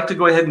that you'd like to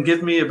go ahead and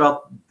give me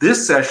about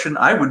this session,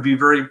 I would be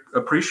very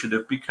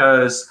appreciative,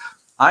 because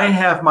I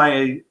have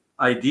my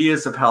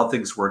ideas of how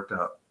things worked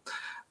out.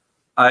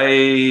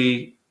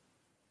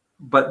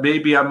 But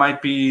maybe I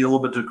might be a little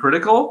bit too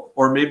critical,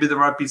 or maybe there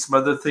might be some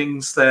other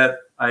things that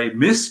I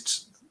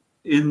missed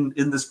in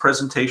this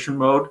presentation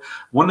mode.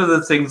 One of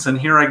the things, and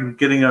here I'm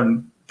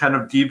kind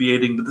of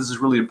deviating, but this is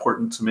really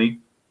important to me.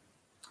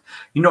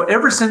 You know,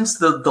 ever since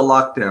the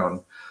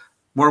lockdown,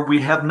 where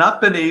we have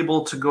not been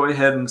able to go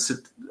ahead and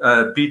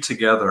be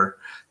together,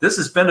 this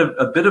has been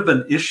a bit of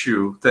an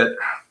issue that,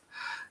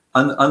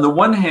 on the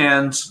one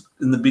hand,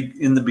 in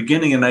the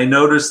beginning, and I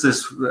noticed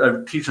this, I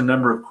teach a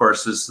number of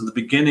courses. In the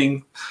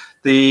beginning,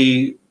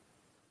 it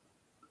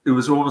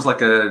was almost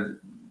like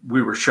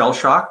we were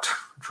shell-shocked,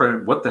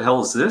 trying, what the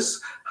hell is this?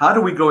 How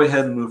do we go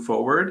ahead and move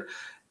forward?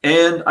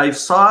 And I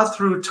saw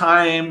through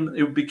time,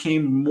 it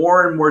became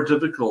more and more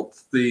difficult.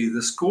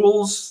 The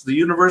schools, the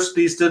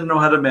universities didn't know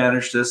how to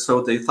manage this. So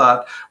they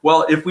thought,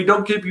 well, if we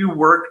don't give you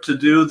work to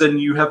do, then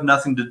you have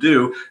nothing to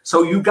do.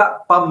 So you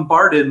got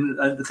bombarded.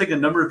 I think a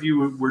number of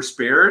you were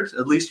spared.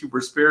 At least you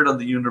were spared on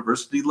the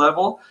university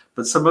level.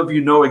 But some of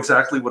you know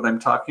exactly what I'm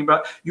talking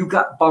about. You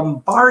got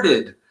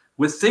bombarded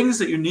with things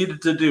that you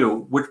needed to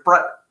do, which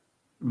brought,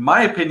 in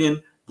my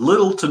opinion,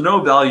 little to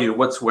no value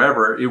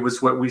whatsoever. It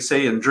was what we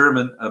say in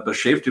German, a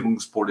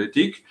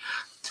Beschäftigungspolitik.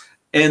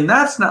 And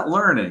that's not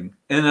learning.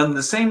 And at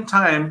the same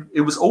time,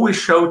 it was always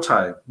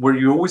showtime, where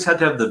you always had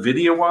to have the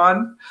video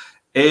on.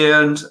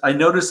 And I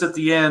noticed at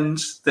the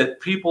end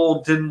that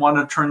people didn't want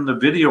to turn the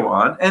video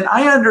on. And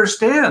I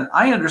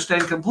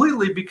understand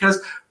completely,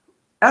 because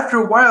after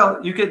a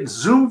while, you get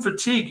Zoom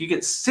fatigue. You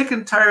get sick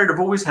and tired of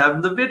always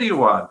having the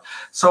video on.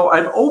 So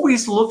I'm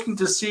always looking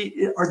to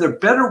see, are there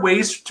better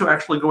ways to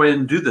actually go ahead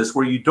and do this,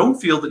 where you don't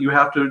feel that you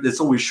have to, it's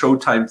always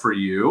showtime for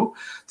you,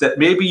 that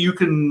maybe you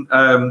can,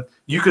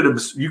 you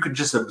could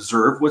just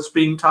observe what's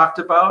being talked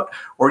about,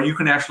 or you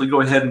can actually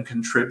go ahead and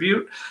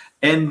contribute.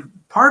 And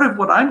part of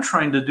what I'm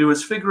trying to do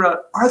is figure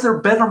out, are there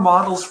better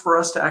models for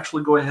us to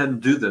actually go ahead and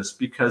do this?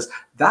 Because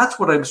that's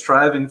what I'm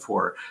striving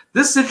for.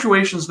 This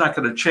situation is not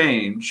going to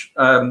change,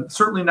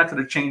 certainly not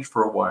going to change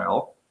for a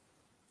while,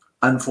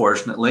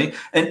 unfortunately.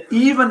 And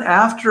even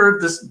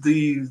after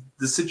the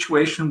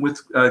situation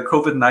with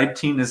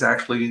COVID-19 is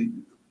actually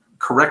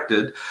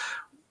corrected,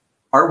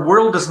 our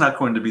world is not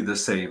going to be the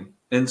same.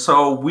 And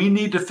so we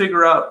need to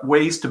figure out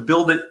ways to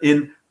build it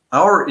in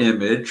our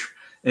image.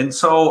 And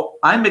so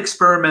I'm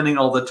experimenting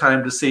all the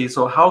time to see,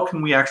 so how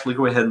can we actually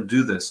go ahead and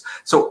do this?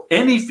 So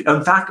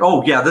in fact,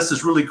 oh yeah, this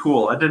is really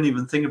cool. I didn't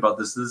even think about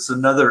this. This is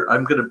I'm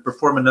going to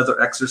perform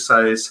another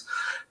exercise.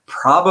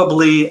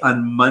 probably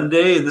on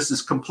Monday, and this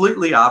is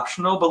completely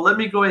optional, but let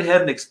me go ahead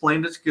and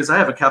explain it because I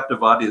have a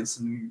captive audience,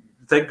 and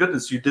thank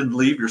goodness you didn't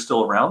leave, you're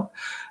still around.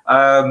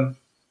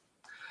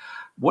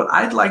 What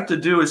I'd like to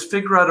do is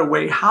figure out a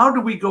way, how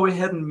do we go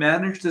ahead and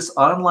manage this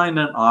online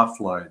and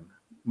offline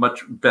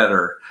much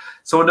better?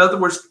 So in other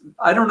words,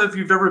 I don't know if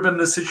you've ever been in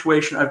a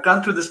situation, I've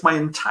gone through this my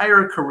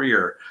entire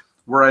career,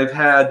 where I've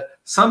had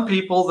some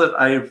people that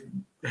I've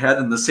had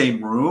in the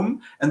same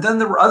room, and then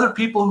there were other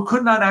people who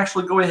could not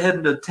actually go ahead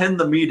and attend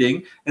the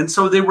meeting, and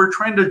so they were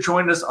trying to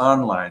join us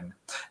online.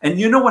 And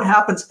you know what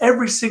happens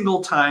every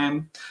single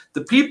time?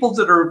 The people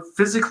that are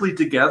physically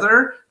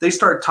together, they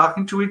start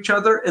talking to each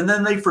other, and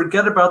then they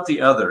forget about the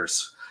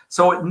others.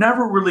 So it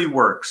never really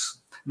works.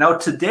 Now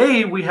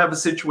today we have a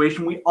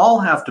situation we all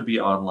have to be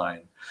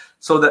online.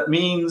 So that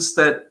means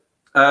that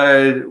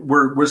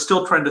we're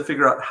still trying to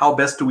figure out how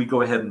best do we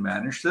go ahead and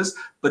manage this,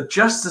 but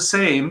just the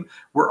same,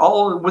 we're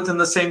all within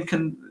the same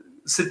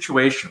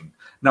situation.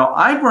 Now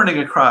I'm running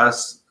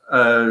across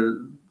a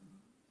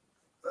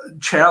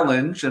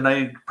challenge,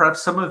 and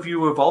perhaps some of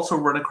you have also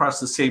run across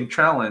the same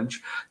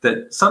challenge,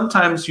 that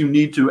sometimes you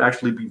need to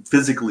actually be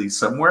physically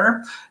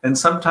somewhere, and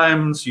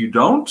sometimes you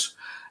don't,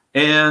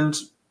 and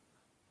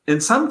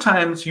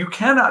sometimes you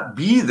cannot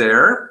be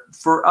there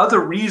for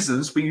other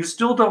reasons, but you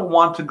still don't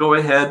want to go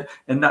ahead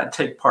and not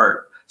take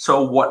part.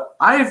 So what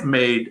I've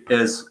made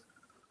as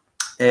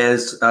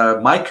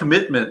my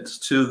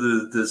commitment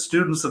to the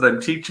students that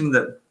I'm teaching,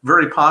 that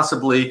very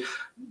possibly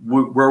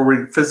where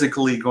we're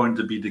physically going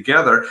to be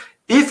together,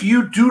 if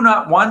you do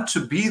not want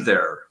to be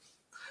there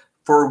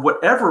for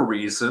whatever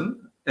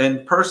reason,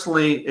 and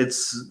personally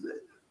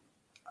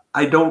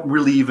I don't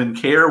really even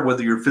care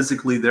whether you're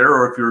physically there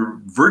or if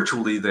you're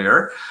virtually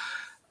there.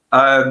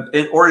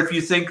 Or if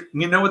you think,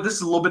 you know what, this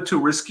is a little bit too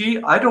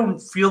risky, I don't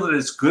feel that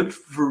it's good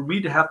for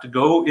me to have to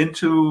go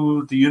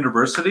into the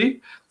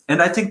university.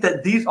 And I think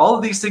that all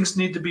of these things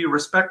need to be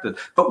respected.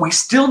 But we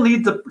still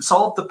need to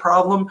solve the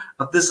problem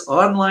of this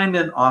online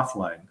and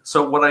offline.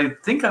 So what I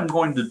think I'm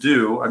going to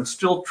do, I'm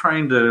still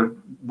trying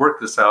to work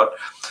this out.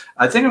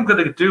 I think I'm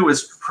going to do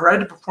is try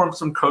to perform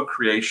some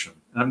co-creation.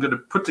 And I'm going to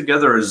put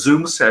together a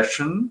Zoom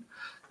session.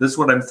 This is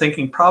what I'm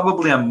thinking,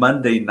 probably on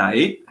Monday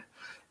night.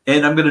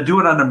 And I'm going to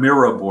do it on a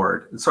Miro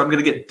board. And so I'm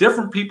going to get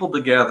different people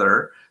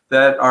together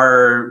that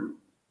I'm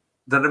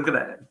going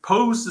to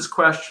pose this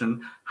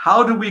question: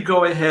 how do we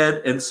go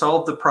ahead and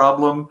solve the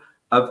problem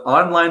of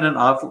online and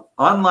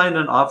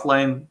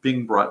offline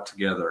being brought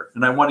together?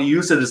 And I want to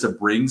use it as a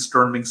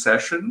brainstorming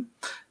session,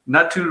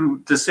 not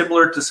too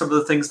dissimilar to some of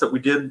the things that we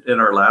did in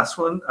our last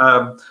one.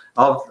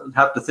 I'll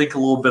have to think a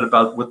little bit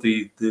about what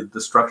the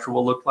structure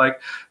will look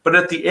like. But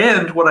at the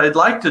end, what I'd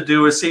like to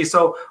do is see,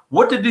 so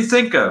what did you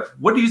think of?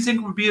 What do you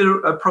think would be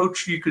an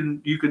approach you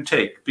can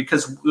take?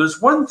 Because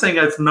there's one thing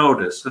I've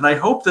noticed, and I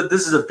hope that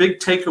this is a big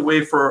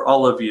takeaway for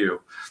all of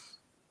you.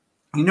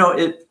 You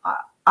know,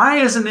 I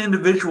as an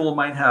individual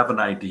might have an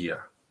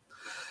idea,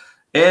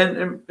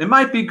 and it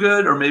might be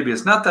good, or maybe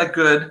it's not that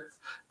good.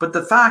 But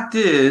the fact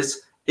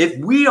is, if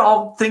we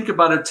all think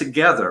about it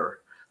together,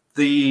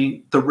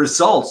 the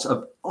results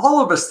of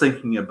all of us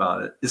thinking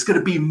about it is going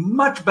to be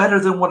much better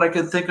than what I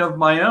can think of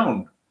my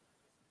own.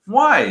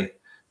 Why?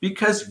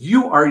 Because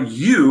you are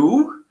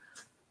you,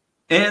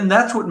 and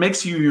that's what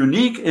makes you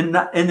unique. And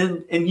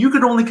you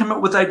can only come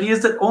up with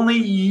ideas that only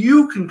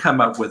you can come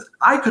up with.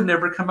 I could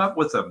never come up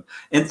with them.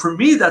 And for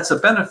me, that's a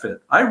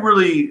benefit. I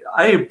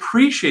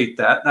appreciate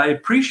that. And I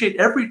appreciate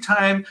every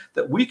time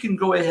that we can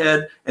go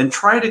ahead and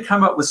try to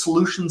come up with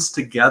solutions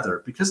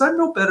together, because I'm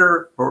no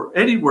better or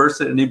any worse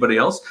than anybody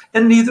else,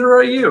 and neither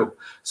are you.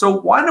 So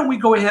why don't we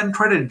go ahead and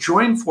try to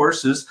join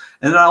forces?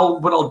 And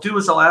what I'll do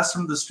is I'll ask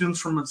some of the students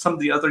from some of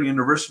the other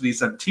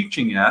universities I'm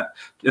teaching at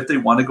if they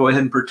want to go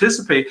ahead and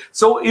participate.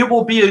 So it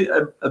will be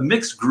a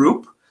mixed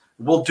group.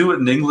 We'll do it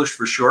in English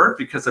for sure,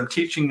 because I'm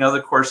teaching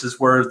other courses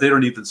where they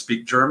don't even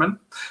speak German.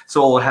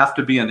 So it'll have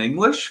to be in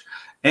English.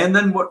 And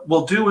then what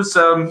we'll do is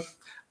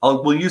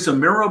we'll use a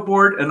Miro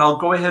board, and I'll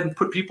go ahead and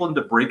put people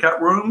into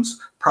breakout rooms,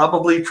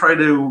 probably try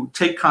to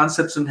take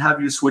concepts and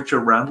have you switch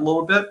around a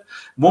little bit. It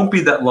won't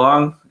be that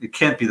long. It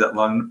can't be that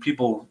long.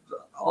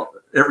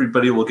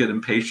 Everybody will get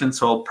impatient.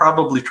 So I'll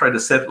probably try to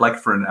set it like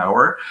for an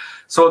hour.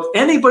 So if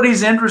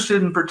anybody's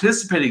interested in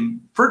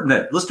participating,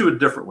 let's do it a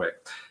different way.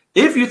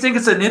 If you think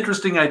it's an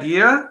interesting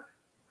idea,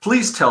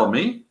 please tell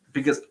me,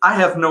 because I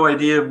have no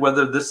idea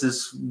whether this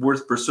is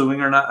worth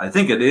pursuing or not. I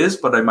think it is,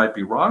 but I might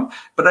be wrong.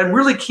 But I'm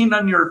really keen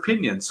on your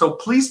opinion. So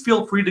please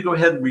feel free to go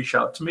ahead and reach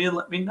out to me and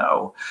let me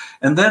know.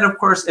 And then, of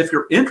course, if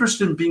you're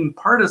interested in being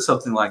part of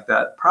something like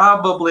that,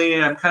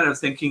 probably I'm kind of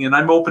thinking, and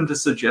I'm open to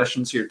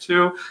suggestions here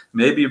too,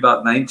 maybe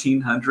about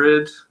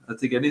 1900. I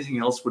think anything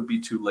else would be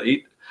too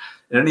late.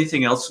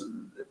 Anything else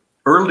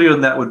earlier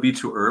than that would be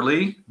too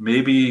early.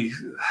 Maybe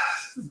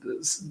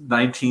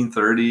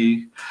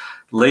 1930,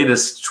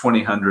 latest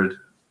 2000.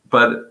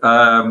 But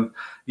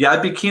yeah,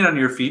 I'd be keen on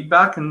your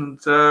feedback. And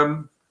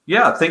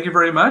yeah, thank you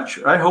very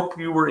much. I hope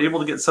you were able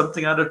to get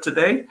something out of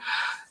today.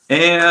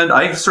 And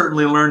I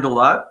certainly learned a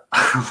lot.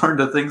 I learned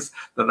the things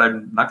that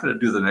I'm not going to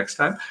do the next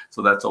time.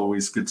 So that's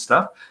always good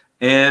stuff.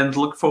 And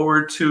look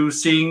forward to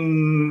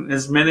seeing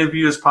as many of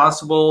you as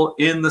possible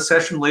in the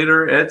session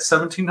later at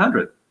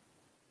 1700.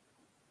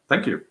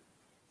 Thank you.